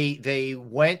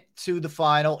went to the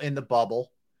final in the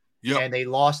bubble, and they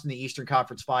lost in the Eastern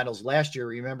Conference Finals last year.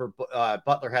 Remember,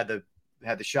 Butler had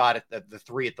the shot at the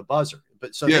 3 at the buzzer.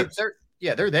 But so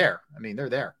they're there. I mean, they're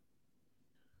there.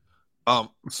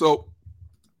 So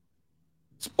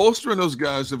Spoelstra and those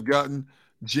guys have gotten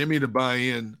Jimmy to buy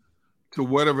in to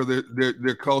whatever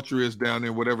their culture is down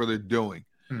there, whatever they're doing.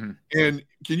 Mm-hmm. And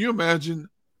can you imagine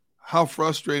how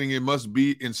frustrating it must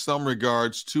be in some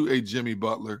regards to a Jimmy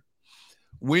Butler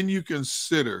when you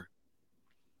consider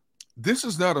this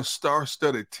is not a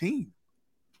star-studded team.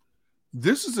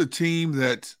 This is a team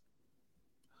that,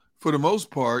 for the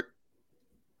most part,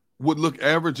 would look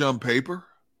average on paper,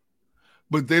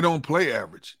 but they don't play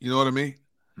average. You know what I mean?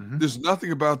 Mm-hmm. There's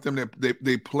nothing about them that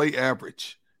they play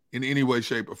average in any way,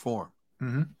 shape, or form.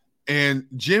 Mm-hmm. And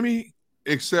Jimmy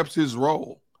accepts his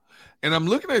role. And I'm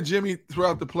looking at Jimmy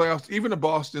throughout the playoffs, even the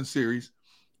Boston series,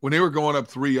 when they were going up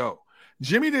 3-0.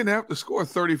 Jimmy didn't have to score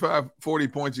 35, 40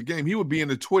 points a game. He would be in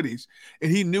the 20s,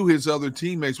 and he knew his other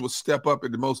teammates would step up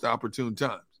at the most opportune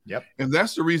times. Yep. And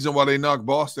that's the reason why they knocked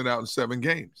Boston out in 7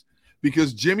 games,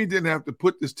 because Jimmy didn't have to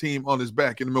put this team on his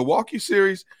back. In the Milwaukee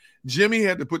series, Jimmy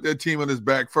had to put that team on his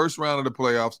back first round of the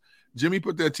playoffs. Jimmy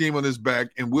put that team on his back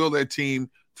and willed that team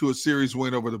to a series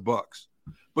win over the Bucks.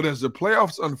 But as the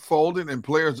playoffs unfolded and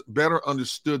players better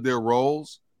understood their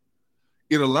roles,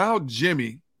 it allowed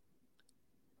Jimmy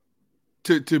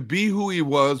to be who he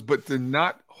was, but to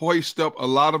not hoist up a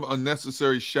lot of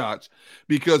unnecessary shots,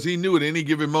 because he knew at any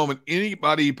given moment,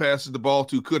 anybody he passes the ball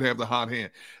to could have the hot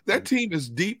hand. That team is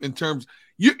deep in terms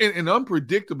and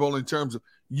unpredictable in terms of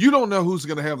you don't know who's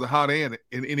going to have the hot hand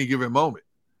in any given moment.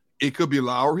 It could be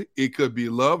Lowry. It could be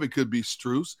Love. It could be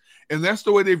Strus. And that's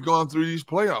the way they've gone through these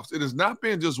playoffs. It has not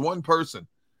been just one person,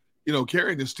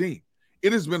 carrying this team.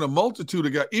 It has been a multitude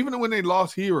of guys. Even when they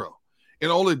lost Hero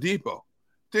and Oladipo,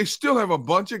 they still have a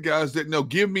bunch of guys that know,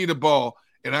 give me the ball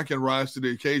and I can rise to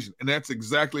the occasion. And that's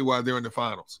exactly why they're in the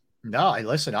finals. No,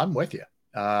 listen, I'm with you.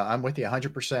 I'm with you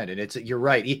 100%. And you're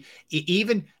right.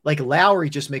 Even like Lowry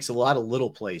just makes a lot of little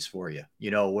plays for you,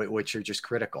 which are just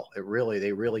critical. They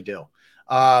really do.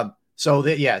 So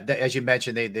as you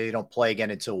mentioned, they don't play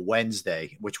again until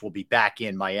Wednesday, which will be back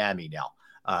in Miami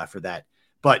now for that.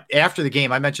 But after the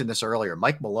game, I mentioned this earlier,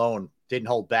 Mike Malone didn't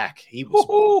hold back. He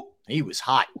was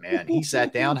hot, man. He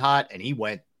sat down hot and he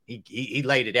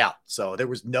laid it out. So there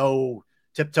was no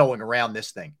tiptoeing around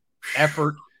this thing.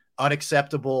 Effort,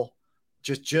 unacceptable,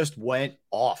 just went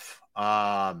off.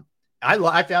 I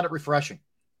found it refreshing.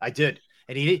 I did.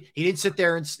 And he didn't sit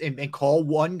there and call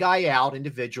one guy out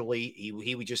individually.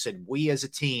 He just said, we as a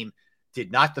team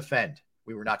did not defend.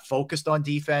 We were not focused on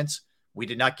defense. We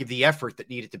did not give the effort that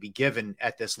needed to be given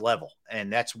at this level.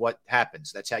 And that's what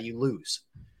happens. That's how you lose.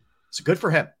 So good for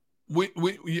him.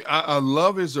 I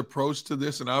love his approach to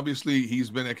this. And obviously he's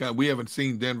been that kind of, we haven't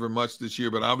seen Denver much this year,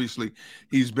 but obviously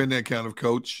he's been that kind of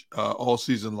coach all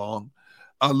season long.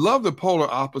 I love the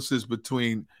polar opposites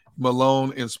between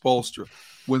Malone and Spoelstra.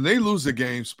 When they lose a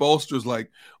game, Spoelstra's like,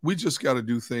 we just got to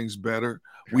do things better.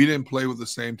 We didn't play with the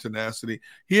same tenacity.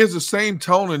 He has the same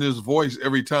tone in his voice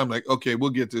every time, like, okay, we'll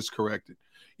get this corrected.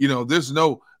 There's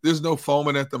no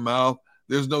foaming at the mouth.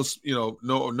 There's no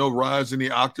rise in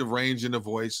the octave range in the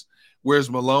voice. Whereas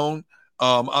Malone,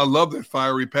 I love that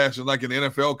fiery passion, like an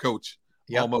NFL coach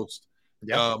almost.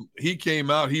 Yep. He came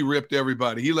out, he ripped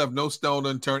everybody. He left no stone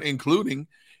unturned, including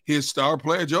his star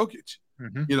player, Jokic.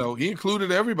 Mm-hmm. He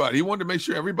included everybody. He wanted to make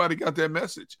sure everybody got that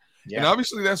message. Yeah. And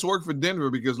obviously that's worked for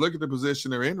Denver because look at the position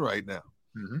they're in right now.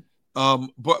 Mm-hmm.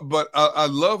 But I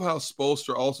love how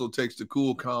Spoelstra also takes the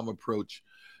cool, calm approach.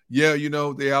 Yeah, they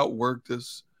outworked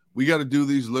us. We got to do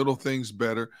these little things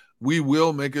better. We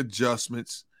will make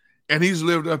adjustments. And he's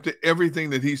lived up to everything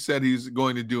that he said he's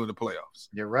going to do in the playoffs.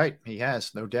 You're right. He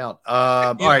has, no doubt.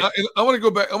 All right. I want to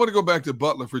go back. I want to go back to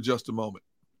Butler for just a moment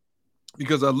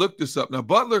because I looked this up. Now,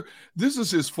 Butler, this is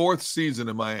his 4th season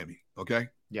in Miami. Okay.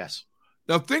 Yes.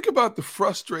 Now, think about the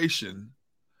frustration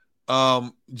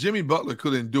Jimmy Butler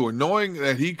could endure, knowing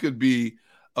that he could be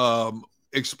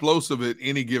explosive at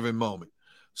any given moment.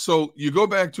 So you go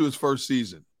back to his first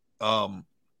season.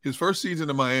 His first season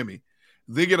in Miami,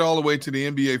 they get all the way to the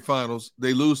NBA Finals.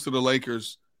 They lose to the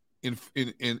Lakers in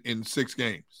 6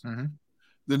 games. Mm-hmm.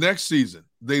 The next season,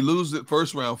 they lose the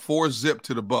first round 4-0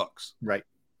 to the Bucks. Right.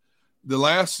 The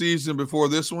last season before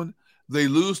this one, they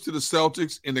lose to the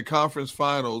Celtics in the conference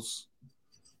finals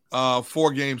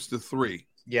 4-3.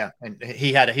 Yeah, and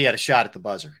he had a shot at the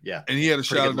buzzer. Yeah, and he had a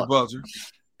shot at the buzzer.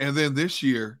 And then this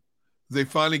year, they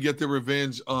finally get their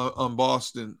revenge on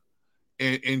Boston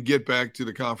and get back to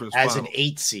the conference as finals. An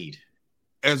 8 seed.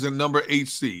 As a number 8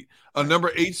 seed. A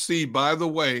number 8 seed, by the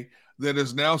way, that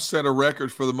has now set a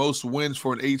record for the most wins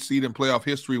for an 8 seed in playoff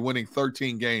history, winning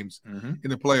 13 games in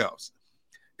the playoffs.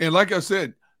 And like I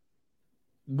said,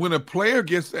 when a player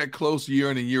gets that close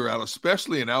year in and year out,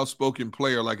 especially an outspoken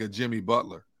player like a Jimmy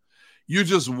Butler, you're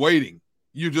just waiting.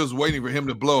 You're just waiting for him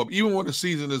to blow up, even when the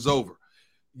season is over.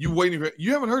 You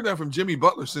haven't heard that from Jimmy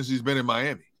Butler since he's been in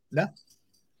Miami. No.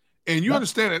 And you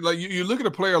understand it. Like you look at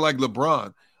a player like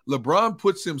LeBron. LeBron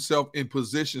puts himself in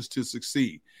positions to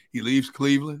succeed. He leaves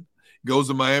Cleveland, goes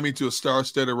to Miami to a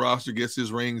star-studded roster, gets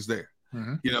his rings there.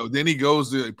 Mm-hmm. Then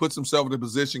he puts himself in a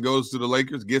position, goes to the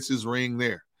Lakers, gets his ring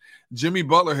there. Jimmy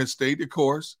Butler has stayed the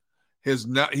course. He's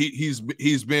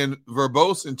been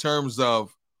verbose in terms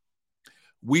of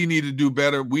we need to do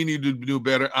better. We need to do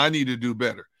better. I need to do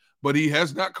better. But he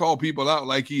has not called people out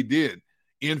like he did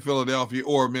in Philadelphia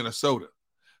or Minnesota.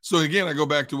 So again, I go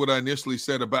back to what I initially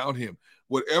said about him.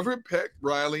 Whatever Pat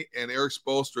Riley and Eric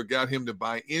Spoelstra got him to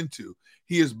buy into,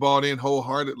 he has bought in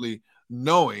wholeheartedly,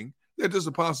 knowing that there's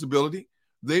a possibility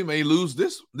they may lose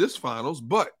this finals.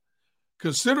 But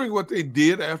considering what they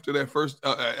did after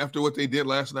what they did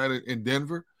last night in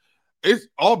Denver, it's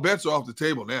all bets are off the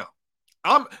table now.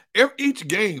 Each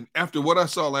game after what I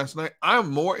saw last night, I'm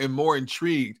more and more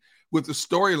intrigued with the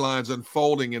storylines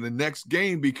unfolding in the next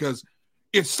game because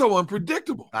it's so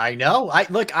unpredictable. I know.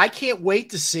 I can't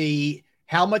wait to see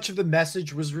how much of the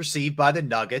message was received by the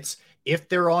Nuggets, if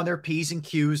they're on their P's and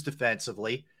Q's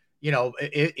defensively.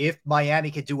 If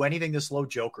Miami can do anything to slow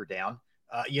Joker down,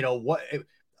 what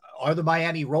are the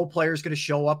Miami role players going to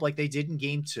show up like they did in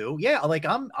Game 2? Yeah, like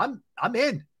I'm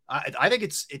in. I think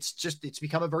it's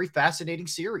become a very fascinating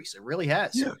series. It really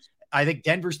has. Yes. I think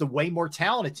Denver's the way more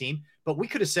talented team, but we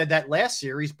could have said that last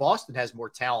series. Boston has more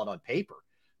talent on paper,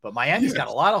 but Miami's got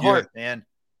a lot of heart, man.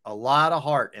 A lot of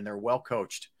heart, and they're well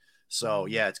coached. So,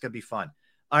 yeah, it's going to be fun.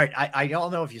 All right, I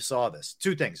don't know if you saw this.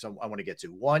 2 things I want to get to.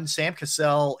 One, Sam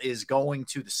Cassell is going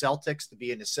to the Celtics to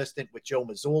be an assistant with Joe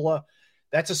Mazzulla.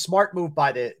 That's a smart move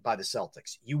by the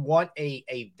Celtics. You want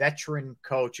a veteran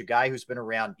coach, a guy who's been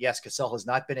around. Yes, Cassell has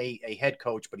not been a head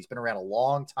coach, but he's been around a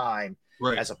long time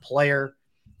as a player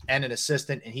and an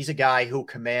assistant, and he's a guy who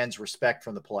commands respect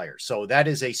from the players. So that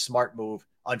is a smart move.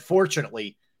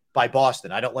 Unfortunately, by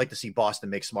Boston, I don't like to see Boston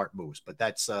make smart moves, but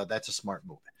that's a smart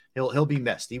move. He'll be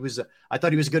missed. I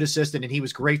thought he was a good assistant, and he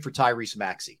was great for Tyrese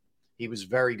Maxey. He was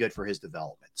very good for his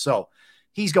development. So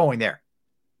he's going there.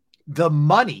 The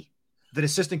money that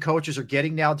assistant coaches are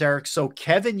getting now, Derrick. So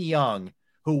Kevin Young,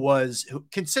 who was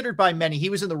considered by many, he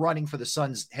was in the running for the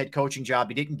Suns head coaching job.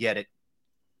 He didn't get it.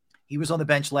 He was on the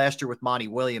bench last year with Monty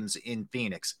Williams in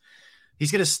Phoenix.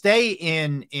 He's going to stay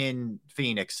in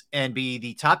Phoenix and be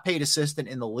the top paid assistant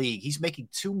in the league. He's making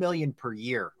 $2 million per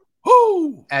year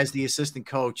as the assistant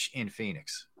coach in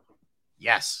Phoenix.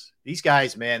 Yes, these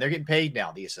guys, man, they're getting paid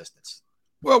now, the assistants.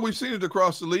 Well, we've seen it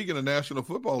across the league in the National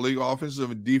Football League, offensive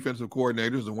and defensive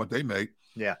coordinators and what they make.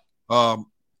 Yeah. So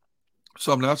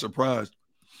I'm not surprised.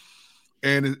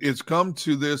 And it's come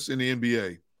to this in the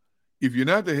NBA. If you're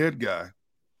not the head guy,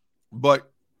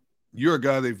 but you're a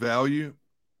guy they value,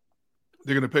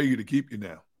 they're going to pay you to keep you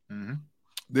now. Mm-hmm.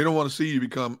 They don't want to see you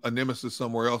become a nemesis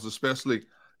somewhere else, especially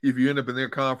if you end up in their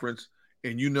conference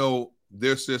and you know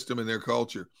their system and their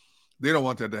culture. They don't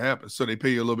want that to happen, so they pay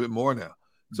you a little bit more now.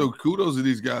 So kudos to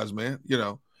these guys, man. You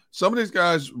know, some of these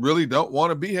guys really don't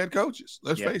want to be head coaches.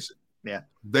 Let's face it. Yeah.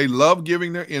 They love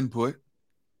giving their input.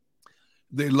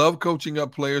 They love coaching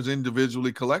up players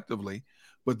individually, collectively,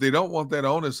 but they don't want that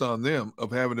onus on them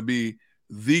of having to be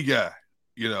the guy,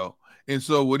 you know. And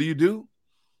so what do?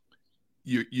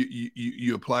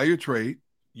 You apply your trade,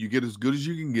 you get as good as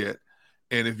you can get.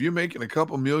 And if you're making a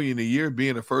couple million a year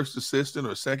being a first assistant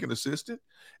or second assistant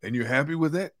and you're happy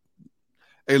with that,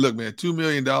 hey, look, man, $2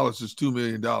 million is $2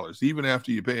 million. Even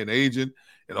after you pay an agent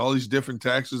and all these different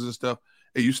taxes and stuff,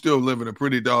 hey, you still living a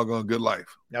pretty doggone good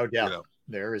life. No doubt. You know?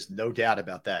 There is no doubt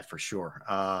about that for sure.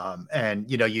 And,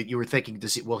 you know, you were thinking,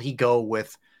 will he go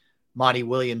with Monty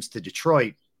Williams to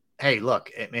Detroit? Hey, look,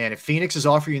 man, if Phoenix is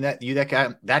offering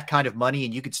that kind of money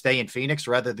and you could stay in Phoenix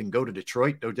rather than go to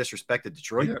Detroit, no disrespect to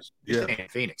Detroit, you're staying in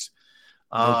Phoenix.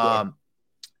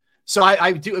 So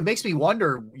I do. It makes me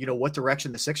wonder, you know, what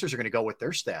direction the Sixers are going to go with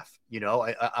their staff. You know,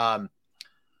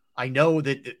 I know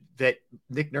that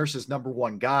Nick Nurse's number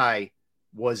one guy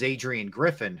was Adrian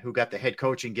Griffin, who got the head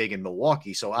coaching gig in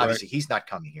Milwaukee. So obviously he's not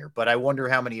coming here. But I wonder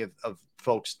how many of the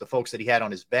folks that he had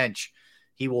on his bench,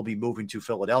 he will be moving to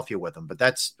Philadelphia with him. But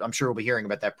I'm sure we'll be hearing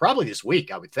about that probably this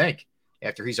week, I would think,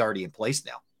 after he's already in place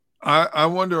now. I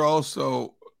wonder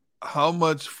also, how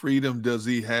much freedom does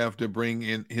he have to bring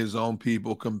in his own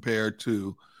people compared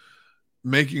to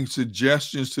making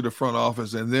suggestions to the front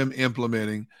office and them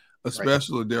implementing,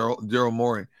 especially Daryl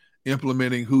Morey,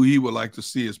 implementing who he would like to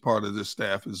see as part of this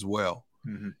staff as well.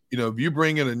 Mm-hmm. You know, if you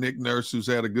bring in a Nick Nurse who's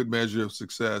had a good measure of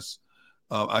success,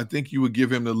 I think you would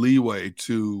give him the leeway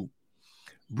to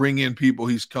bring in people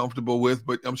he's comfortable with.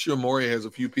 But I'm sure Morey has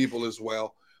a few people as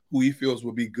well who he feels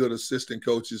will be good assistant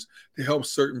coaches to help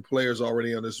certain players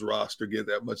already on this roster get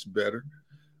that much better.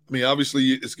 I mean,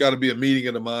 obviously, it's got to be a meeting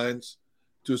of the minds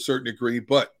to a certain degree.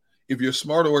 But if you're a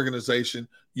smart organization,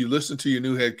 you listen to your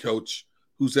new head coach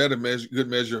who's had a good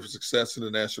measure of success in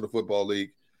the National Football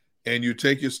League, and you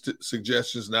take your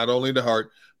suggestions not only to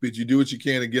heart, but you do what you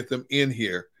can to get them in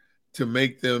here to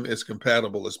make them as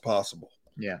compatible as possible.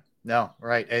 Yeah. No,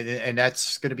 right. And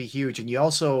that's going to be huge. And you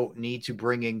also need to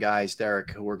bring in guys, Derrick,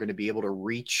 who are going to be able to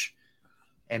reach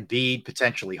Embiid,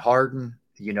 potentially Harden,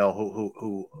 you know,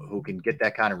 who can get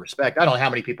that kind of respect. I don't know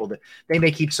how many people that they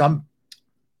may keep some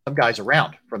guys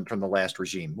around from the last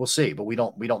regime. We'll see, but we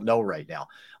don't know right now.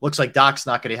 Looks like Doc's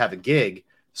not going to have a gig,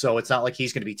 so it's not like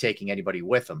he's going to be taking anybody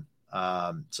with him.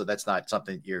 So that's not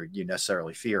something you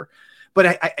necessarily fear. But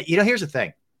I here's the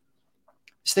thing.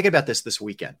 Just thinking about this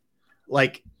weekend.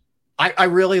 Like, I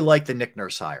really like the Nick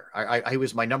Nurse hire. He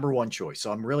was my number one choice,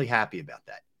 so I'm really happy about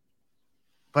that.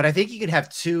 But I think you could have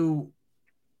two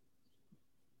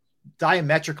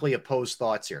diametrically opposed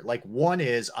thoughts here. Like, one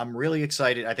is I'm really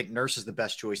excited. I think Nurse is the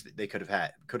best choice that they could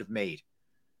have made.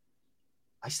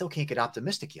 I still can't get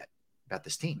optimistic yet about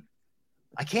this team.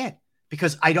 I can't,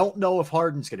 because I don't know if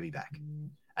Harden's going to be back.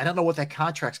 I don't know what that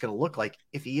contract's going to look like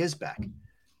if he is back.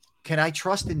 Can I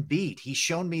trust Embiid? He's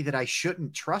shown me that I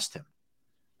shouldn't trust him.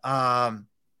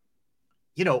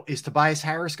 You know, is Tobias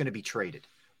Harris going to be traded?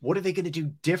 What are they going to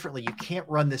do differently? You can't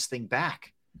run this thing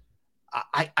back.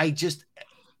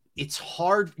 It's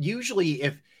hard. Usually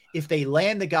if they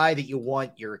land the guy that you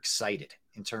want, you're excited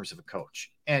in terms of a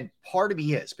coach. And part of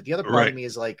me is, but the other part of me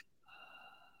is like,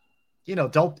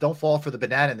 don't fall for the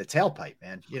banana in the tailpipe,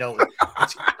 man.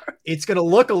 It's going to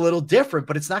look a little different,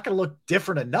 but it's not going to look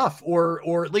different enough,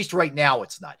 or at least right now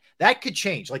it's not. That could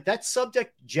change. Like, that's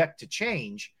subject to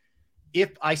change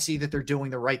if I see that they're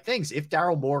doing the right things. If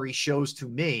Daryl Morey shows to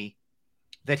me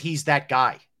that he's that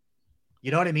guy,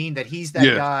 you know what I mean? That he's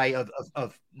that guy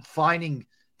of finding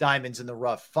diamonds in the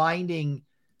rough, finding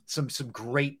some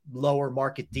great lower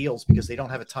market deals because they don't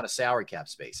have a ton of salary cap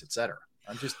space, et cetera.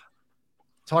 It's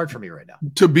hard for me right now.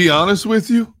 To be honest with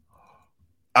you,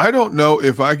 I don't know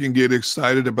if I can get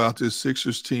excited about this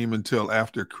Sixers team until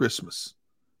after Christmas,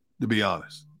 to be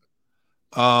honest.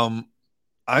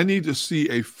 I need to see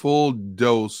a full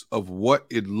dose of what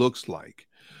it looks like.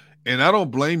 And I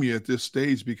don't blame you at this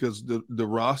stage because the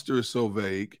roster is so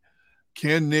vague.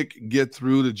 Can Nick get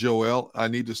through to Joel? I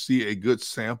need to see a good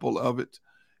sample of it.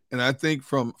 And I think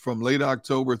from late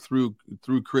October through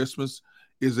Christmas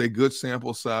is a good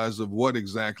sample size of what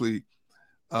exactly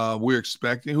we're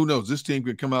expecting. Who knows? This team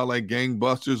could come out like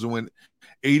gangbusters and win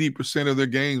 80% of their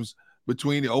games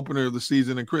between the opener of the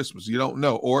season and Christmas. You don't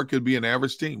know. Or it could be an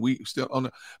average team. We still don't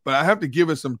know. But I have to give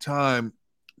it some time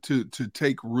to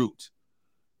take root,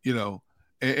 and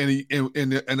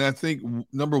I think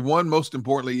number one, most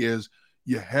importantly, is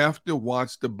you have to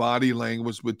watch the body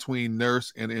language between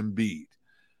Nurse and Embiid.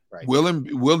 Right.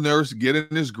 Will Nurse get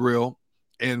in his grill,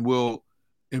 and will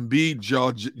Embiid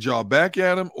jaw back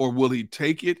at him, or will he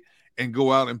take it and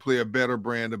go out and play a better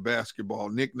brand of basketball,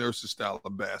 Nick Nurse's style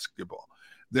of basketball?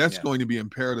 That's going to be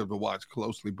imperative to watch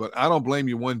closely. But I don't blame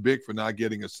you one bit for not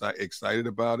getting excited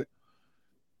about it,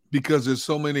 because there's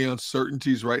so many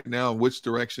uncertainties right now in which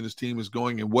direction this team is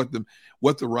going and what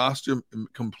the roster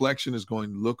complexion is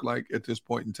going to look like at this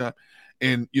point in time.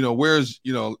 And, whereas,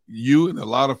 you and a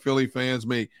lot of Philly fans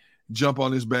may jump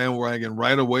on this bandwagon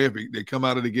right away if they come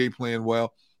out of the gate playing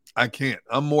well, I can't.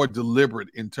 I'm more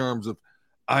deliberate in terms of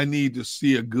I need to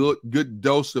see a good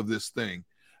dose of this thing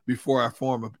before I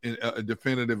form a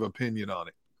definitive opinion on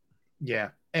it. Yeah.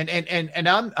 And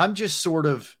I'm just sort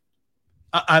of,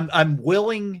 I'm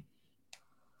willing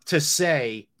to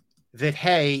say that,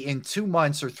 hey, in 2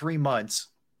 months or 3 months,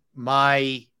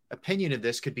 my opinion of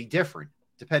this could be different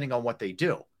depending on what they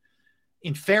do.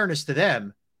 In fairness to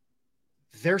them,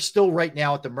 they're still right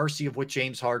now at the mercy of what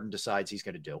James Harden decides he's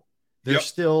going to do. They're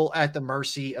still at the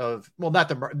mercy of, well, not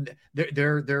the,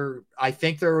 they're, I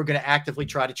think they're going to actively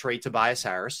try to trade Tobias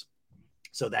Harris.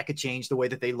 So that could change the way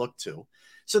that they look too.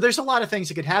 So there's a lot of things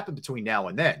that could happen between now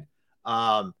and then.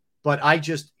 But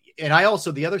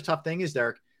the other tough thing is,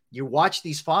 Derrick, you watch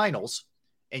these finals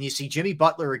and you see Jimmy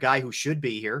Butler, a guy who should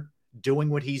be here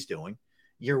doing what he's doing.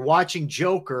 You're watching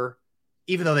Joker,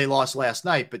 even though they lost last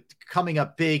night, but coming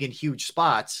up big in huge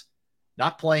spots,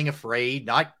 not playing afraid,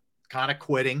 not kind of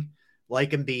quitting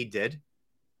like Embiid did.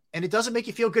 And it doesn't make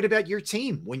you feel good about your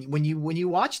team when you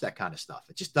watch that kind of stuff.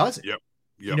 It just doesn't. Yep.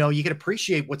 You can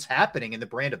appreciate what's happening in the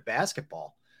brand of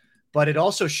basketball, but it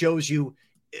also shows you,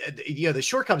 the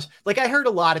shortcomings. Like, I heard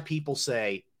a lot of people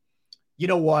say, you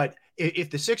know what, if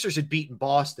the Sixers had beaten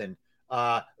Boston,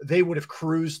 they would have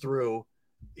cruised through,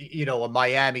 a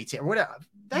Miami team or whatever.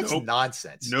 That's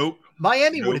nonsense. Nope.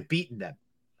 Miami would have beaten them.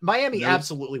 Miami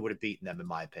absolutely would have beaten them, in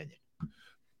my opinion.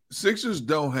 Sixers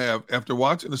don't have, after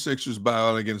watching the Sixers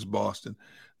bow out against Boston,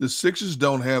 the Sixers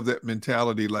don't have that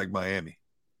mentality like Miami.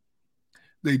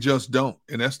 They just don't.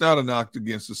 And that's not a knock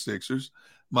against the Sixers.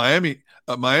 Miami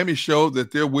showed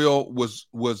that their will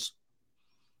was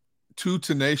too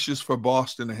tenacious for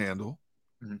Boston to handle,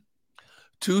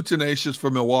 too tenacious for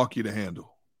Milwaukee to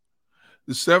handle.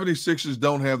 The 76ers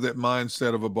don't have that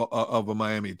mindset of a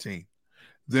Miami team.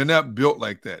 They're not built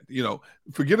like that.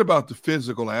 Forget about the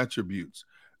physical attributes.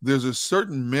 There's a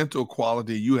certain mental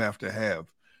quality you have to have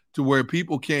to where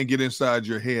people can't get inside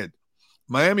your head.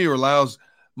 Miami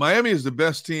is the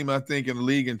best team, I think, in the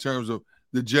league in terms of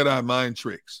the Jedi mind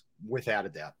tricks. Without a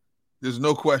doubt. There's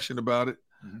no question about it.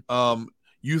 Mm-hmm.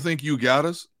 You think you got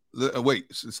us? Wait,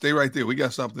 stay right there. We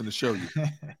got something to show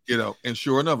you. And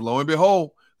sure enough, lo and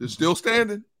behold, they're still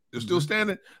standing. They're still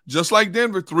standing. Just like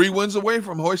Denver, 3 wins away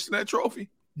from hoisting that trophy.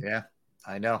 Yeah,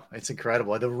 I know. It's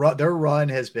incredible. Their run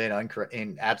has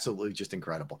been absolutely just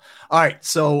incredible. All right,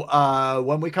 so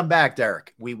when we come back,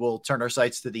 Derrick, we will turn our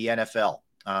sights to the NFL.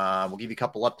 We'll give you a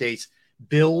couple updates.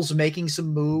 Bills making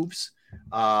some moves.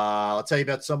 I'll tell you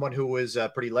about someone who was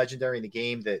pretty legendary in the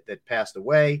game that passed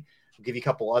away. We'll give you a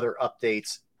couple other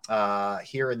updates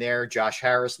here and there. Josh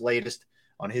Harris, latest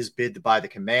on his bid to buy the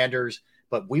Commanders.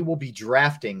 But we will be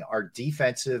drafting our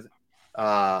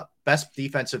best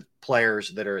defensive players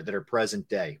that are present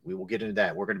day. We will get into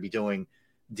that. We're going to be doing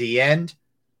D end,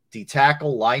 D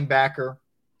tackle, linebacker,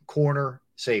 corner,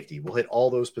 safety. We'll hit all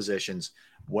those positions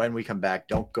when we come back.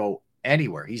 Don't go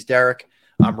anywhere. He's Derrick.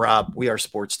 I'm Rob. We are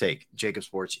Sports Take, Jacob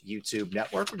Sports YouTube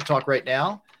Network. We're going to talk right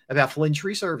now about Flynn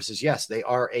Tree Services. Yes, they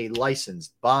are a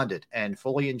licensed, bonded, and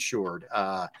fully insured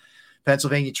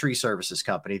Pennsylvania tree services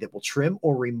company that will trim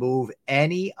or remove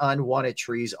any unwanted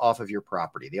trees off of your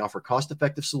property. They offer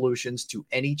cost-effective solutions to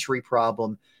any tree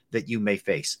problem that you may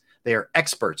face. They are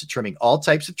experts at trimming all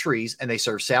types of trees, and they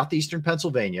serve southeastern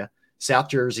Pennsylvania, South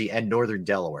Jersey, and northern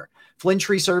Delaware. Flynn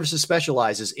Tree Services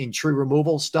specializes in tree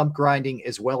removal, stump grinding,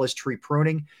 as well as tree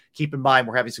pruning. Keep in mind,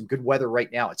 we're having some good weather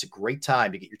right now. It's a great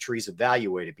time to get your trees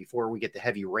evaluated before we get the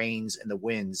heavy rains and the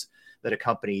winds that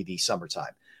accompany the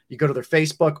summertime. You go to their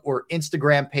Facebook or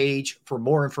Instagram page for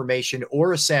more information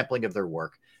or a sampling of their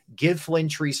work. Give Flynn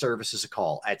Tree Services a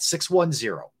call at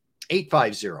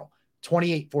 610-850-2848,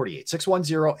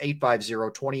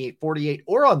 610-850-2848,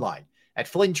 or online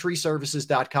at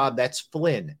flynntreeservices.com. That's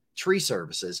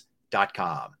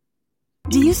flynntreeservices.com.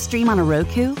 Do you stream on a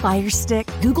Roku, Fire Stick,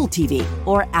 Google TV,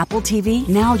 or Apple TV?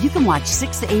 Now you can watch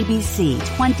 6ABC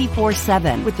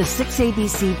 24/7 with the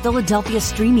 6ABC Philadelphia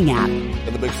streaming app.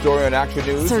 And the big story on Action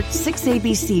News? Search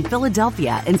 6ABC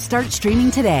Philadelphia and start streaming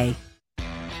today.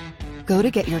 Go to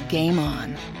get your game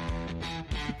on.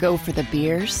 Go for the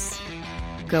beers.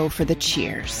 Go for the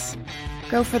cheers.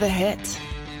 Go for the hit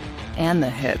and the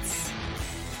hits.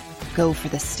 Go for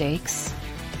the stakes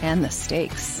and the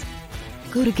stakes.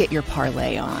 Go to get your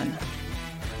parlay on.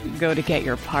 Go to get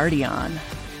your party on.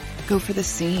 Go for the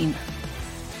scene.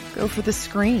 Go for the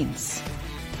screens.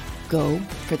 Go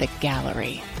for the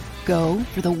gallery. Go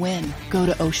for the win. Go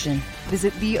to Ocean.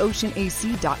 Visit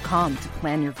theoceanac.com to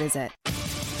plan your visit.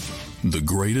 The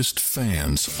greatest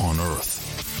fans on earth.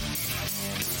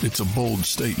 It's a bold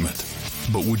statement,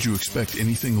 but would you expect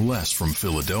anything less from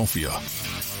Philadelphia?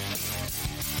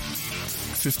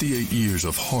 58 years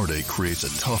of heartache creates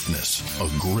a toughness, a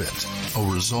grit, a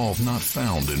resolve not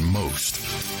found in most.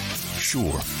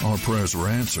 Sure, our prayers were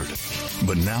answered,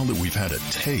 but now that we've had a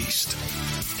taste,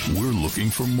 we're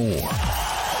looking for more.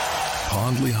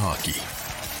 Pondley Hockey,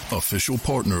 official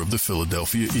partner of the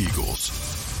Philadelphia Eagles.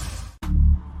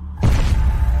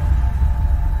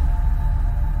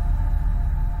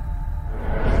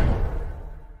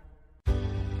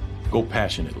 Go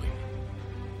passionately.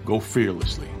 Go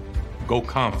fearlessly. Go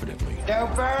confidently. Go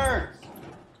Birds!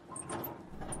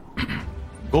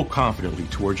 Go confidently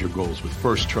towards your goals with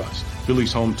First Trust,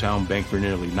 Philly's hometown bank for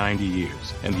nearly 90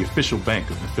 years, and the official bank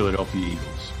of the Philadelphia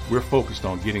Eagles. We're focused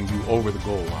on getting you over the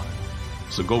goal line.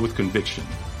 So go with conviction.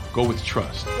 Go with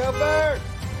trust. Go Birds!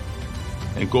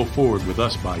 And go forward with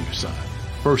us by your side.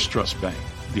 First Trust Bank,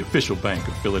 the official bank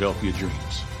of Philadelphia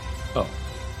Dreams. Oh,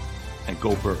 and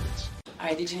go Birds. All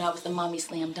right, did you know I was the mommy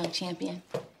slam dunk champion?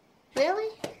 Really?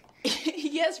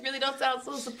 Yes, really don't sound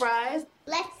so surprised.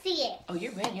 Let's see it. Oh,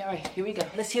 you're ready. All right, here we go.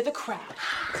 Let's hear the crowd.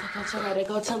 So go to right,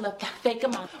 go to left, fake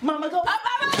 'em out. Mama, go up,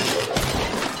 up, up.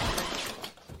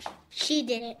 She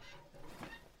did it.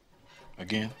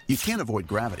 Again? You can't avoid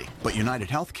gravity, but United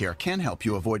Healthcare can help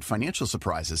you avoid financial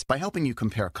surprises by helping you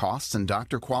compare costs and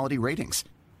doctor quality ratings.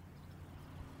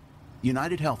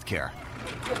 United Healthcare.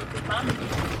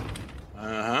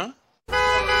 Uh-huh.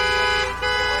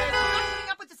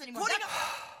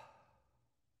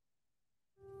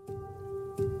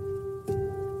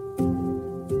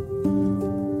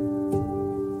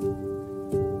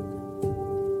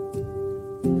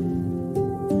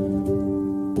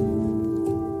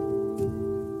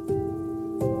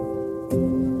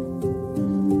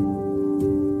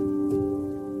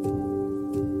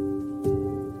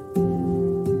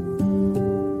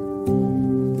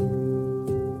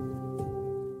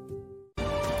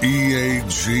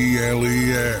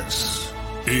 EAGLES,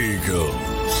 Eagles.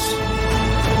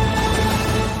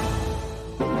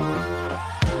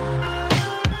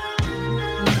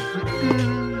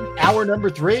 Hour number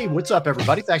 3. What's up,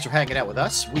 everybody? Thanks for hanging out with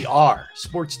us. We are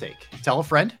Sports Take. Tell a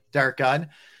friend. Derrick Gunn.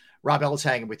 Rob Ellis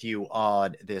hanging with you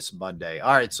on this Monday.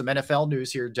 All right, some NFL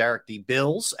news here, Derrick. The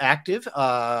Bills active.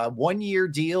 1-year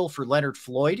deal for Leonard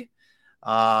Floyd.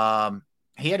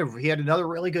 He had another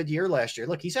really good year last year.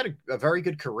 Look, he's had a very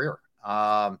good career.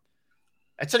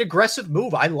 It's an aggressive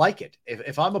move. I like it.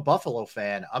 If I'm a Buffalo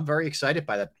fan, I'm very excited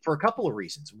by that for a couple of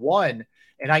reasons. One,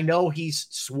 and I know he's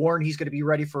sworn he's going to be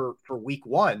ready for week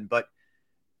 1, but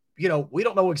we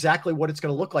don't know exactly what it's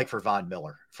going to look like for Von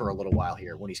Miller for a little while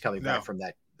here when he's coming back from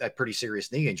that pretty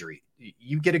serious knee injury.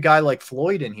 You get a guy like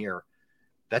Floyd in here,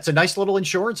 that's a nice little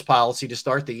insurance policy to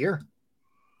start the year.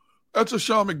 That's a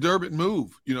Sean McDermott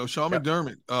move. Sean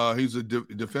McDermott, he's a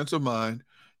defensive mind.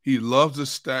 He loves to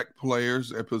stack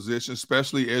players at position,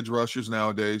 especially edge rushers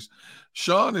nowadays.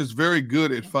 Sean is very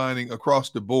good at finding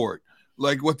across the board,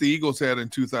 like what the Eagles had in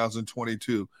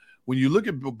 2022. When you look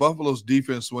at Buffalo's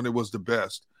defense when it was the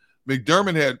best,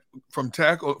 McDermott had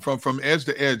from edge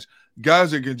to edge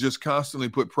guys that can just constantly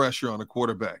put pressure on a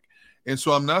quarterback. And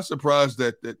so I'm not surprised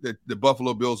that the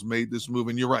Buffalo Bills made this move.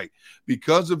 And you're right,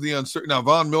 because of the uncertainty. Now,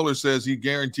 Von Miller says he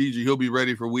guarantees you he'll be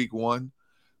ready for week 1.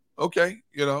 Okay,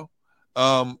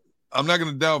 I'm not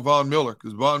going to doubt Von Miller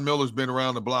because Von Miller's been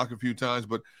around the block a few times,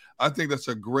 but I think that's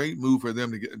a great move for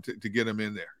them to get him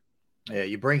in there. Yeah,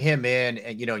 you bring him in,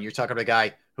 and you're talking about a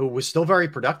guy who was still very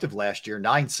productive last year,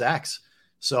 9 sacks.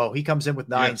 So he comes in with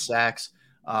 9 sacks,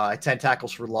 10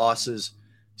 tackles for losses.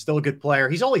 Still a good player.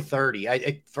 He's only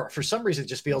 30. For some reason, it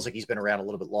just feels like he's been around a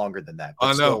little bit longer than that. But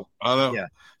I know. Yeah,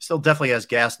 still definitely has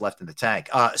gas left in the tank.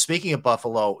 Speaking of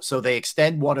Buffalo, so they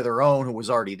extend one of their own who was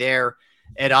already there.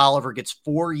 Ed Oliver gets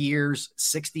 4 years,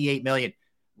 $68 million.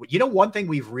 One thing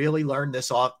we've really learned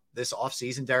this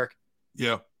offseason, Derrick?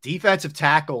 Yeah. Defensive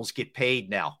tackles get paid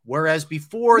now, whereas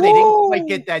before they didn't quite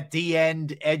get that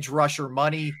D-end edge rusher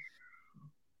money.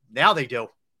 Now they do.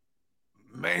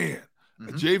 Man.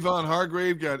 Javon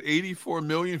Hargrave got $84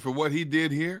 million for what he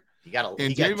did here. He got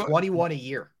 21 a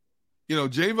year.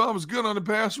 Javon was good on the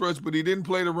pass rush, but he didn't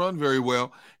play the run very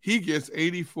well. He gets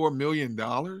 $84 million.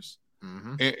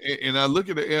 And I look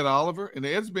at Ed Oliver, and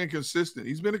Ed's been consistent.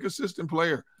 He's been a consistent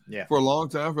player for a long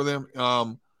time for them.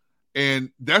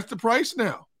 And that's the price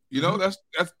now.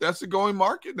 That's the going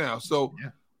market now. So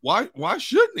why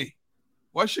shouldn't he?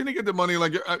 Why shouldn't he get the money?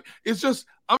 It's just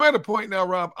I'm at a point now,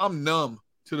 Rob. I'm numb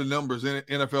to the numbers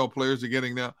NFL players are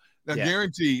getting now.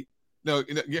 Guaranteed. No,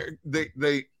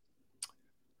 they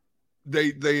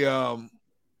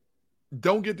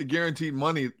don't get the guaranteed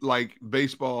money like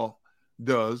baseball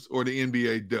does or the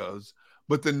NBA does,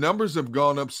 but the numbers have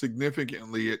gone up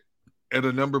significantly at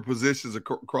a number of positions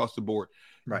across the board.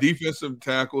 Right. Defensive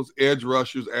tackles, edge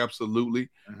rushers, absolutely.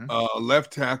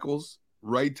 Left tackles,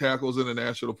 right tackles in the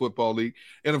National Football League.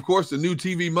 And, of course, the new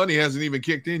TV money hasn't even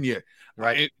kicked in yet.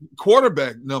 Right.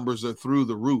 Quarterback numbers are through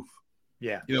the roof.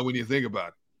 Yeah. When you think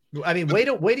about it. I mean, wait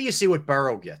till you see what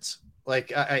Burrow gets. What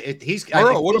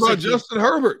about Justin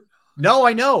Herbert? No,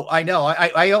 I know.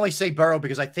 I only say Burrow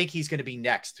because I think he's going to be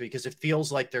next because it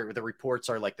feels like the reports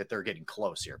are like that they're getting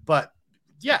close here. But,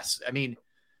 yes, I mean,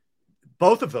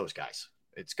 both of those guys.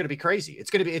 It's going to be crazy. It's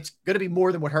going to be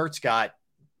more than what Hurts got.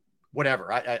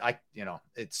 Whatever.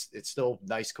 It's still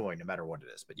nice coin no matter what it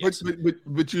is. But yes.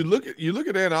 But you look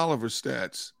at Ed Oliver's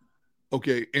stats.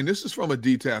 Okay, and this is from a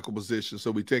D tackle position,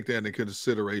 so we take that into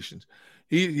considerations.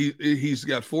 He's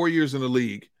got 4 years in the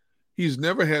league. He's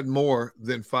never had more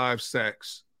than 5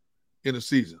 sacks in a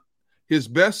season. His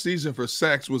best season for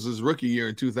sacks was his rookie year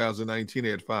in 2019. He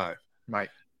had 5. Right.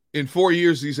 In 4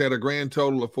 years, he's had a grand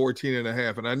total of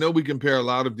 14.5. And I know we compare a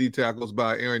lot of D tackles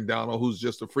by Aaron Donald, who's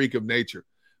just a freak of nature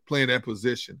playing that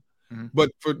position.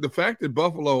 But for the fact that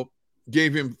Buffalo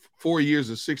gave him 4 years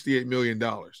of $68 million,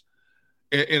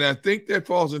 and I think that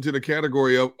falls into the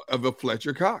category of a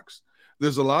Fletcher Cox.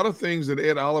 There's a lot of things that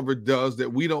Ed Oliver does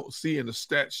that we don't see in the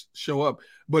stats show up,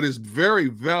 but it's very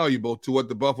valuable to what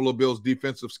the Buffalo Bills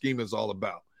defensive scheme is all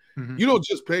about. You don't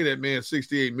just pay that man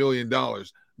 $68 million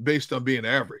based on being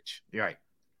average. Right.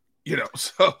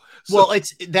 Well,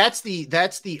 that's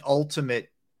the ultimate.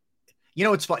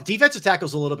 It's fun. Defensive tackle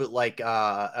is a little bit like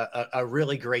a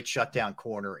really great shutdown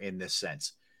corner in this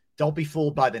sense. Don't be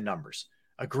fooled by the numbers.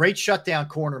 A great shutdown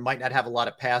corner might not have a lot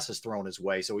of passes thrown his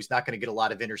way, so he's not going to get a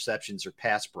lot of interceptions or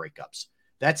pass breakups.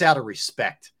 That's out of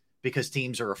respect because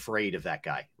teams are afraid of that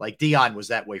guy. Like Dion was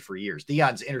that way for years.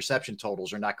 Dion's interception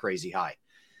totals are not crazy high.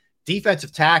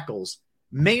 Defensive tackles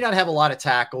may not have a lot of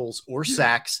tackles or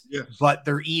sacks, but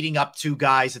they're eating up 2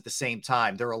 guys at the same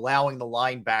time. They're allowing the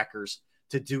linebackers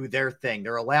to do their thing.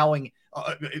 They're allowing,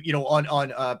 on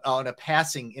a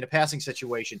passing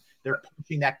situation, they're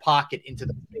pushing that pocket into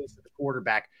the face of the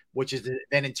quarterback, which is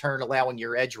then in turn allowing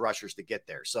your edge rushers to get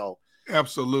there. So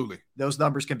absolutely, those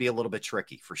numbers can be a little bit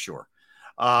tricky for sure.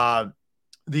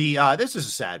 This is a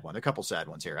sad one. A couple sad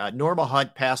ones here. Norma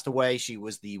Hunt passed away. She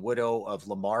was the widow of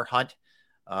Lamar Hunt.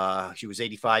 She was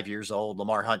 85 years old.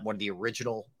 Lamar Hunt, one of the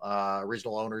original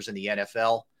owners in the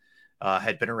NFL.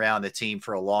 Had been around the team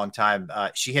for a long time.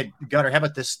 She had Gunner. How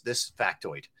about this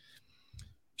factoid?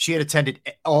 She had attended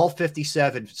all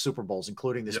 57 Super Bowls,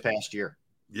 including this past year.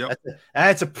 Yep,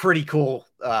 that's a pretty cool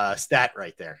stat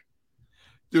right there,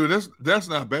 dude. That's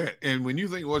not bad. And when you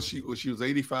think she was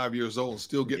 85 years old,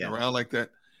 still getting around like that,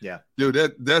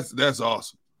 dude, that's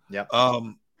awesome. Yeah.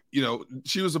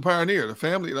 She was a pioneer.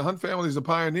 The Hunt family is a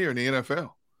pioneer in the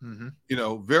NFL. Mm-hmm. You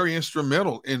know, very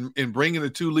instrumental in bringing the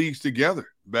two leagues together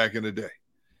back in the day.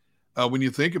 When you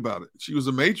think about it, she was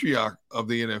a matriarch of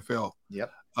the NFL.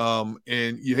 Yep.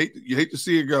 And you hate to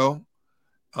see it go,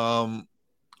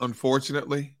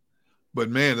 unfortunately. But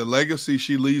man, the legacy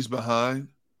she leaves behind.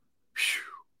 Whew,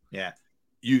 yeah.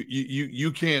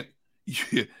 You can't.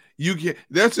 You can't.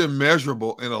 That's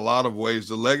immeasurable in a lot of ways.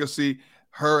 The legacy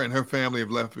her and her family have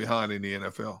left behind in the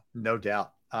NFL. No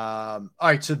doubt. All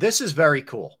right, so this is very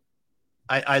cool.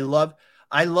 I love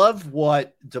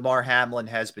what Damar Hamlin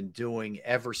has been doing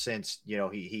ever since, you know,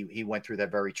 he went through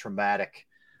that very traumatic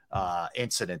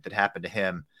incident that happened to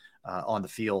him on the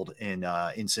field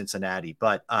in Cincinnati.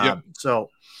 But so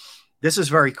this is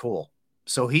very cool.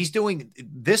 So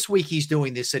this week he's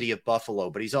doing the city of Buffalo,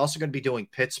 but he's also going to be doing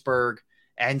Pittsburgh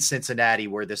and Cincinnati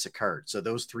where this occurred. So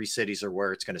those three cities are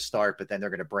where it's going to start, but then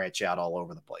they're going to branch out all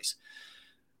over the place.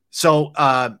 So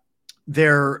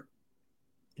they're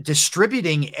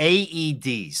distributing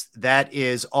AEDs, that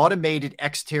is automated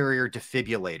exterior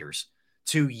defibrillators,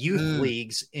 to youth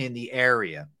leagues in the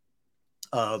area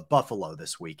of Buffalo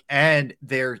this week. And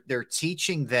they're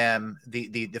teaching them,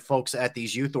 the folks at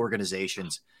these youth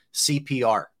organizations,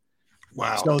 CPR.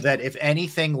 Wow. So that if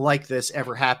anything like this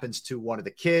ever happens to one of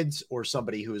the kids or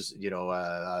somebody who's, you know,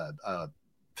 a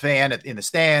fan in the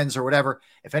stands or whatever,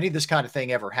 if any of this kind of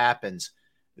thing ever happens,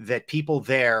 that people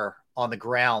there on the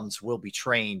grounds will be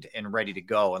trained and ready to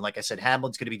go. And like I said,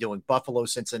 Hamlin's going to be doing Buffalo,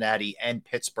 Cincinnati, and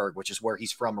Pittsburgh, which is where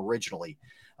he's from originally,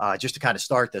 just to kind of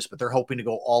start this, but they're hoping to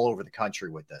go all over the country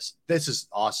with this. This is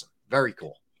awesome. Very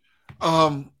cool.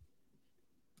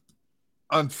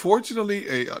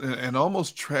 Unfortunately, an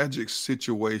almost tragic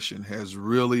situation has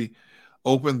really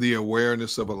opened the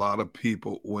awareness of a lot of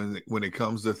people when it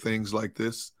comes to things like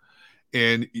this.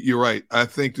 And you're right. I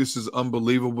think this is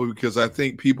unbelievable because I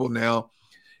think people now,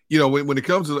 you know, when it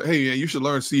comes to, hey, you should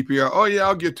learn CPR. Oh, yeah,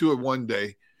 I'll get to it one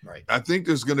day. Right. I think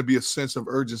there's going to be a sense of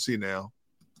urgency now.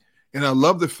 And I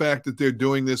love the fact that they're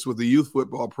doing this with the youth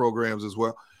football programs as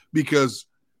well, because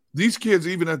these kids,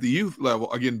 even at the youth level,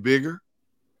 are getting bigger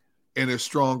and they're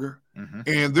stronger. Mm-hmm.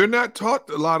 And they're not taught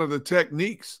a lot of the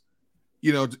techniques,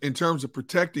 you know, in terms of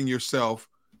protecting yourself,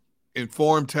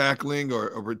 informed tackling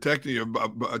or protecting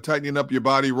tightening up your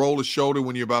body, roll the shoulder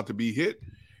when you're about to be hit.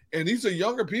 And these are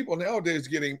younger people nowadays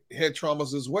getting head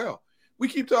traumas as well. We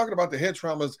keep talking about the head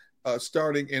traumas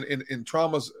starting in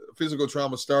traumas, physical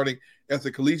traumas starting at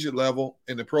the collegiate level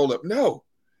and the pro level. No,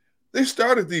 they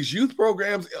started these youth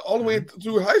programs all the way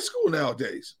through high school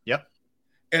nowadays. Yep.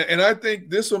 And I think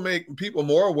this will make people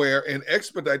more aware and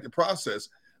expedite the process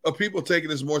of people taking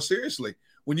this more seriously.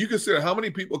 When you consider how many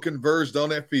people converged on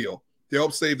that field to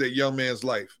help save that young man's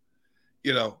life,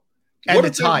 you know, and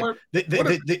the time,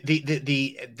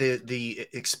 the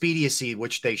expediency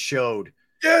which they showed,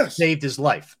 saved his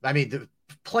life. I mean,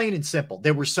 plain and simple.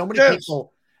 There were so many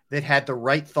people that had the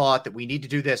right thought that we need to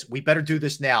do this. We better do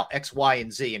this now, X, Y,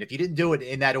 and Z. And if you didn't do it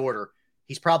in that order,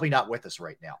 he's probably not with us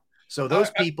right now. So those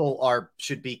people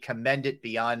should be commended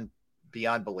beyond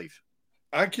belief.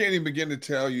 I can't even begin to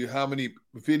tell you how many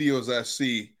videos I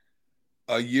see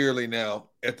yearly now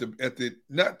at the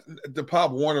not the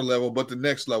Pop Warner level, but the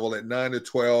next level at 9 to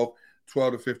 12,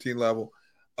 12 to 15 level,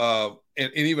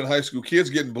 and even high school kids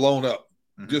getting blown up,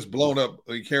 just blown up,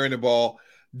 carrying the ball,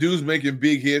 dudes making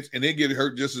big hits, and they get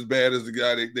hurt just as bad as the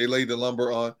guy they laid the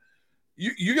lumber on.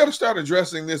 You got to start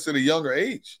addressing this at a younger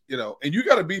age, you know, and you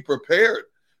got to be prepared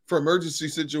for emergency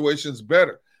situations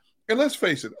better. And let's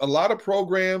face it, a lot of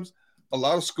programs, a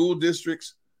lot of school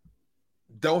districts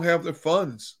don't have the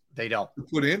funds. They don't to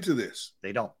put into this.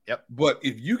 They don't. Yep. But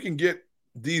if you can get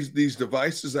these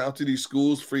devices out to these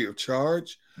schools free of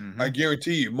charge, I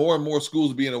guarantee you more and more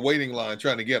schools will be in a waiting line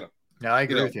trying to get them. No, I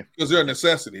agree with you. Because they're a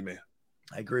necessity, man.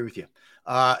 I agree with you.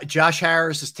 Josh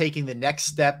Harris is taking the next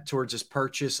step towards his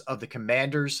purchase of the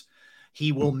Commanders.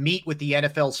 He will meet with the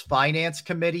NFL's finance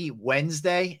committee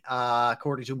Wednesday.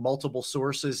 According to multiple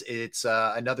sources, it's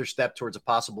another step towards a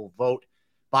possible vote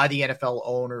by the NFL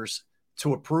owners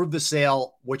to approve the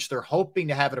sale, which they're hoping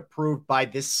to have it approved by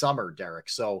this summer, Derrick.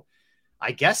 So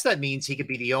I guess that means he could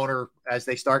be the owner as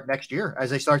they start next year, as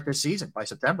they start this season by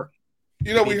September.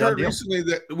 You know, we heard recently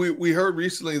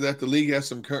that the league has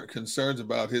some concerns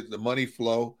about the money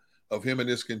flow of him and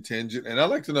his contingent. And I'd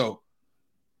like to know,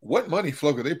 what money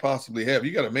flow could they possibly have?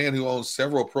 You got a man who owns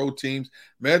several pro teams.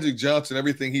 Magic Johnson,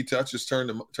 everything he touches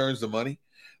turns the money.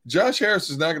 Josh Harris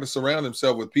is not going to surround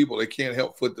himself with people that can't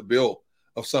help foot the bill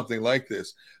of something like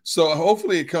this. So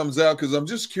hopefully it comes out, because I'm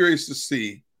just curious to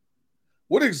see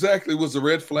what exactly was the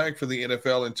red flag for the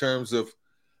NFL in terms of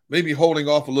maybe holding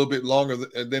off a little bit longer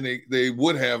than they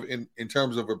would have in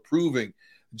terms of approving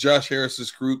Josh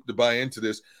Harris's group to buy into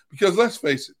this, because let's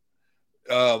face it,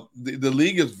 the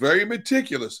league is very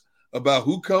meticulous about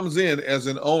who comes in as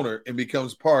an owner and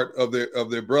becomes part of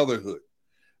their brotherhood.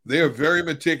 They are very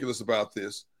meticulous about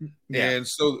this. Yeah. And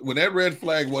so when that red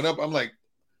flag went up, I'm like,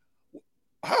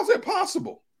 how's that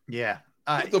possible? Yeah.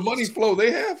 With the money flow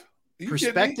they have?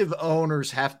 Prospective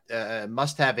owners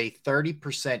must have a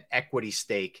 30% equity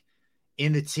stake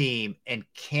in the team and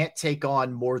can't take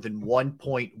on more than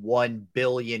 $1.1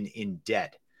 billion in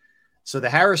debt. So the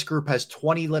Harris Group has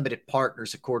 20 limited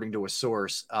partners, according to a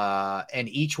source, and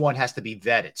each one has to be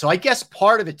vetted. So I guess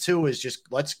part of it too is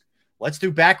just let's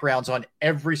do backgrounds on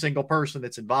every single person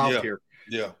that's involved here.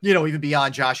 Yeah. Even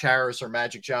beyond Josh Harris or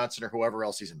Magic Johnson or whoever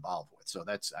else he's involved with. So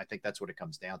I think that's what it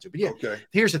comes down to. But yeah,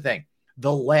 Here's the thing.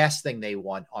 The last thing they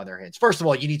want on their hands, first of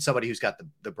all, you need somebody who's got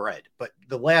the bread, but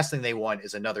the last thing they want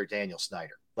is another Daniel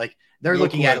Snyder. Like they're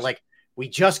looking at it like, we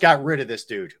just got rid of this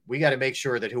dude. We got to make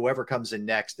sure that whoever comes in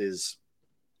next is,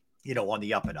 on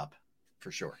the up and up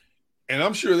for sure. And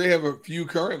I'm sure they have a few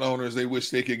current owners they wish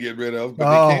they could get rid of,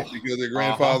 but they can't because they're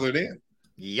grandfathered in.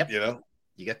 Yep.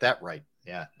 You get that right.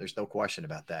 Yeah. There's no question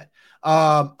about that.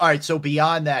 All right. So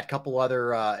beyond that, couple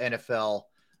other NFL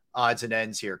odds and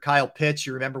ends here. Kyle Pitts,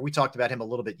 you remember we talked about him a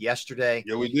little bit yesterday.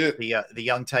 Yeah, we did. The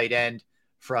young tight end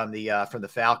from the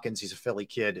Falcons. He's a Philly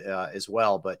kid as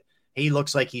well, but he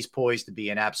looks like he's poised to be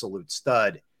an absolute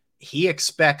stud. He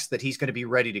expects that he's going to be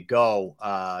ready to go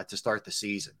to start the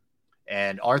season.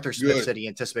 And Arthur Smith said he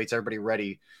anticipates everybody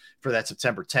ready for that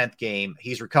September 10th game.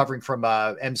 He's recovering from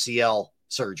MCL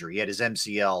surgery. He had his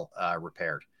MCL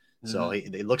repaired. Mm-hmm. So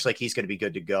it looks like he's going to be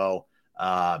good to go.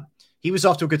 He was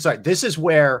off to a good start. This is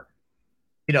where,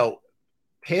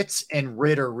 Pitts and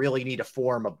Ritter really need to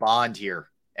form a bond here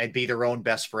and be their own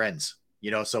best friends,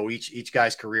 so each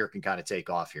guy's career can kind of take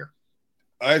off here.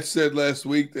 I said last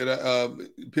week that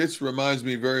Pitts reminds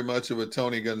me very much of a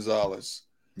Tony Gonzalez.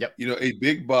 Yep. A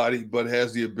big body, but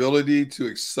has the ability to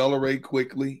accelerate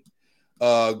quickly.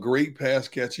 Great pass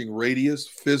catching radius,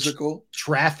 physical,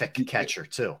 traffic catcher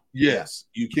too. Yes,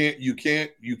 yeah. You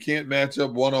can't match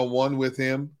up one-on-one with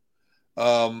him.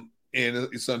 And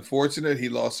it's unfortunate he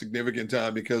lost significant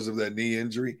time because of that knee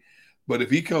injury. But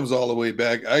if he comes all the way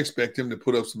back, I expect him to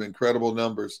put up some incredible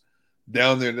numbers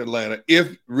down there in Atlanta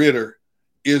if Ritter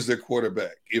is their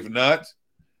quarterback. If not,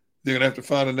 they're going to have to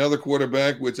find another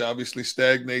quarterback, which obviously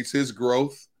stagnates his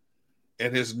growth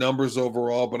and his numbers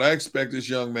overall. But I expect this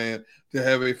young man to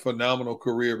have a phenomenal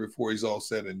career before he's all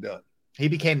said and done. He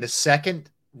became the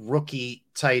second rookie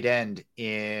tight end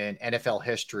in NFL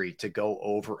history to go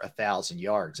over 1,000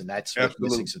 yards, and that's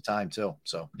missing some time too.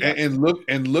 So yeah. and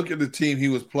look at the team he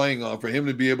was playing on for him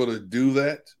to be able to do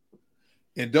that.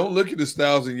 And don't look at his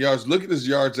 1,000 yards. Look at his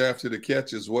yards after the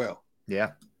catch as well.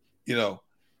 Yeah,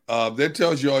 that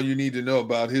tells you all you need to know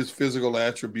about his physical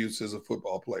attributes as a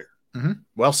football player. Mm-hmm.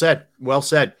 Well said. Well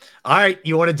said. All right,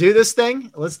 you want to do this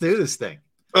thing? Let's do this thing.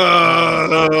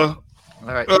 All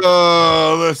right.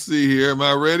 Let's see here. Am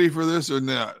I ready for this or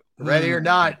not? Ready or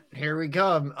not? Here we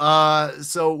come.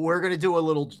 So we're going to do a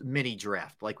little mini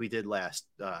draft like we did last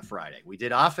Friday. We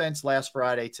did offense last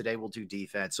Friday. Today we'll do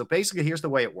defense. So basically, here's the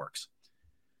way it works.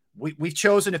 We've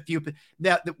chosen a few.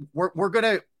 Now we're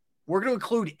going to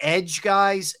include edge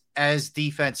guys as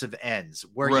defensive ends,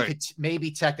 where you could maybe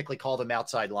technically call them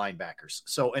outside linebackers.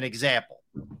 So an example.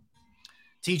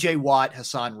 TJ Watt,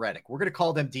 Hassan Reddick. We're going to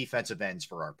call them defensive ends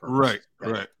for our purpose.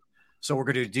 Right. So we're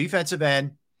going to do defensive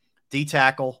end, D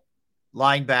tackle,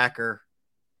 linebacker,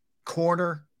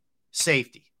 corner,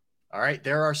 safety. All right.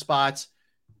 There are spots.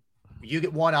 You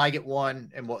get one, I get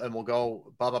one, and we'll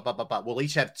go blah, blah, blah, blah, blah. We'll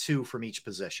each have two from each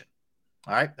position.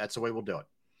 All right. That's the way we'll do it.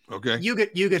 Okay. You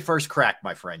get first crack,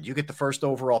 my friend. You get the first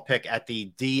overall pick at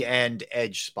the D end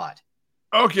edge spot.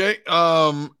 Okay.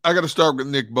 I got to start with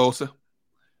Nick Bosa.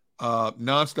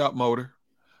 Nonstop motor.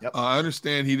 Yep. I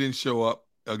understand he didn't show up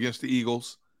against the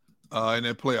Eagles in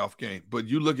that playoff game, but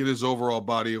you look at his overall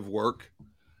body of work.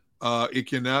 It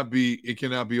cannot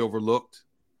be overlooked.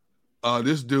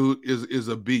 This dude is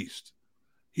a beast.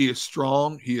 He is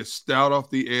strong. He is stout off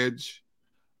the edge.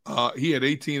 He had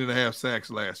 18 and a half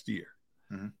sacks last year.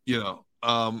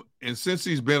 Mm-hmm. And since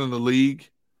he's been in the league,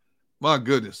 my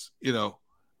goodness,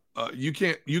 you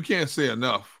can't say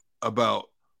enough about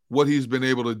what he's been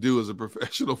able to do as a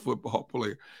professional football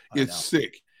player. It's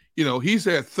sick. He's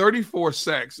had 34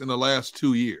 sacks in the last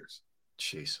 2 years.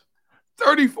 Jeez.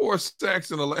 34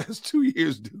 sacks in the last 2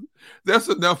 years, dude. That's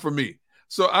enough for me.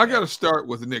 So I got to start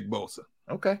with Nick Bosa.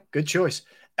 Okay, good choice.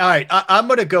 All right, I'm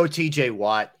going to go TJ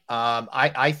Watt.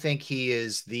 I think he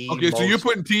is the so you're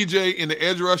putting TJ in the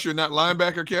edge rusher, not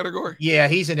linebacker category? Yeah,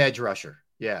 he's an edge rusher.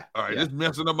 Yeah. All right, yeah. just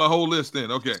messing up my whole list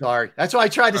then. Okay. Sorry. That's what I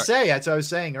tried to All right. say. That's what I was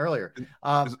saying earlier.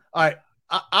 All right.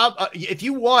 If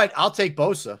you want, I'll take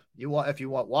Bosa. If you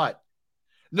want what?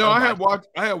 No, I had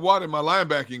Watt in my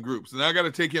linebacking groups, and I got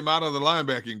to take him out of the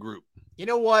linebacking group. You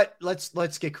know what? Let's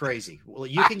get crazy. Well,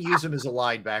 you can use him as a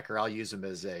linebacker. I'll use him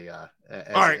as a. All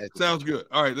right, sounds good.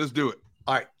 All right, let's do it.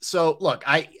 All right. So look,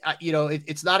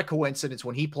 it's not a coincidence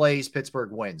when he plays,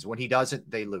 Pittsburgh wins. When he doesn't,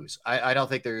 they lose. I don't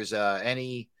think there's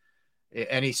any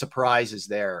surprises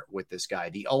there with this guy.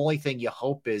 The only thing you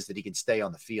hope is that he can stay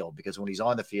on the field, because when he's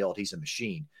on the field, he's a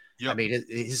machine. Yep. I mean,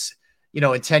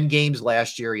 in 10 games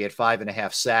last year, he had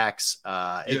 5.5 sacks.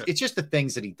 It's just the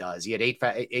things that he does. He had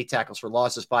eight tackles for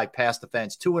losses, 5 pass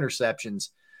defense, 2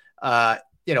 interceptions, a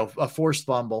forced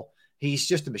fumble. He's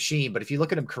just a machine. But if you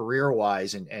look at him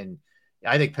career-wise, and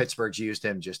I think Pittsburgh's used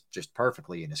him just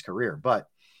perfectly in his career. But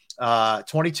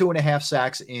 22.5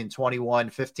 sacks in 21,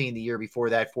 15 the year before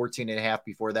that, 14.5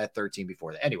 before that, 13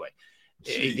 before that. Anyway,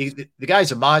 the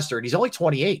guy's a monster, and he's only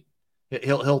 28.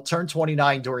 He'll turn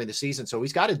 29 during the season. So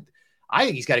I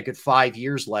think he's got a good 5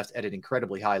 years left at an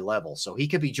incredibly high level. So he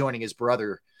could be joining his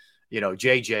brother,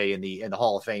 JJ in the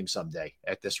Hall of Fame someday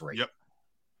at this rate. Yep.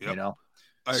 I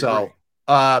agree.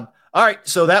 All right.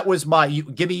 So that was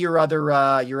give me your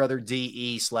other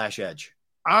DE/edge.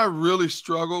 I really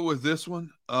struggled with this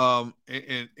one. What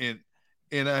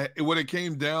it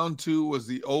came down to was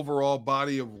the overall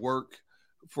body of work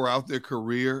throughout their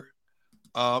career.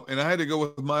 And I had to go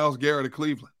with Myles Garrett of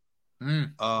Cleveland.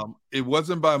 It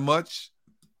wasn't by much.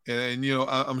 And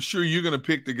I'm sure you're going to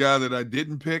pick the guy that I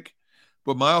didn't pick,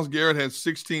 but Myles Garrett had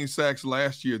 16 sacks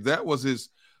last year. That was his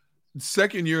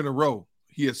second year in a row.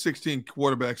 He had 16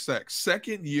 quarterback sacks,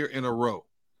 second year in a row.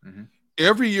 Mm-hmm.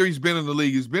 Every year he's been in the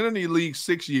league, he's been in the league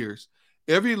 6 years.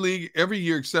 Every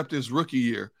year except his rookie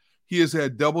year, he has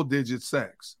had double-digit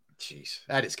sacks. Jeez,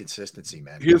 that is consistency,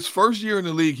 man. His first year in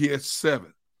the league, he had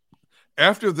 7.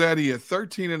 After that, he had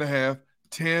 13.5,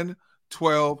 10,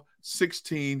 12,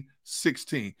 16,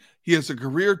 16. He has a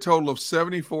career total of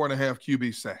 74.5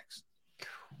 QB sacks.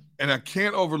 And I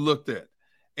can't overlook that.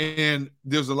 And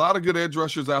there's a lot of good edge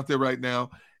rushers out there right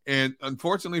now. And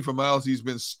unfortunately for Myles, he's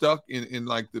been stuck in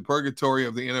like the purgatory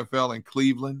of the NFL in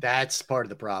Cleveland. That's part of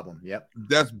the problem. Yep.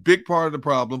 That's big part of the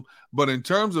problem. But in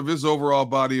terms of his overall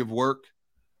body of work,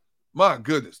 my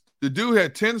goodness, the dude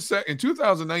had 10 sacks. In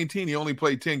 2019, he only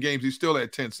played 10 games. He still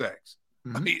had 10 sacks.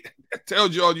 Mm-hmm. I mean, that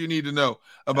tells you all you need to know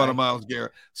about a Myles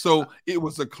Garrett. So it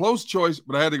was a close choice,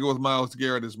 but I had to go with Myles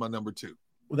Garrett as my number 2.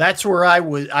 Well, that's where I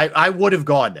would have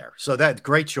gone there. So that's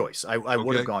great choice. I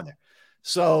would have gone there.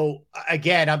 So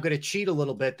again, I'm going to cheat a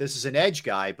little bit. This is an edge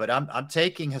guy, but I'm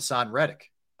taking Hassan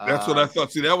Reddick. That's what I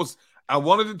thought. See, I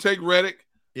wanted to take Reddick.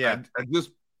 Yeah. I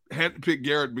just had to pick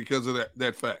Garrett because of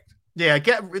that fact. Yeah.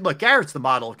 Look, Garrett's the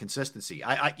model of consistency.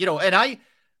 When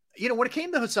it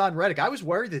came to Hassan Reddick, I was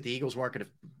worried that the Eagles weren't going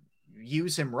to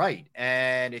use him right.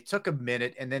 And it took a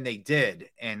minute, and then they did,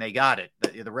 and they got it.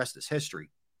 The rest is history.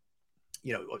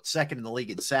 Second in the league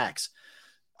in sacks.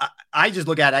 I just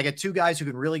look at it. I got 2 guys who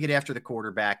can really get after the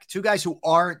quarterback, 2 guys who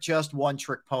aren't just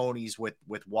one-trick ponies with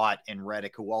Watt and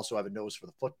Reddick, who also have a nose for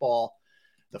the football,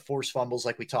 the forced fumbles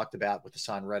like we talked about with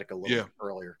Hassan Reddick a little bit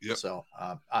earlier. Yep. So,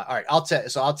 all right,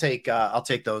 I'll take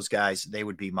those guys. They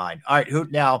would be mine. All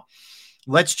right, now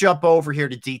let's jump over here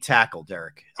to D tackle,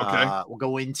 Derrick. Okay. We'll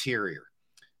go interior.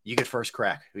 You get first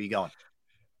crack. Who are you going?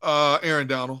 Aaron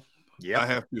Donald. Yeah, I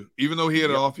have to. Even though he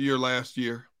had an off year last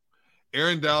year,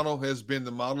 Aaron Donald has been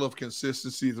the model of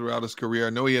consistency throughout his career.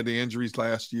 I know he had the injuries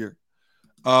last year.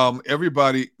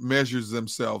 Everybody measures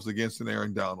themselves against an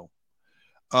Aaron Donald.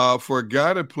 For a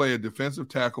guy to play a defensive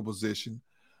tackle position,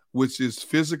 which is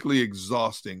physically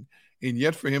exhausting, and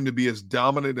yet for him to be as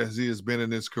dominant as he has been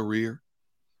in his career,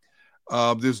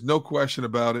 there's no question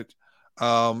about it.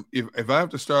 If I have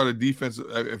to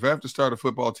start a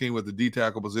football team with the D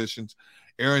tackle positions,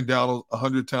 Aaron Donald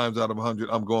 100 times out of 100,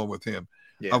 I'm going with him.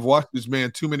 Yeah. I've watched this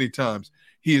man too many times.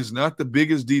 He is not the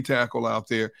biggest D tackle out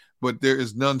there, but there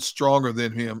is none stronger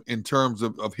than him in terms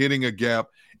of hitting a gap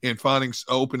and finding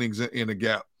openings in a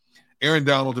gap. Aaron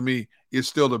Donald, to me, is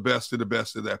still the best of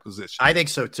that position. I think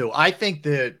so too. I think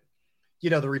that,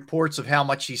 the reports of how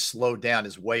much he's slowed down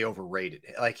is way overrated.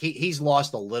 Like he's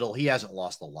lost a little. He hasn't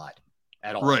lost a lot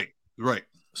at all. Right.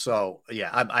 So yeah,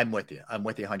 I'm with you. I'm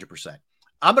with you 100%.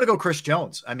 I'm going to go Chris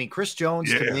Jones. I mean, Chris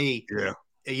Jones to me,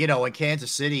 in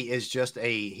Kansas City is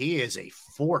he is a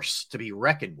force to be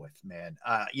reckoned with, man.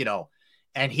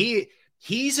 And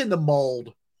he's in the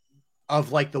mold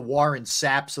of like the Warren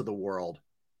Sapps of the world,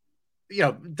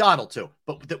 Donald too,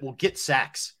 but that will get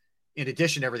sacks in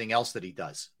addition to everything else that he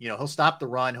does. He'll stop the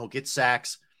run. He'll get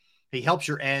sacks. He helps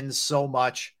your ends so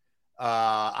much.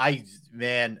 I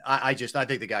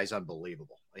think the guy's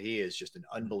unbelievable. He is just an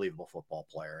unbelievable football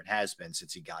player and has been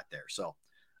since he got there. So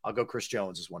I'll go Chris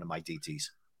Jones as one of my DTs.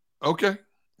 Okay.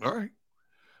 All right.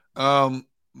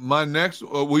 My next,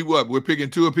 we're picking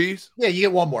two apiece? Yeah, you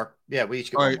get one more. Yeah, we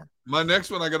each get one more. My next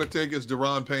one I got to take is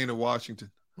Deron Payne of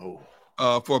Washington. Oh.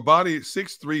 For a body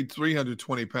 6'3",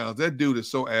 320 pounds, that dude is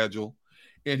so agile,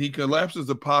 and he collapses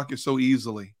the pocket so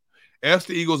easily. Ask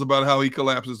the Eagles about how he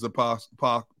collapses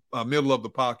the middle of the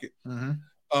pocket.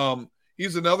 Mm-hmm.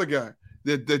 He's another guy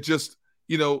that just,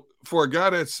 for a guy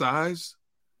that size,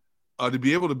 to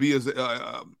be able to be as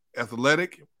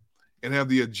athletic and have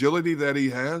the agility that he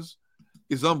has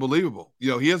is unbelievable.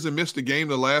 He hasn't missed a game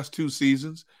the last 2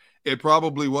 seasons at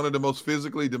probably one of the most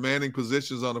physically demanding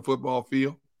positions on the football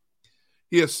field.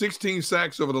 He has 16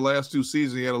 sacks over the last 2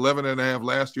 seasons. He had 11 and a half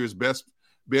last year's best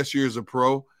year as a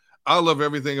pro. I love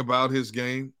everything about his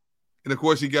game. And, of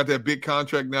course, he got that big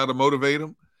contract now to motivate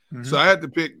him. Mm-hmm. So I had to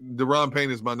pick Deron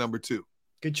Payne as my number 2.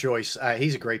 Good choice.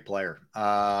 He's a great player.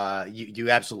 You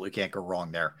absolutely can't go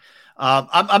wrong there.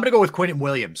 I'm going to go with Quentin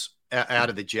Williams out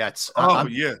of the Jets.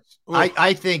 Yes.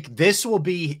 I think this will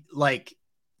be like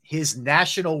his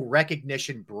national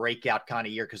recognition breakout kind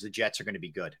of year because the Jets are going to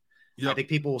be good. Yep. I think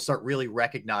people will start really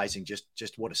recognizing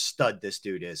just what a stud this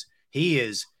dude is.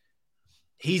 He's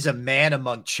a man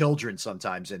among children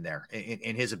sometimes in there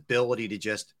in his ability to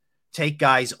just take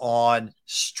guys on,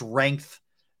 strength,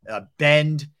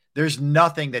 bend. There's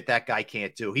nothing that guy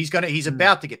can't do. He's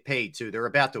about to get paid too. They're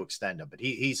about to extend him, but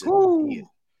he's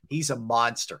a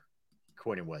monster.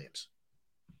 Quentin Williams.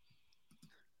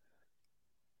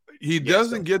 He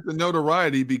doesn't get the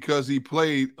notoriety because he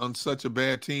played on such a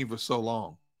bad team for so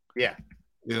long. Yeah.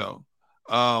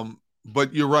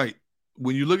 But you're right.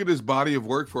 When you look at his body of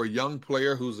work for a young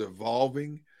player who's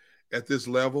evolving at this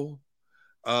level,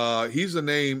 he's a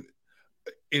name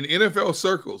in NFL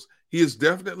circles. He is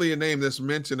definitely a name that's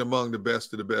mentioned among the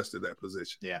best of that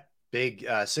position. Yeah. Big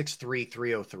 6'3",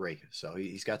 303. So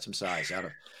he's got some size. Out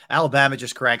of Alabama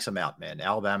just cranks him out, man.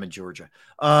 Alabama and Georgia.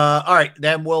 All right,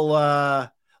 then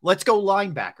let's go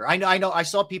linebacker. I know. I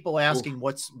saw people asking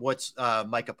what's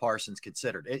Micah Parsons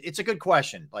considered. It's a good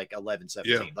question. Like 11,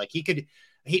 17. Yeah. Like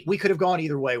we could have gone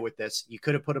either way with this. You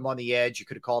could have put him on the edge. You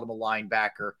could have called him a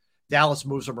linebacker. Dallas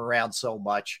moves him around so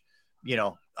much.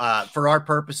 For our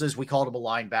purposes, we called him a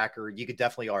linebacker. You could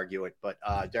definitely argue it, but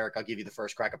Derrick, I'll give you the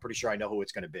first crack. I'm pretty sure I know who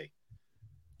it's going to be.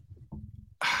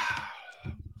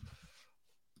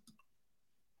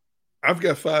 I've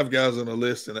got 5 guys on the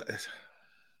list, and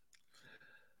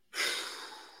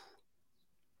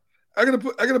I gotta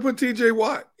put TJ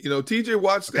Watt. TJ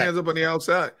Watt stands up on the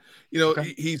outside.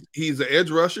 He's an edge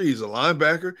rusher. He's a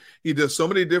linebacker. He does so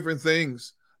many different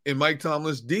things in Mike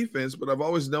Tomlin's defense, but I've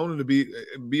always known him to be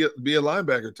a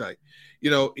linebacker type.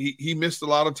 He missed a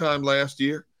lot of time last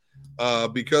year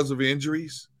because of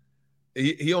injuries.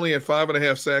 He only had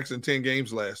 5.5 sacks in 10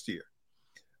 games last year.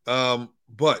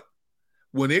 But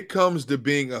when it comes to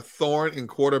being a thorn in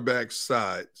quarterback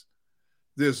sides,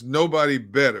 there's nobody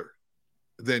better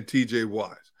than TJ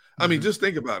Watt. I mean, just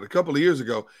think about it. A couple of years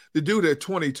ago, the dude had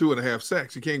 22.5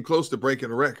 sacks. He came close to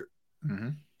breaking a record.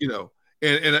 Mm-hmm.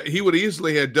 And he would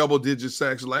easily had double-digit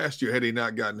sacks last year had he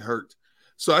not gotten hurt.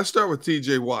 So I start with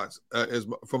TJ Watt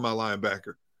for my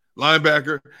linebacker,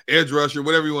 edge rusher,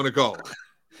 whatever you want to call it.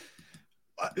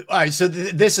 All right, so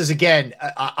this is, again,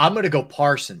 I'm going to go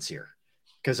Parsons here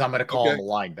because I'm going to call him a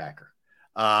linebacker.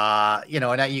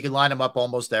 And you can line him up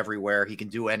almost everywhere. He can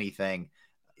do anything.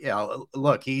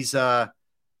 Look, he's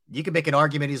you can make an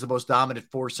argument he's the most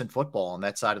dominant force in football on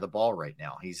that side of the ball right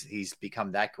now. He's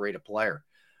become that great a player.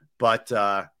 But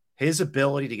his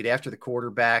ability to get after the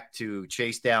quarterback, to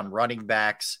chase down running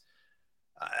backs,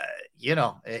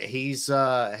 he's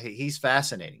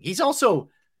fascinating. He's also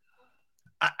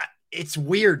it's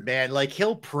weird, man. Like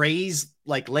he'll praise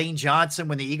like Lane Johnson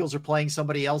when the Eagles are playing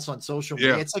somebody else on social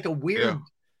media. It's like a weird. Yeah.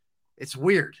 It's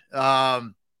weird.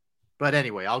 But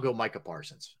anyway, I'll go Micah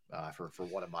Parsons for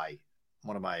one of my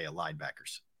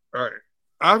linebackers. All right.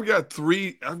 I've got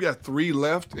three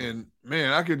left, and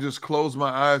man, I could just close my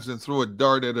eyes and throw a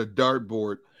dart at a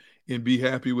dartboard and be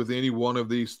happy with any one of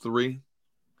these 3.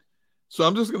 So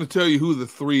I'm just going to tell you who the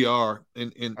 3 are,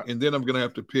 and then I'm going to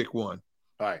have to pick one.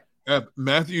 All right.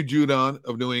 Matthew Judon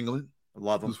of New England.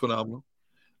 Love him. Who's phenomenal.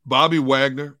 Bobby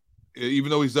Wagner,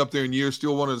 even though he's up there in years,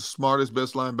 still one of the smartest,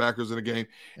 best linebackers in the game.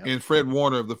 Yep. And Fred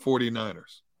Warner of the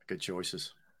 49ers. Good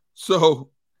choices. So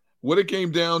what it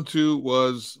came down to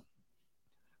was,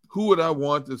 who would I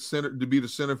want to be the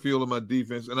center field of my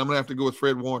defense? And I'm going to have to go with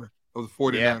Fred Warner of the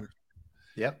 49ers.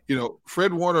 Yeah. Yep.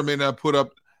 Fred Warner may not put up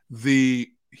the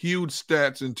huge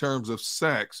stats in terms of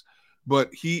sacks,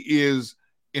 but he is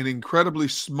an incredibly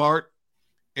smart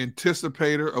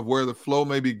anticipator of where the flow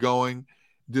may be going,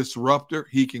 disruptor.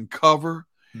 He can cover.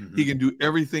 Mm-hmm. He can do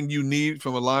everything you need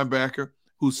from a linebacker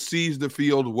who sees the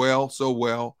field so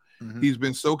well. Mm-hmm. He's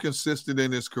been so consistent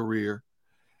in his career.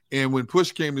 And when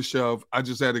push came to shove, I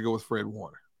just had to go with Fred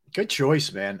Warner. Good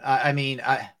choice, man. I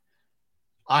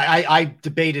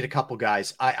debated a couple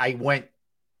guys. I went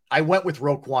with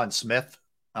Roquan Smith.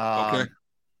 Okay.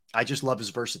 I just love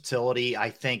his versatility. I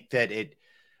think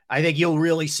you'll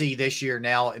really see this year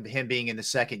now, him being in the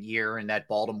second year in that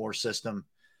Baltimore system.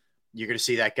 You're going to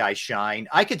see that guy shine.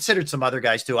 I considered some other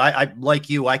guys too. I like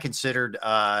you. I considered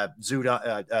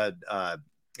Judon,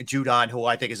 who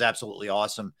I think is absolutely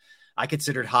awesome. I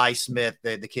considered Highsmith,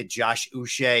 the kid Josh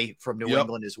Uche from New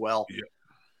England as well. Yep.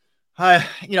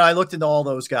 I looked into all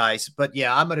those guys, but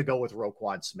yeah, I'm going to go with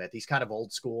Roquan Smith. He's kind of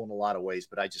old school in a lot of ways,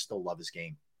 but I just still love his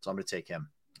game. So I'm going to take him.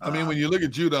 I mean, when you look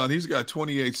at Judon, he's got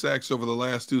 28 sacks over the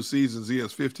last 2 seasons. He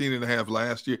has 15.5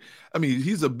 last year. I mean,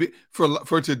 he's a big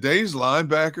for today's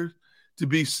linebacker to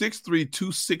be 6'3",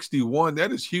 261.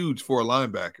 That is huge for a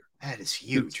linebacker. That is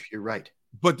huge. You're right.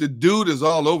 But the dude is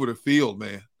all over the field,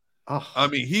 man. Oh. I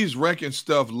mean, he's wrecking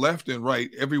stuff left and right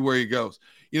everywhere he goes.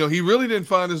 He really didn't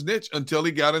find his niche until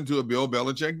he got into a Bill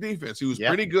Belichick defense. He was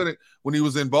pretty good at when he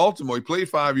was in Baltimore. He played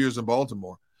 5 years in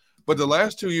Baltimore. But the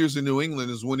last 2 years in New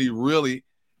England is when he really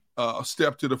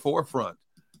stepped to the forefront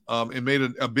and made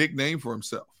a big name for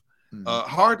himself. Mm-hmm.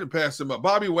 Hard to pass him up.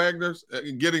 Bobby Wagner's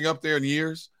getting up there in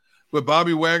years. But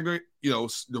Bobby Wagner, the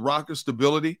rock of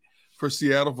stability for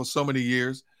Seattle for so many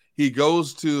years. He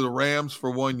goes to the Rams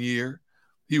for 1 year.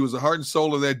 He was the heart and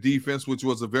soul of that defense, which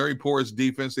was a very porous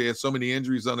defense. They had so many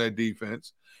injuries on that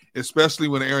defense, especially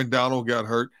when Aaron Donald got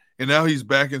hurt. And now he's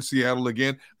back in Seattle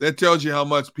again. That tells you how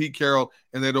much Pete Carroll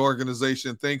and that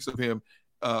organization thinks of him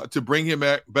to bring him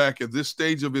back at this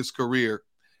stage of his career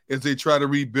as they try to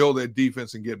rebuild that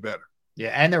defense and get better. Yeah,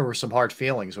 and there were some hard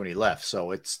feelings when he left.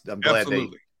 So I'm glad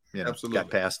Absolutely. they Absolutely. got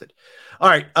past it. All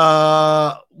right.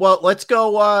 Well, let's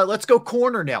go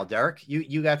corner now, Derrick.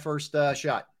 You got first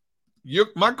shot.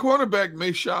 My cornerback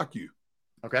may shock you.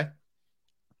 Okay.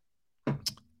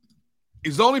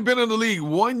 He's only been in the league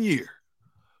 1 year,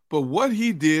 but what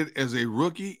he did as a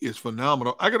rookie is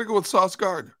phenomenal. I got to go with Sauce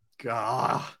Gardner.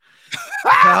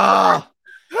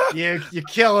 You're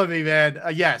killing me, man.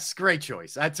 Yes, great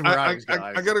choice. That's where I was going.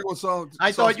 I got to go with Sauce.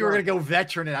 I thought you were going to go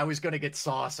veteran, and I was going to get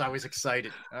Sauce. I was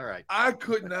excited. All right. I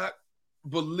could not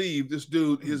believe this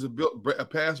dude is a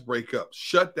pass breakup,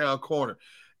 shutdown corner.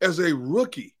 As a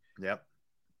rookie, yep.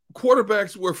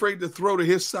 Quarterbacks were afraid to throw to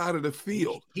his side of the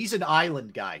field. He's an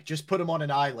island guy. Just put him on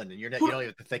an island, and you don't even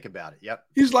have to think about it. Yep.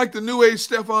 He's like the new age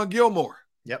Stephon Gilmore.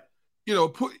 Yep.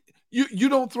 You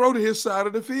don't throw to his side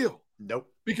of the field. Nope.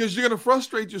 Because you're going to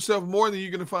frustrate yourself more than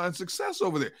you're going to find success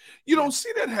over there. You don't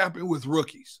see that happen with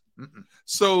rookies. Mm-mm.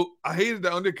 So I hated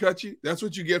to undercut you. That's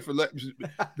what you get for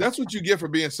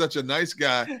being such a nice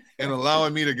guy and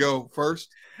allowing me to go first.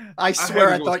 I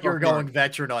swear I thought you were going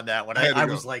veteran on that one.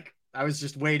 I was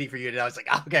just waiting for you. And I was like,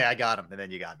 okay, I got him. And then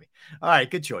you got me. All right,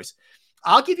 good choice.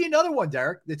 I'll give you another one,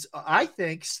 Derrick. That's, I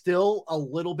think, still a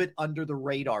little bit under the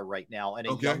radar right now and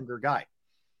a younger guy.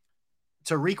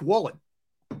 Tariq Woolen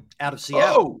out of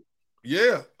Seattle. Oh,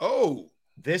 yeah. Oh.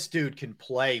 This dude can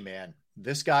play, man.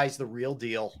 This guy's the real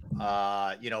deal.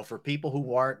 For people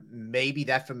who aren't maybe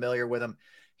that familiar with him,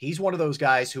 he's one of those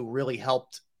guys who really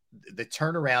helped the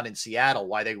turnaround in Seattle,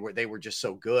 why they were just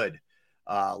so good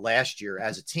last year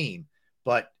as a team.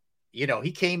 But,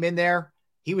 he came in there.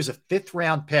 He was a 5th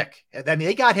round pick. I mean,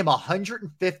 they got him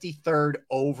 153rd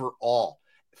overall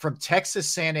from Texas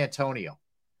San Antonio.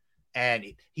 And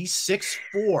he's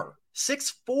 6'4",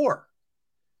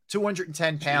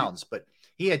 210 pounds. But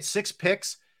he had 6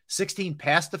 picks, 16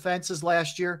 pass defenses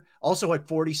last year. Also had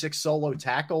 46 solo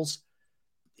tackles.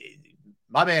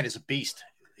 My man is a beast.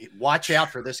 Watch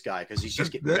out for this guy because he's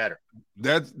just getting better.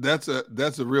 That's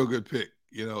a real good pick.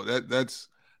 That's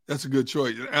a good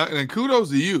choice. And kudos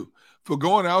to you for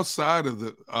going outside of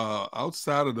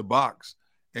the box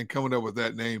and coming up with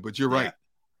that name. But you're right.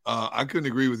 I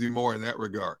couldn't agree with you more in that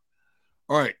regard.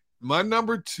 All right, my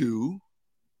number 2.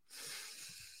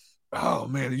 Oh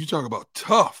man, you talk about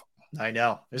tough. I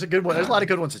know. There's a good one. There's a lot of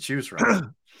good ones to choose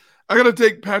from. I got to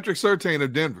take Patrick Surtain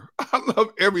of Denver. I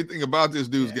love everything about this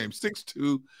dude's game.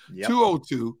 6'2",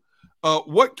 202.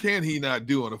 What can he not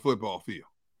do on a football field?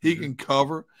 He can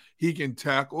cover. He can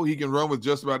tackle. He can run with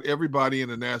just about everybody in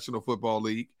the National Football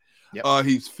League. Yep.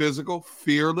 He's physical,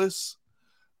 fearless.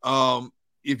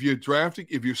 If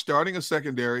you're starting a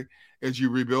secondary as you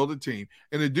rebuild a team.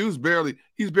 And the dude's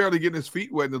he's barely getting his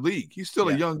feet wet in the league. He's still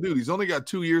a young dude. He's only got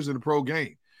 2 years in the pro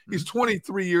game. He's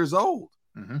 23 years old.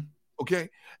 Okay.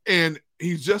 And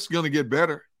he's just going to get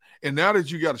better. And now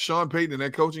that you got Sean Payton and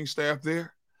that coaching staff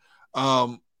there,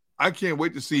 I can't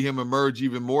wait to see him emerge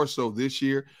even more so this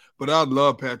year. But I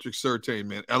love Patrick Surtain,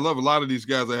 man. I love a lot of these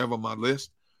guys I have on my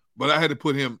list, but I had to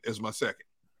put him as my second.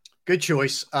 Good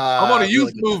choice. I'm on a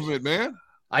youth movement, man.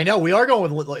 I know we are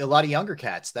going with a lot of younger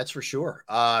cats. That's for sure.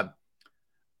 I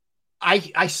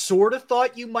sort of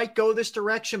thought you might go this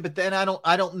direction, but then I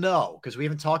don't know because we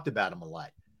haven't talked about him a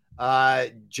lot.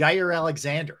 Jair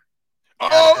Alexander.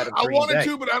 I wanted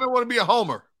to, but I don't want to be a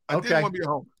homer. I didn't want to be a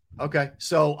homer. Okay.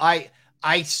 So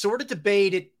I sort of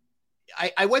debated.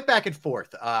 I went back and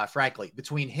forth, frankly,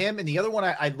 between him and the other one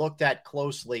I looked at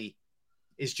closely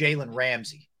is Jalen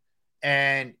Ramsey.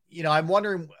 And, I'm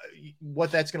wondering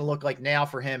what that's going to look like now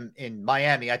for him in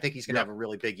Miami. I think he's going to have a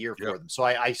really big year for them. So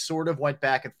I sort of went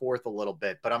back and forth a little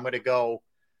bit, but I'm going to go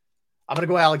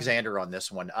Alexander on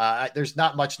this one. There's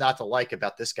not much not to like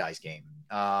about this guy's game.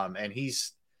 And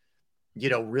he's,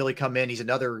 really come in. He's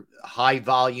another high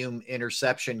volume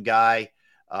interception guy.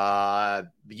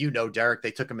 Derrick,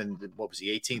 they took him in, what was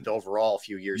he, 18th overall a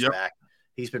few years back.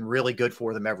 He's been really good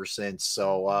for them ever since.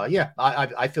 So,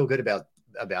 I feel good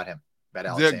about him.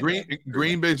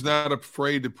 Green Bay's not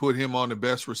afraid to put him on the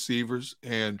best receivers,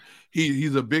 and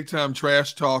he's a big time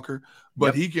trash talker,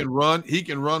 but he can run. He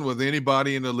can run with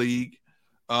anybody in the league.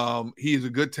 He's a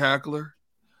good tackler,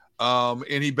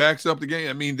 and he backs up the game.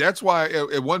 I mean, that's why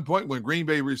at one point when Green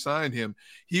Bay re-signed him,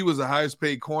 he was the highest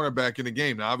paid cornerback in the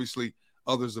game. Now, obviously,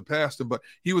 others have passed him, but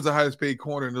he was the highest paid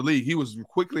corner in the league. He was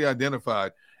quickly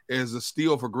identified as a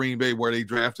steal for Green Bay where they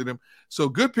drafted him. So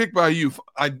good pick by you for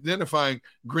identifying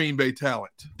Green Bay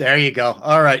talent. There you go.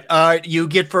 All right. You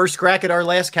get first crack at our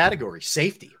last category,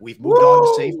 safety. We've moved on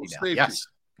to safety now. Safety. Yes.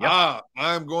 Yep.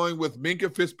 I'm going with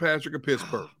Minkah Fitzpatrick of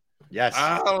Pittsburgh. Yes.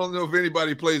 I don't know if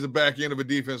anybody plays the back end of a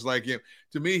defense like him.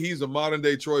 To me, he's a modern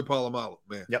day Troy Polamalu,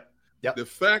 man. Yep. The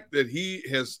fact that he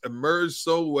has emerged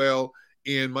so well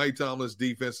in Mike Tomlin's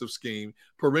defensive scheme,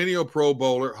 perennial Pro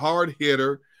Bowler, hard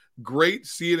hitter, great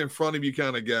see it in front of you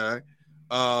kind of guy,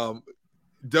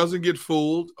 doesn't get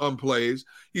fooled on plays.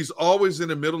 He's always in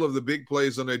the middle of the big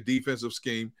plays on that defensive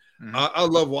scheme. I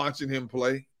love watching him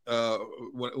play.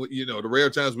 When the rare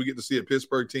times we get to see a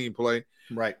Pittsburgh team play.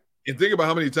 Right. And think about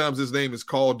how many times his name is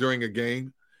called during a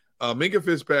game. Minkah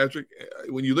Fitzpatrick,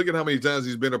 when you look at how many times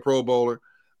he's been a Pro Bowler,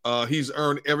 he's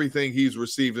earned everything he's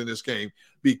received in this game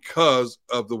because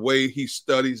of the way he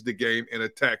studies the game and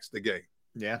attacks the game.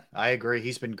 Yeah, I agree.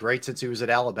 He's been great since he was at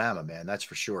Alabama, man. That's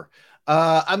for sure.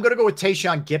 I'm going to go with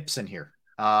Tayshaun Gibson here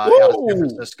out of San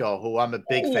Francisco, who I'm a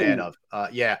big fan of.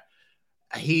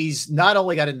 He's not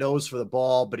only got a nose for the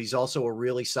ball, but he's also a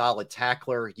really solid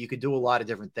tackler. You could do a lot of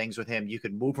different things with him. You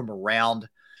could move him around.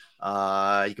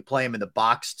 You could play him in the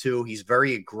box too. He's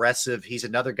very aggressive. He's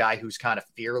another guy who's kind of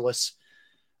fearless.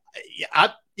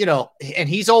 And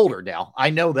he's older now. I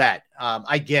know that.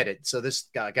 I get it. So this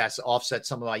guy got to offset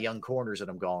some of my young corners that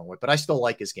I'm going with, but I still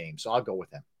like his game. So I'll go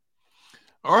with him.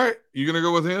 All right. You're going to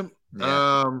go with him?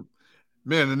 Yeah.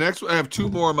 Man, the next one, I have two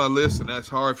more on my list, and that's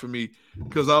hard for me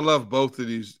because I love both of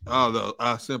these.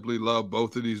 I simply love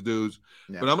both of these dudes.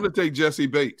 Yeah. But I'm going to take Jesse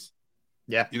Bates.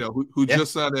 Yeah. Who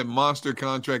just signed that monster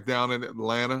contract down in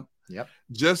Atlanta. Yep.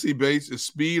 Jesse Bates is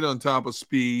speed on top of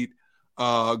speed.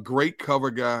 Great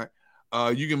cover guy.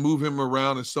 You can move him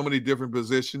around in so many different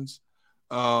positions.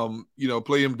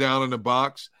 Play him down in the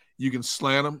box. You can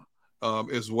slant him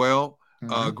as well.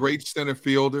 Great center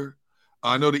fielder.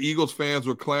 I know the Eagles fans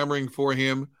were clamoring for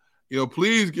him.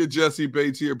 Please get Jesse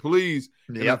Bates here, please.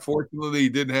 Yep. And unfortunately,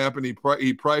 it didn't happen.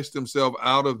 He priced himself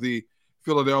out of the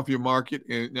Philadelphia market,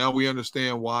 and now we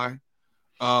understand why.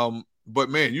 But,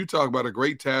 man, you talk about a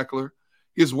great tackler.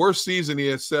 His worst season, he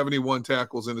had 71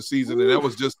 tackles in the season, and that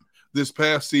was just this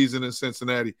past season in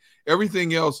Cincinnati.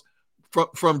 Everything else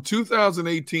from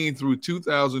 2018 through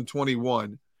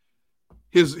 2021,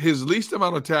 his least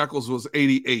amount of tackles was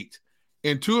 88.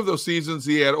 In two of those seasons,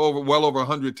 he had well over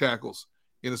 100 tackles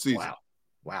in a season.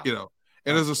 Wow.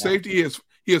 And as a safety,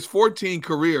 he has 14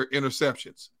 career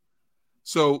interceptions.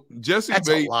 So Jesse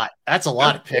Bates, that's a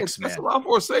lot of picks, man. That's a lot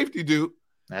for a safety, dude.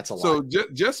 That's a lot. So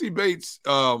Jesse Bates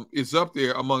is up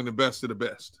there among the best of the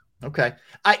best. Okay.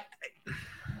 I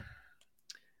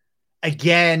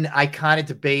kind of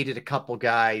debated a couple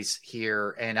guys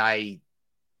here, and I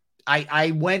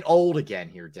went old again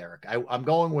here, Derrick. I'm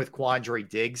going with Quandre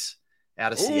Diggs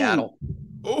out of Seattle.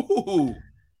 Oh,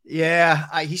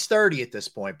 yeah. He's 30 at this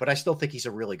point, but I still think he's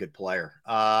a really good player.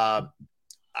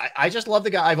 I just love the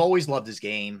guy. I've always loved his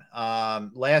game.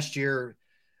 Last year,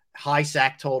 high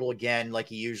sack total again, like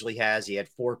he usually has. He had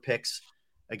 4 picks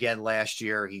again last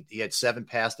year. He had 7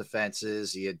 pass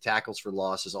defenses. He had tackles for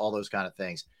losses, all those kind of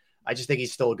things. I just think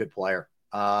he's still a good player.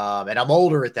 And I'm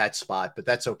older at that spot, but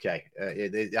that's okay.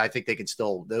 I think they can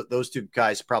still, those two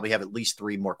guys probably have at least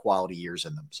 3 more quality years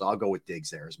in them. So I'll go with Diggs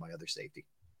there as my other safety.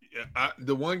 Yeah,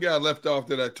 the one guy left off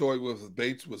that I toyed with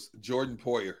Bates was Jordan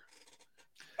Poyer.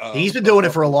 He's been doing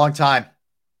it for a long time.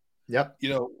 Yep. You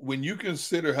know, when you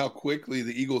consider how quickly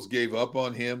the Eagles gave up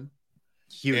on him,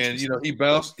 huge. And you know, he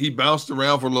bounced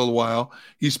around for a little while.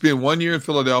 He spent 1 year in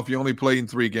Philadelphia, only played in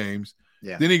 3 games.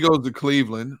 Yeah. Then he goes to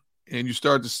Cleveland, and you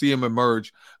start to see him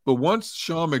emerge. But once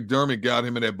Sean McDermott got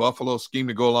him in that Buffalo scheme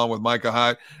to go along with Micah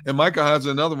Hyde, and Micah Hyde's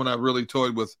another one I really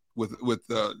toyed with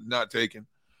not taking.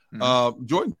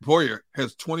 Jordan Poyer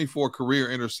has 24 career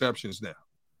interceptions now.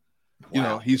 Wow. You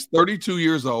know, he's 32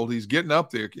 years old. He's getting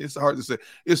up there. It's hard to say.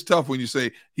 It's tough when you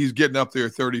say he's getting up there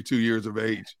 32 years of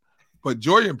age. But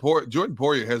Jordan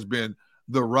Poyer has been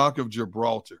the rock of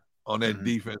Gibraltar on that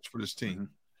defense for this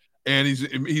team. And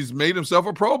he's made himself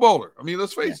a Pro Bowler. I mean,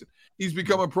 let's face it. He's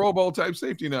become a Pro Bowl type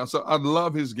safety now. So I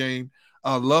love his game.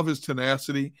 I love his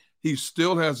tenacity. He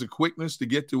still has the quickness to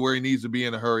get to where he needs to be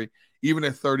in a hurry, even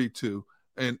at 32.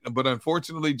 But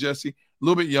unfortunately, Jesse, a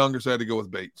little bit younger, so I had to go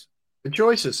with Bates. Good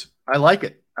choices. I like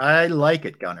it.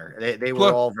 Gunner. They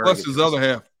were all very plus good his choices. Other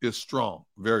half is strong,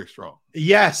 very strong.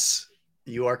 Yes,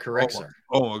 you are correct, sir.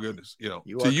 Oh my goodness. You know,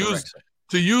 You are correct, sir.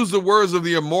 to use the words of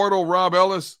the immortal Rob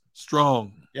Ellis,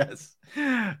 strong. Yes.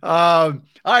 All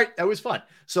right. That was fun.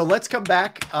 So let's come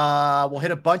back. We'll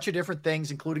hit a bunch of different things,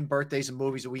 including birthdays and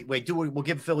movies. We'll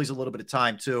give Phillies a little bit of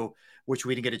time too, which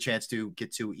we didn't get a chance to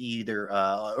get to either,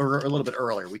 or a little bit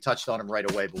earlier. We touched on them right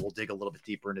away, but we'll dig a little bit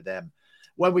deeper into them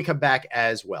when we come back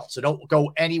as well. So don't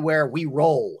go anywhere. We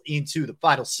roll into the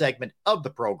final segment of the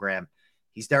program.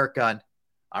 He's Derrick Gunn.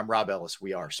 I'm Rob Ellis.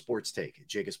 We are Sports Take,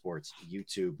 Jacob Sports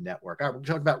YouTube Network. All right, we're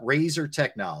talking about Razor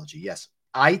technology. Yes,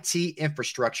 IT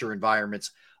infrastructure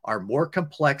environments are more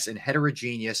complex and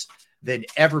heterogeneous than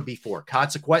ever before.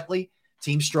 Consequently,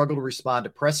 teams struggle to respond to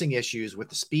pressing issues with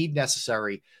the speed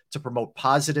necessary to promote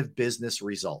positive business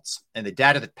results. And the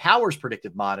data that powers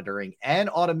predictive monitoring and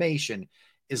automation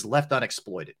is left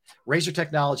unexploited. Razor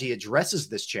technology addresses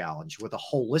this challenge with a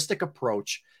holistic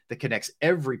approach that connects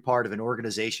every part of an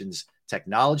organization's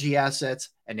technology assets,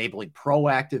 enabling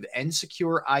proactive and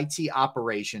secure IT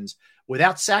operations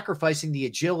without sacrificing the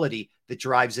agility that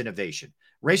drives innovation.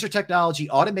 Razor technology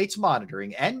automates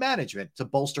monitoring and management to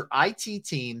bolster IT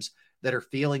teams that are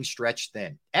feeling stretched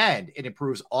thin, and it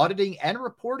improves auditing and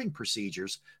reporting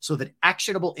procedures so that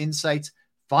actionable insights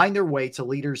find their way to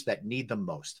leaders that need them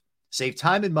most. Save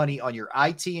time and money on your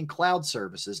IT and cloud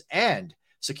services and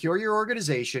secure your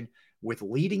organization with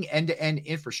leading end-to-end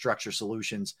infrastructure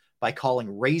solutions by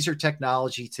calling Razor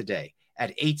Technology today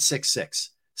at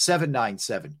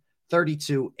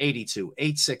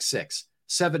 866-797-3282,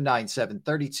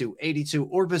 866-797-3282,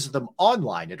 or visit them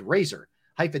online at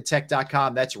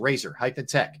razor-tech.com. That's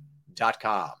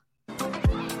razor-tech.com.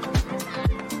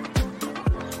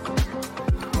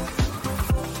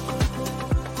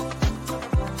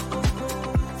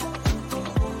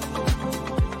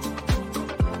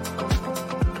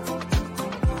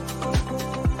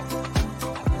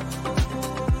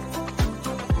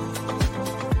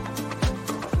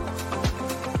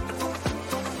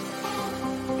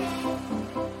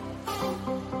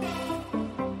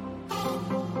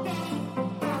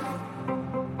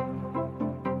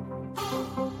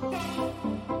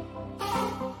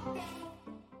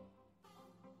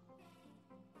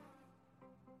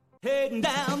 Heading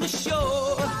down the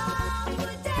shore,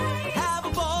 have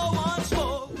a ball once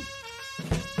more.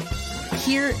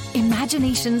 Here,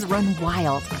 imaginations run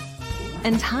wild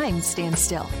and time stands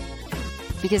still.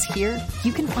 Because here,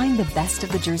 you can find the best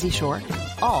of the Jersey Shore,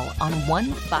 all on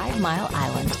one 5-mile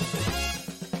island.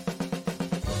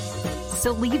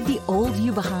 So leave the old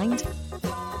you behind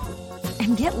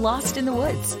and get lost in the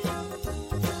woods.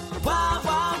 Wild,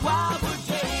 wild, wild wood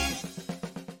days.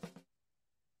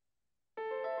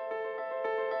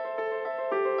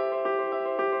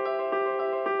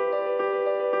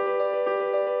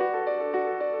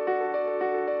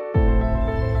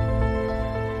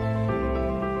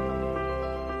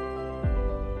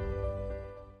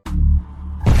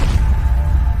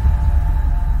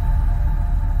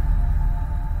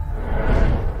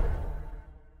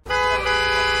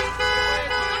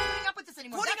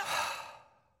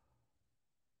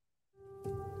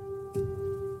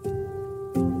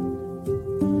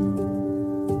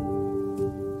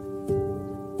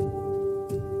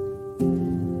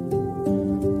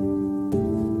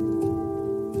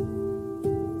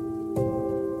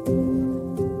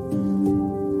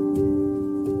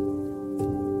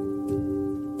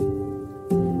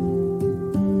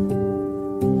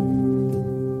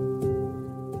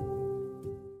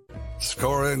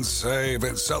 Score and save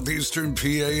at Southeastern PA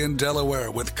and Delaware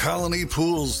with Colony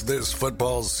Pools this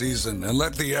football season, and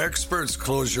let the experts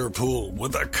close your pool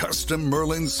with a custom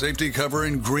Merlin safety cover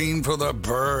in green for the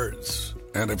birds.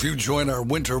 And if you join our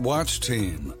Winter Watch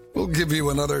team, we'll give you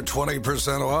another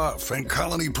 20% off, and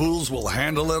Colony Pools will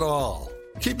handle it all.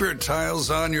 Keep your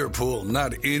tiles on your pool,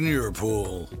 not in your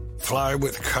pool. Fly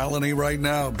with Colony right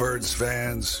now, birds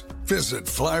fans. Visit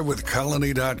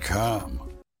flywithcolony.com.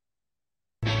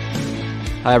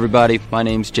 Hi everybody, my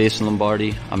name's Jason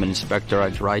Lombardi. I'm an inspector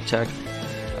at Dry Tech.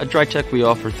 At Dry Tech we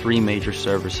offer three major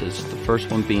services, the first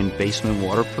one being basement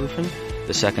waterproofing.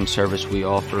 The second service we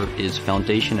offer is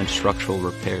foundation and structural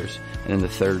repairs. And then the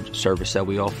third service that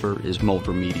we offer is mold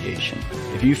remediation.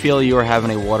 If you feel you are having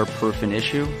a waterproofing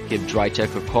issue, give Dry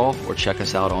Tech a call or check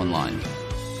us out online.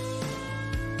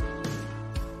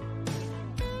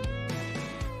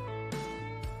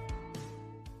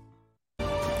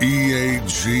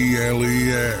 EAGLES,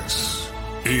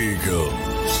 Eagles.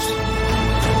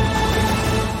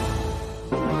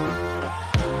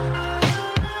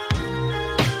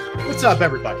 What's up,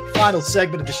 everybody? Final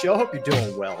segment of the show. Hope you're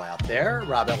doing well out there.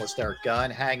 Rob Ellis, Derrick,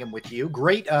 Gunn, hanging with you.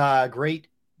 Great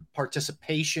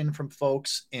participation from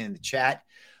folks in the chat.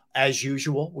 As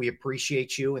usual, we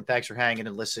appreciate you, and thanks for hanging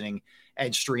and listening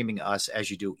and streaming us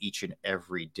as you do each and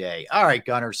every day. All right,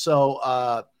 Gunner.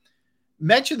 So,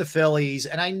 mention the Phillies,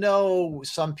 and I know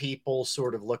some people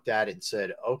sort of looked at it and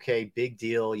said, okay, big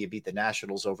deal. You beat the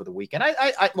Nationals over the weekend.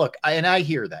 I look, and I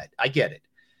hear that. I get it.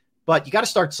 But you got to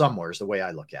start somewhere is the way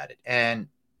I look at it. And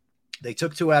they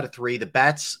took 2 out of 3. The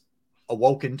bats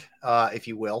awokened, if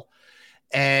you will.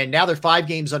 And now they're 5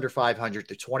 games under 500.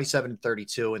 They're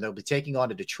 27-32, and they'll be taking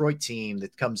on a Detroit team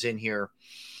that comes in here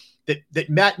that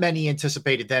not many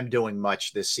anticipated them doing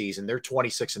much this season. They're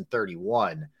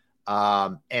 26-31.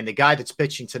 And the guy that's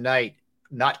pitching tonight,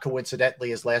 not coincidentally,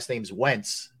 his last name's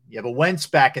Wentz. You have a Wentz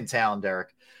back in town,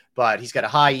 Derrick, but he's got a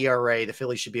high ERA. The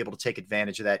Phillies should be able to take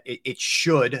advantage of that. It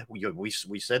should. We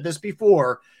said this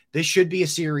before. This should be a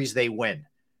series they win,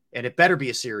 and it better be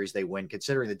a series they win,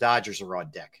 considering the Dodgers are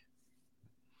on deck.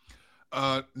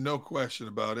 No question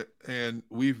about it. And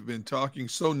we've been talking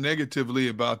so negatively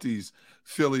about these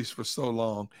Phillies for so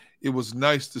long. It was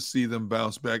nice to see them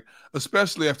bounce back,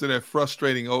 especially after that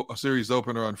frustrating series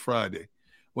opener on Friday.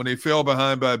 When they fell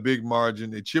behind by a big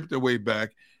margin, they chipped their way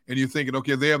back, and you're thinking,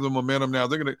 okay, they have the momentum now.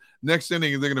 They're going to – next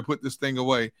inning, they're going to put this thing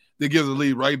away. They give the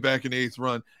lead right back in the 8th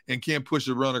run and can't push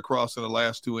a run across in the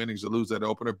last 2 innings to lose that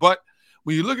opener. But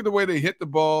when you look at the way they hit the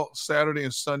ball Saturday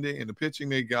and Sunday and the pitching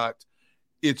they got,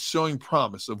 it's showing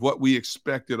promise of what we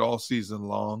expected all season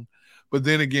long. But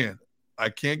then again, I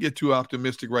can't get too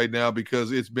optimistic right now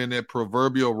because it's been that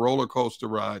proverbial roller coaster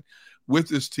ride with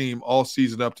this team all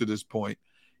season up to this point.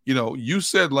 You know, you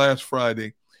said last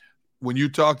Friday when you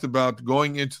talked about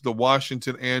going into the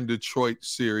Washington and Detroit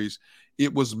series,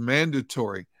 it was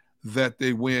mandatory that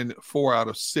they win 4 out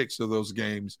of 6 of those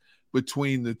games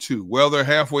between the two. Well, they're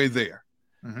halfway there.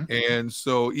 Mm-hmm. And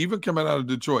so even coming out of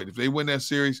Detroit, if they win that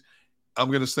series, I'm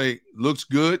going to say looks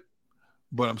good,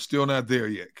 but I'm still not there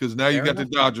yet because now you got the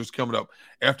Dodgers coming up.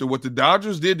 After what the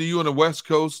Dodgers did to you on the West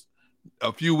Coast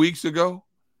a few weeks ago,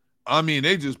 I mean,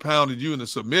 they just pounded you into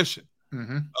submission.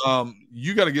 Mm-hmm.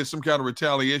 You got to get some kind of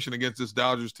retaliation against this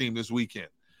Dodgers team this weekend.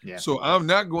 Yeah. So I'm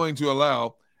not going to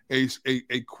allow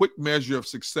a quick measure of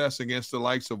success against the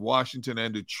likes of Washington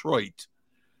and Detroit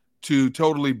to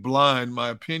totally blind my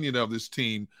opinion of this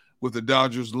team with the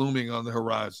Dodgers looming on the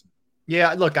horizon.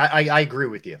 Yeah, look, I agree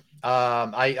with you.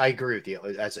 I agree with you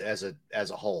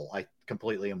as a whole. I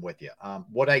completely am with you.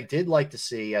 What I did like to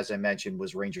see, as I mentioned,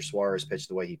 was Ranger Suarez pitch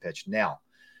the way he pitched. Now,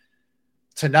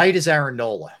 tonight is Aaron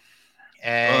Nola.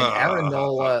 And Aaron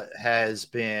Nola has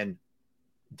been,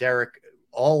 Derrick,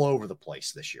 all over the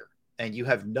place this year. And you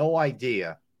have no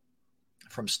idea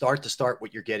from start to start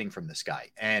what you're getting from this guy.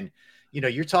 And, you know,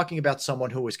 you're talking about someone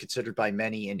who was considered by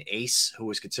many an ace, who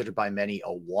was considered by many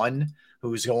a 1,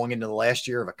 who's going into the last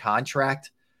year of a contract.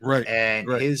 Right. And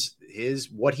his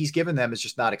what he's given them is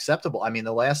just not acceptable. I mean,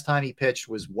 the last time he pitched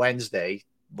was Wednesday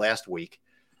last week.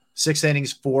 6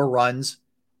 innings, 4 runs,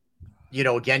 you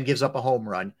know, again, gives up a home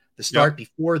run. The start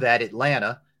before that,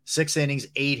 Atlanta, 6 innings,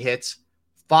 8 hits,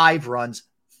 5 runs,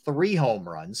 3 home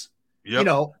runs. Yep. You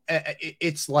know,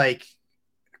 it's like,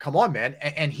 come on, man.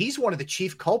 And he's one of the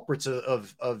chief culprits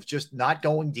of just not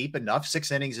going deep enough.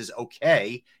 6 innings is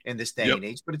okay in this day and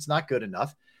age, but it's not good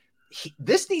enough.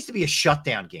 This needs to be a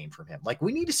shutdown game from him. Like,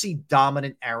 we need to see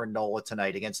dominant Aaron Nola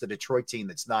tonight against the Detroit team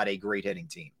that's not a great hitting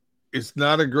team. It's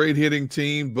not a great hitting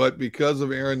team, but because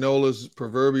of Aaron Nola's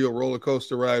proverbial roller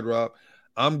coaster ride, Rob,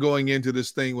 I'm going into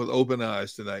this thing with open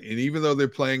eyes tonight. And even though they're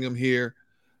playing him here,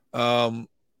 I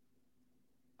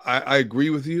agree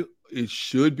with you. It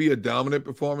should be a dominant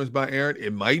performance by Aaron.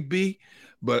 It might be,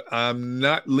 but I'm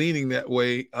not leaning that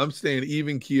way. I'm staying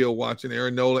even keel watching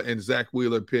Aaron Nola and Zach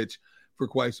Wheeler pitch for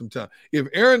quite some time. If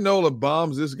Aaron Nola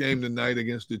bombs this game tonight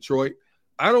against Detroit,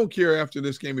 I don't care after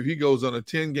this game. If he goes on a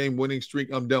 10-game winning streak,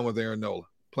 I'm done with Aaron Nola.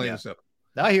 Plain and simple.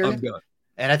 I hear I'm you. done.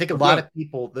 And I think a lot of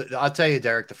people, I'll tell you,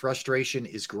 Derek, the frustration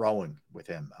is growing with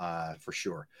him for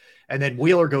sure. And then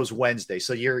Wheeler goes Wednesday.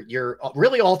 So you're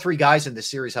really all three guys in this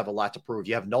series have a lot to prove.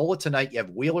 You have Nola tonight. You have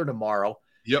Wheeler tomorrow.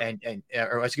 Yep.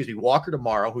 Or excuse me, Walker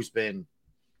tomorrow, who's been,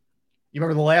 you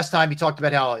remember the last time he talked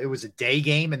about how it was a day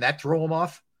game and that threw him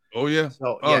off? Oh, yeah.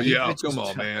 So, Come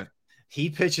on, man. He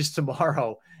pitches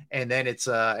tomorrow, and then it's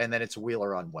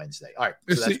Wheeler on Wednesday. All right.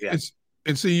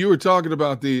 So see, you were talking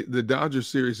about the Dodgers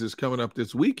series is coming up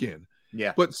this weekend.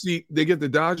 Yeah. But see, they get the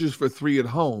Dodgers for 3 at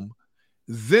home.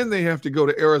 Then they have to go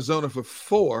to Arizona for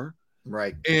 4.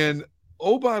 Right. And,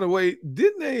 oh, by the way,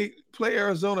 didn't they play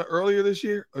Arizona earlier this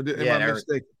year? Or am I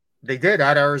mistaken? They did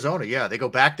at Arizona. Yeah. They go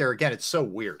back there again. It's so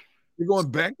weird. They're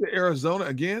going back to Arizona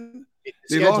again?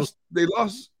 They lost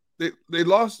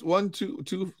 1, 2,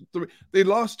 3. They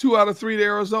lost 2 out of 3 to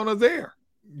Arizona there.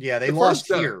 Yeah, they lost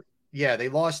here. Yeah, they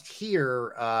lost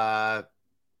here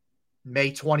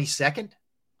May 22nd.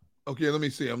 Okay, let me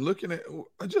see. I'm looking at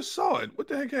 – I just saw it. What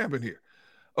the heck happened here?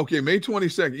 Okay, May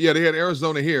 22nd. Yeah, they had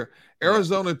Arizona here.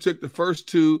 Arizona took the first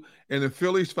 2, and the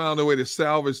Phillies found a way to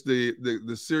salvage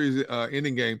the series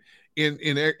ending game in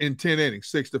 10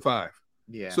 innings, 6-5.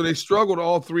 Yeah. So they struggled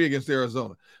all 3 against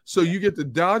Arizona. So you get the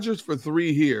Dodgers for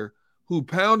 3 here, who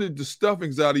pounded the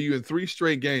stuffings out of you in 3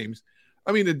 straight games.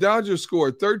 I mean, the Dodgers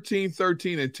scored 13,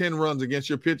 and 10 runs against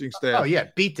your pitching staff. Oh, yeah,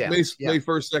 beat them. Play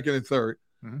first, second, and third.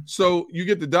 Mm-hmm. So you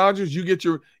get the Dodgers.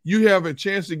 You have a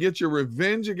chance to get your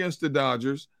revenge against the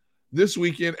Dodgers this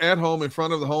weekend at home in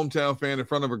front of the hometown fan, in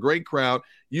front of a great crowd,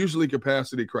 usually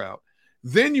capacity crowd.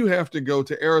 Then you have to go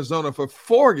to Arizona for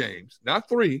 4 games, not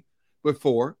 3, but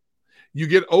 4. You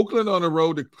get Oakland on the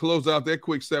road to close out that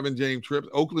quick 7-game trip.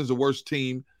 Oakland's the worst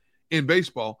team in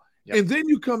baseball. Yep. And then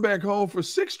you come back home for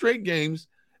 6 straight games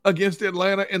against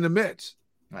Atlanta and the Mets.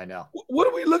 I know. What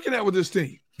are we looking at with this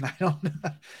team? I don't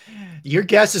know. Your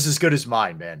guess is as good as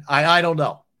mine, man. I don't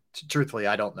know. Truthfully,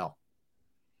 I don't know.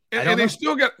 And they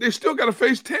still got to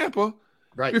face Tampa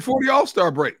before the All-Star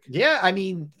break. Yeah, I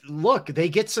mean, look,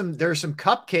 there's some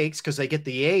cupcakes because they get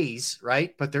the A's,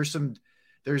 right? But there's a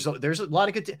lot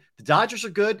of good. The Dodgers are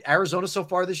good. Arizona so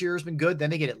far this year has been good. Then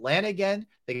they get Atlanta again.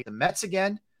 They get the Mets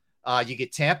again. You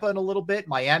get Tampa in a little bit.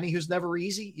 Miami, who's never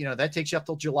easy. That takes you up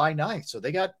till July 9th. So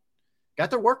they got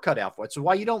their work cut out for it. So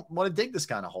why you don't want to dig this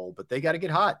kind of hole, but they got to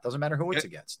get hot. Doesn't matter who it's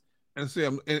against. And see,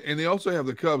 and they also have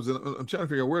the Cubs. And I'm trying to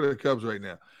figure out where are the Cubs right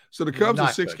now. So the Cubs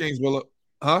are 6 games below.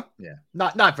 Huh? Yeah.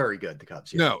 Not very good, the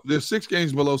Cubs. Yeah. No, they're 6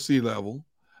 games below sea level.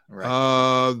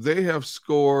 Right. They have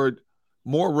scored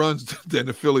more runs than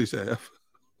the Phillies have.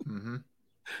 Mm-hmm.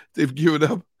 They've given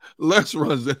up less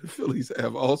runs than the Phillies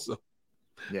have also.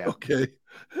 Yeah. Okay.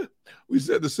 We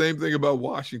said the same thing about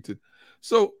Washington.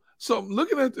 So I'm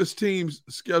looking at this team's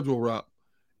schedule, Rob.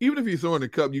 Even if you throw in the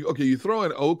Cubs, you throw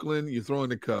in Oakland, you throw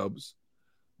in the Cubs,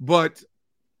 but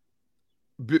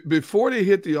before they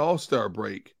hit the All-Star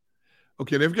break,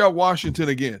 okay, they've got Washington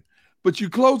again. But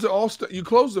you close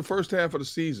the first half of the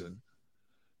season,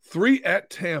 3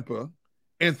 at Tampa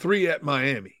and 3 at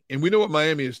Miami. And we know what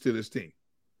Miami is to this team.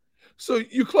 So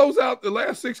you close out the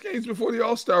last 6 games before the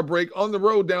All-Star break on the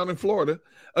road down in Florida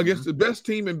against the best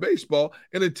team in baseball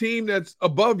and a team that's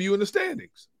above you in the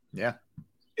standings. Yeah.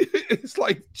 It's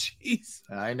like, jeez.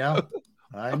 I know.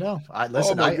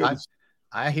 Listen,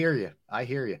 I hear you. All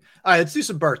right, let's do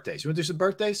some birthdays. You want to do some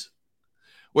birthdays?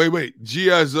 Wait.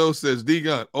 G.I. Zoe says, D.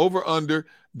 Gunn, over under,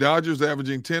 Dodgers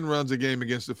averaging 10 runs a game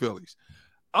against the Phillies.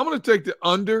 I'm going to take the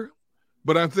under.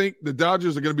 But I think the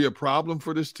Dodgers are going to be a problem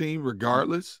for this team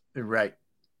regardless. Right.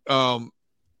 The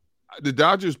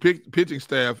Dodgers pitching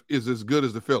staff is as good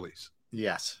as the Phillies.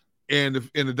 Yes. And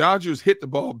the Dodgers hit the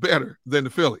ball better than the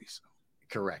Phillies.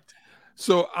 Correct.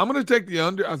 So I'm going to take the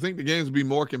under. I think the games will be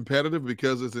more competitive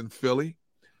because it's in Philly,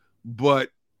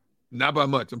 but not by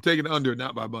much. I'm taking the under,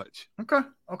 not by much. Okay.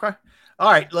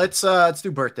 All right, let's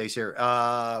do birthdays here.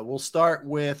 We'll start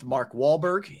with Mark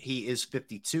Wahlberg. He is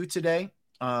 52 today.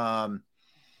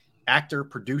 Actor,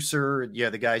 producer,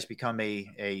 the guy's become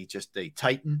a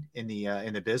titan in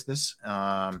the business.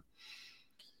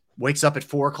 Wakes up at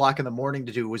 4:00 in the morning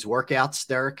to do his workouts,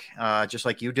 Derrick, just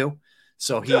like you do.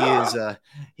 So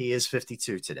he is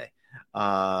 52 today.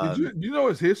 Do you know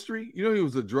his history? You know he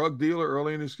was a drug dealer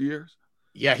early in his years.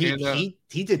 Yeah, he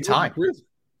did time. Prison.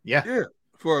 Yeah,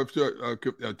 for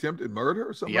attempted murder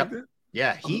or something like that.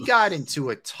 Yeah, he got into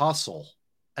a tussle.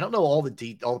 I don't know all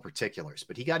the particulars,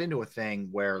 but he got into a thing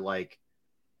where like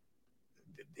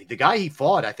the guy he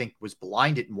fought, I think, was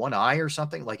blinded in one eye or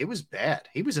something. Like it was bad.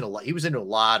 He was into a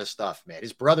lot of stuff, man.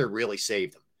 His brother really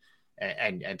saved him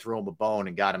and threw him a bone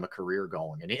and got him a career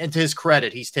going. And to his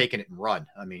credit, he's taken it and run.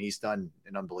 I mean, he's done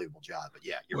an unbelievable job. But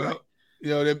yeah, you're right. You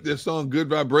know, that song "Good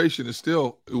Vibration" is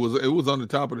still it was on the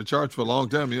top of the charts for a long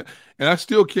time, and I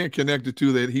still can't connect it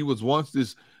to that he was once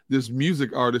this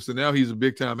music artist and now he's a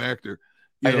big time actor.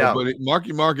 You know. But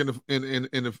Marky Mark and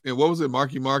what was it?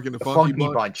 Marky Mark and the Funky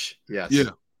Bunch. Yes.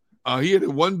 Yeah. He had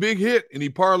one big hit and he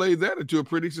parlayed that into a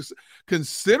pretty success,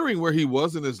 considering where he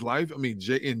was in his life. I mean,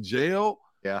 in jail.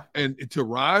 Yeah. And to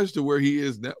rise to where he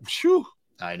is now. Whew.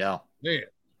 I know. Man.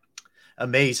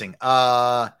 Amazing.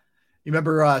 You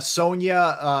remember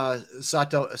Sonia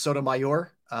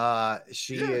Sotomayor?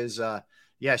 She was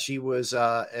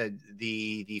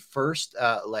the first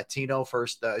Latino,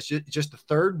 just the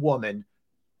third woman,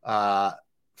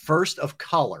 first of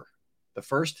color, the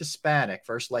first Hispanic,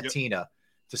 first Latina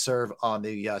to serve on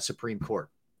the Supreme Court.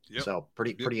 Yep. So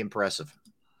pretty impressive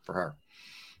for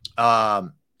her.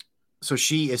 So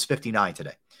she is 59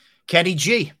 today. Kenny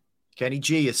G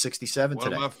is 67 today.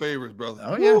 One of my favorites, brother.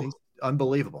 Oh yeah, he's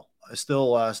unbelievable.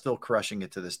 Still crushing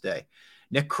it to this day.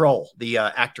 Nick Kroll, the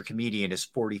actor comedian, is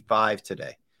 45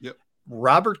 today. Yep.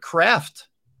 Robert Kraft,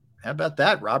 how about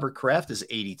that? Robert Kraft is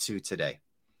 82 today.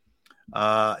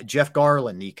 Jeff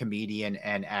Garland, the comedian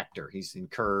and actor, he's in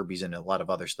Curb, he's in a lot of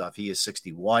other stuff. He is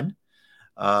 61.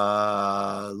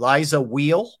 Liza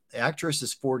Wheel, actress,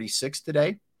 is 46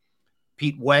 today.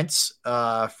 Pete Wentz,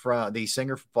 from the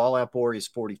singer for Fall Out Boy, is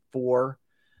 44.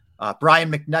 Brian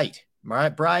McKnight.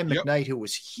 Brian McKnight, who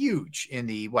was huge in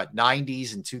the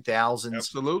 90s and 2000s.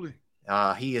 Absolutely.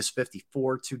 He is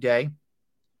 54 today.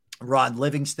 Ron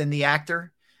Livingston, the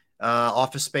actor,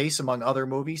 Office Space, among other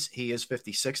movies. He is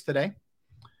 56 today.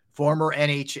 Former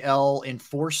NHL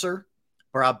enforcer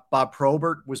Bob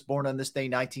Probert was born on this day,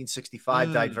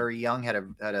 1965. Died very young. Had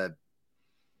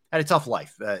a tough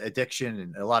life, addiction,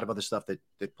 and a lot of other stuff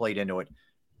that played into it.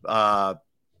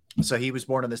 So he was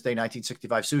born on this day,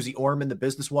 1965. Susie Orman, the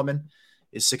businesswoman,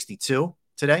 is 62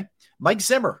 today. Mike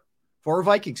Zimmer, former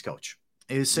Vikings coach,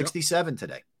 is 67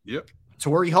 today. Yep.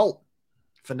 Torrey Holt,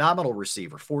 phenomenal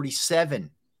receiver,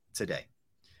 47 today.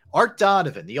 Art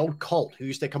Donovan, the old Colt who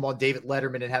used to come on David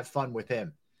Letterman and have fun with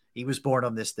him. He was born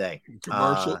on this day.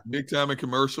 Big time in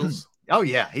commercials. Oh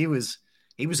yeah, he was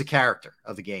a character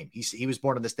of the game. He was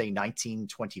born on this day,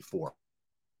 1924.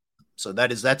 So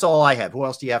that's all I have. Who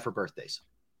else do you have for birthdays?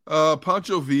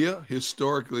 Pancho Villa,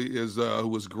 historically,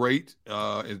 was great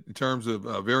in terms of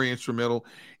very instrumental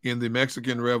in the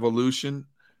Mexican Revolution.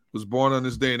 Was born on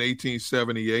this day in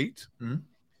 1878.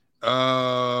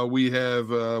 Mm-hmm. We have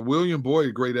William Boyd,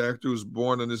 a great actor, who was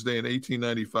born on this day in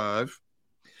 1895.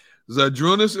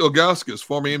 Zadrunas Ilgauskas,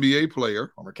 former NBA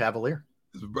player, former Cavalier.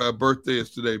 His birthday is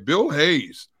today. Bill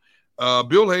Hayes.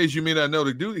 Bill Hayes, you may not know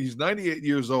the dude. He's 98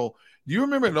 years old. Do you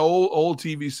remember an old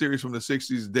TV series from the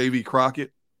 60s, Davy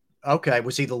Crockett? Okay.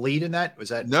 Was he the lead in that? Was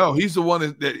that? No, he's the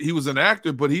one that he was an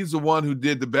actor, but he's the one who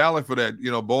did the ballad for that.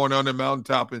 You know, born on the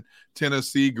mountaintop in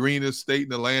Tennessee, greenest state in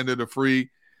the land of the free,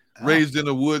 raised in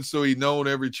the woods, so he known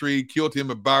every tree, killed him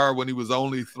a bear when he was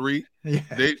only 3. Yeah.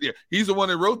 He's the one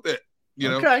that wrote that. You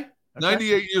know, okay.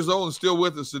 98 years old and still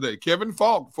with us today. Kevin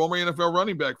Falk, former NFL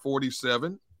running back,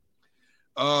 47.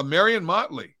 Marion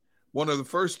Motley, one of the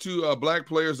first 2 black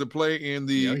players to play in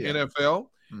the NFL.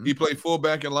 Mm-hmm. He played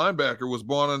fullback and linebacker, was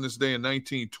born on this day in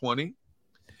 1920.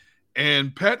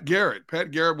 And Pat Garrett.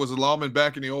 Pat Garrett was a lawman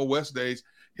back in the old West days.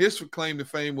 His claim to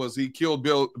fame was he killed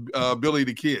Billy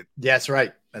the Kid. Yeah, that's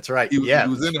right. That's right. He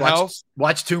was in the house.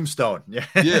 Watch Tombstone. Yeah.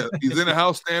 Yeah. He's in the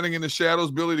house standing in the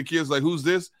shadows. Billy the Kid's like, who's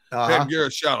this? Pat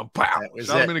Garrett shot him. Pow.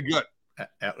 Shot him in the gut.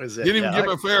 That was it. Didn't even give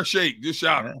him a fair shake. Just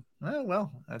shot him.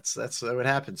 Well, that's what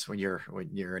happens when you're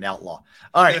an outlaw.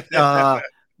 All right.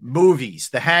 Movies.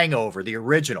 The Hangover, the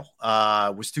original,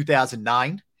 was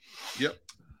 2009. Yep.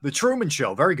 The Truman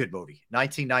Show, very good movie.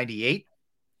 1998.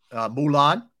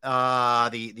 Mulan,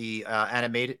 the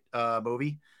animated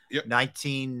movie. Yep.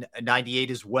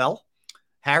 1998 as well.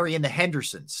 Harry and the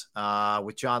Hendersons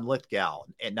with John Lithgow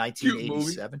in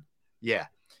 1987. Yeah.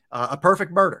 A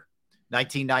Perfect Murder,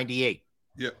 1998.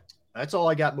 Yep. That's all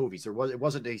I got movies. It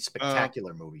wasn't a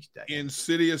spectacular movie day.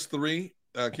 Insidious 3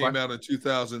 came out in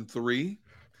 2003.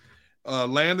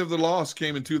 Land of the Lost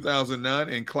came in 2009,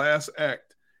 and Class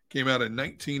Act came out in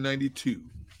 1992.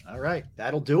 All right.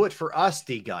 That'll do it for us,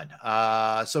 D-Gun.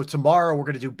 So tomorrow we're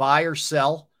going to do buy or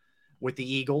sell with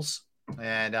the Eagles.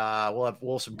 And we'll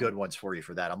have some good ones for you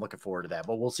for that. I'm looking forward to that.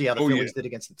 But we'll see how the Phillies did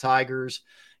against the Tigers.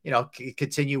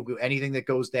 Continue anything that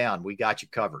goes down. We got you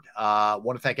covered.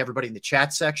 Want to thank everybody in the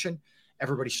chat section,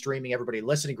 everybody streaming, everybody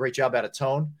listening. Great job out of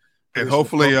Tone. And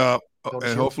hopefully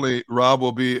Rob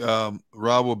will be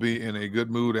in a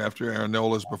good mood after Aaron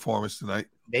Nola's performance tonight.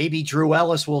 Maybe Drew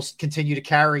Ellis will continue to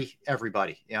carry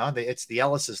everybody. It's the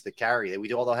Ellises that carry. We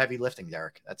do all the heavy lifting,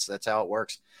 Derrick. That's how it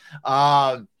works.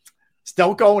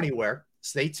 Don't go anywhere.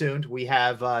 Stay tuned. We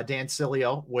have Dan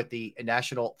Cilio with the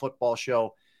National Football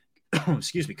Show,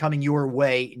 coming your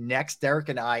way next. Derrick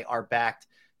and I are back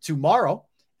tomorrow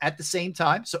at the same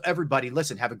time. So everybody,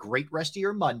 listen, have a great rest of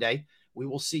your Monday. We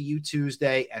will see you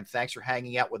Tuesday, and thanks for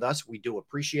hanging out with us. We do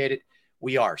appreciate it.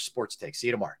 We are Sports Take. See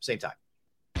you tomorrow, same time.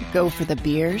 Go for the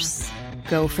beers.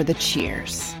 Go for the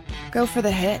cheers. Go for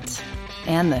the hit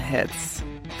and the hits.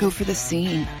 Go for the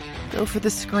scene. Go for the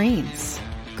screens.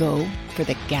 Go for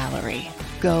the gallery.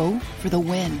 Go for the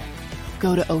win.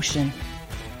 Go to Ocean.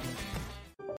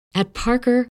 At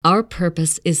Parker, our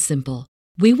purpose is simple.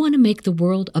 We want to make the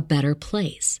world a better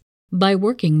place by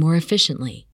working more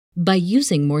efficiently, by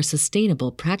using more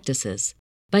sustainable practices,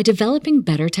 by developing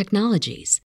better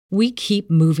technologies. We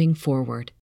keep moving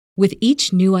forward. With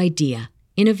each new idea,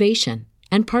 innovation,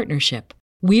 and partnership,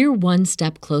 we're one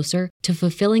step closer to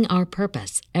fulfilling our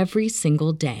purpose every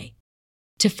single day.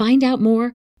 To find out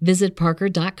more, visit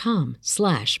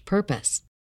parker.com/purpose.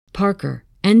 Parker,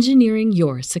 engineering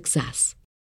your success.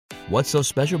 What's so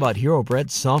special about Hero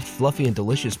Bread's soft, fluffy, and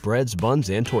delicious breads, buns,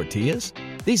 and tortillas?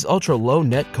 These ultra-low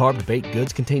net-carb baked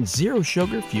goods contain zero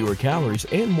sugar, fewer calories,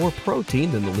 and more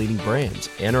protein than the leading brands,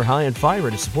 and are high in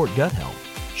fiber to support gut health.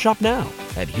 Shop now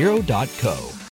at hero.co.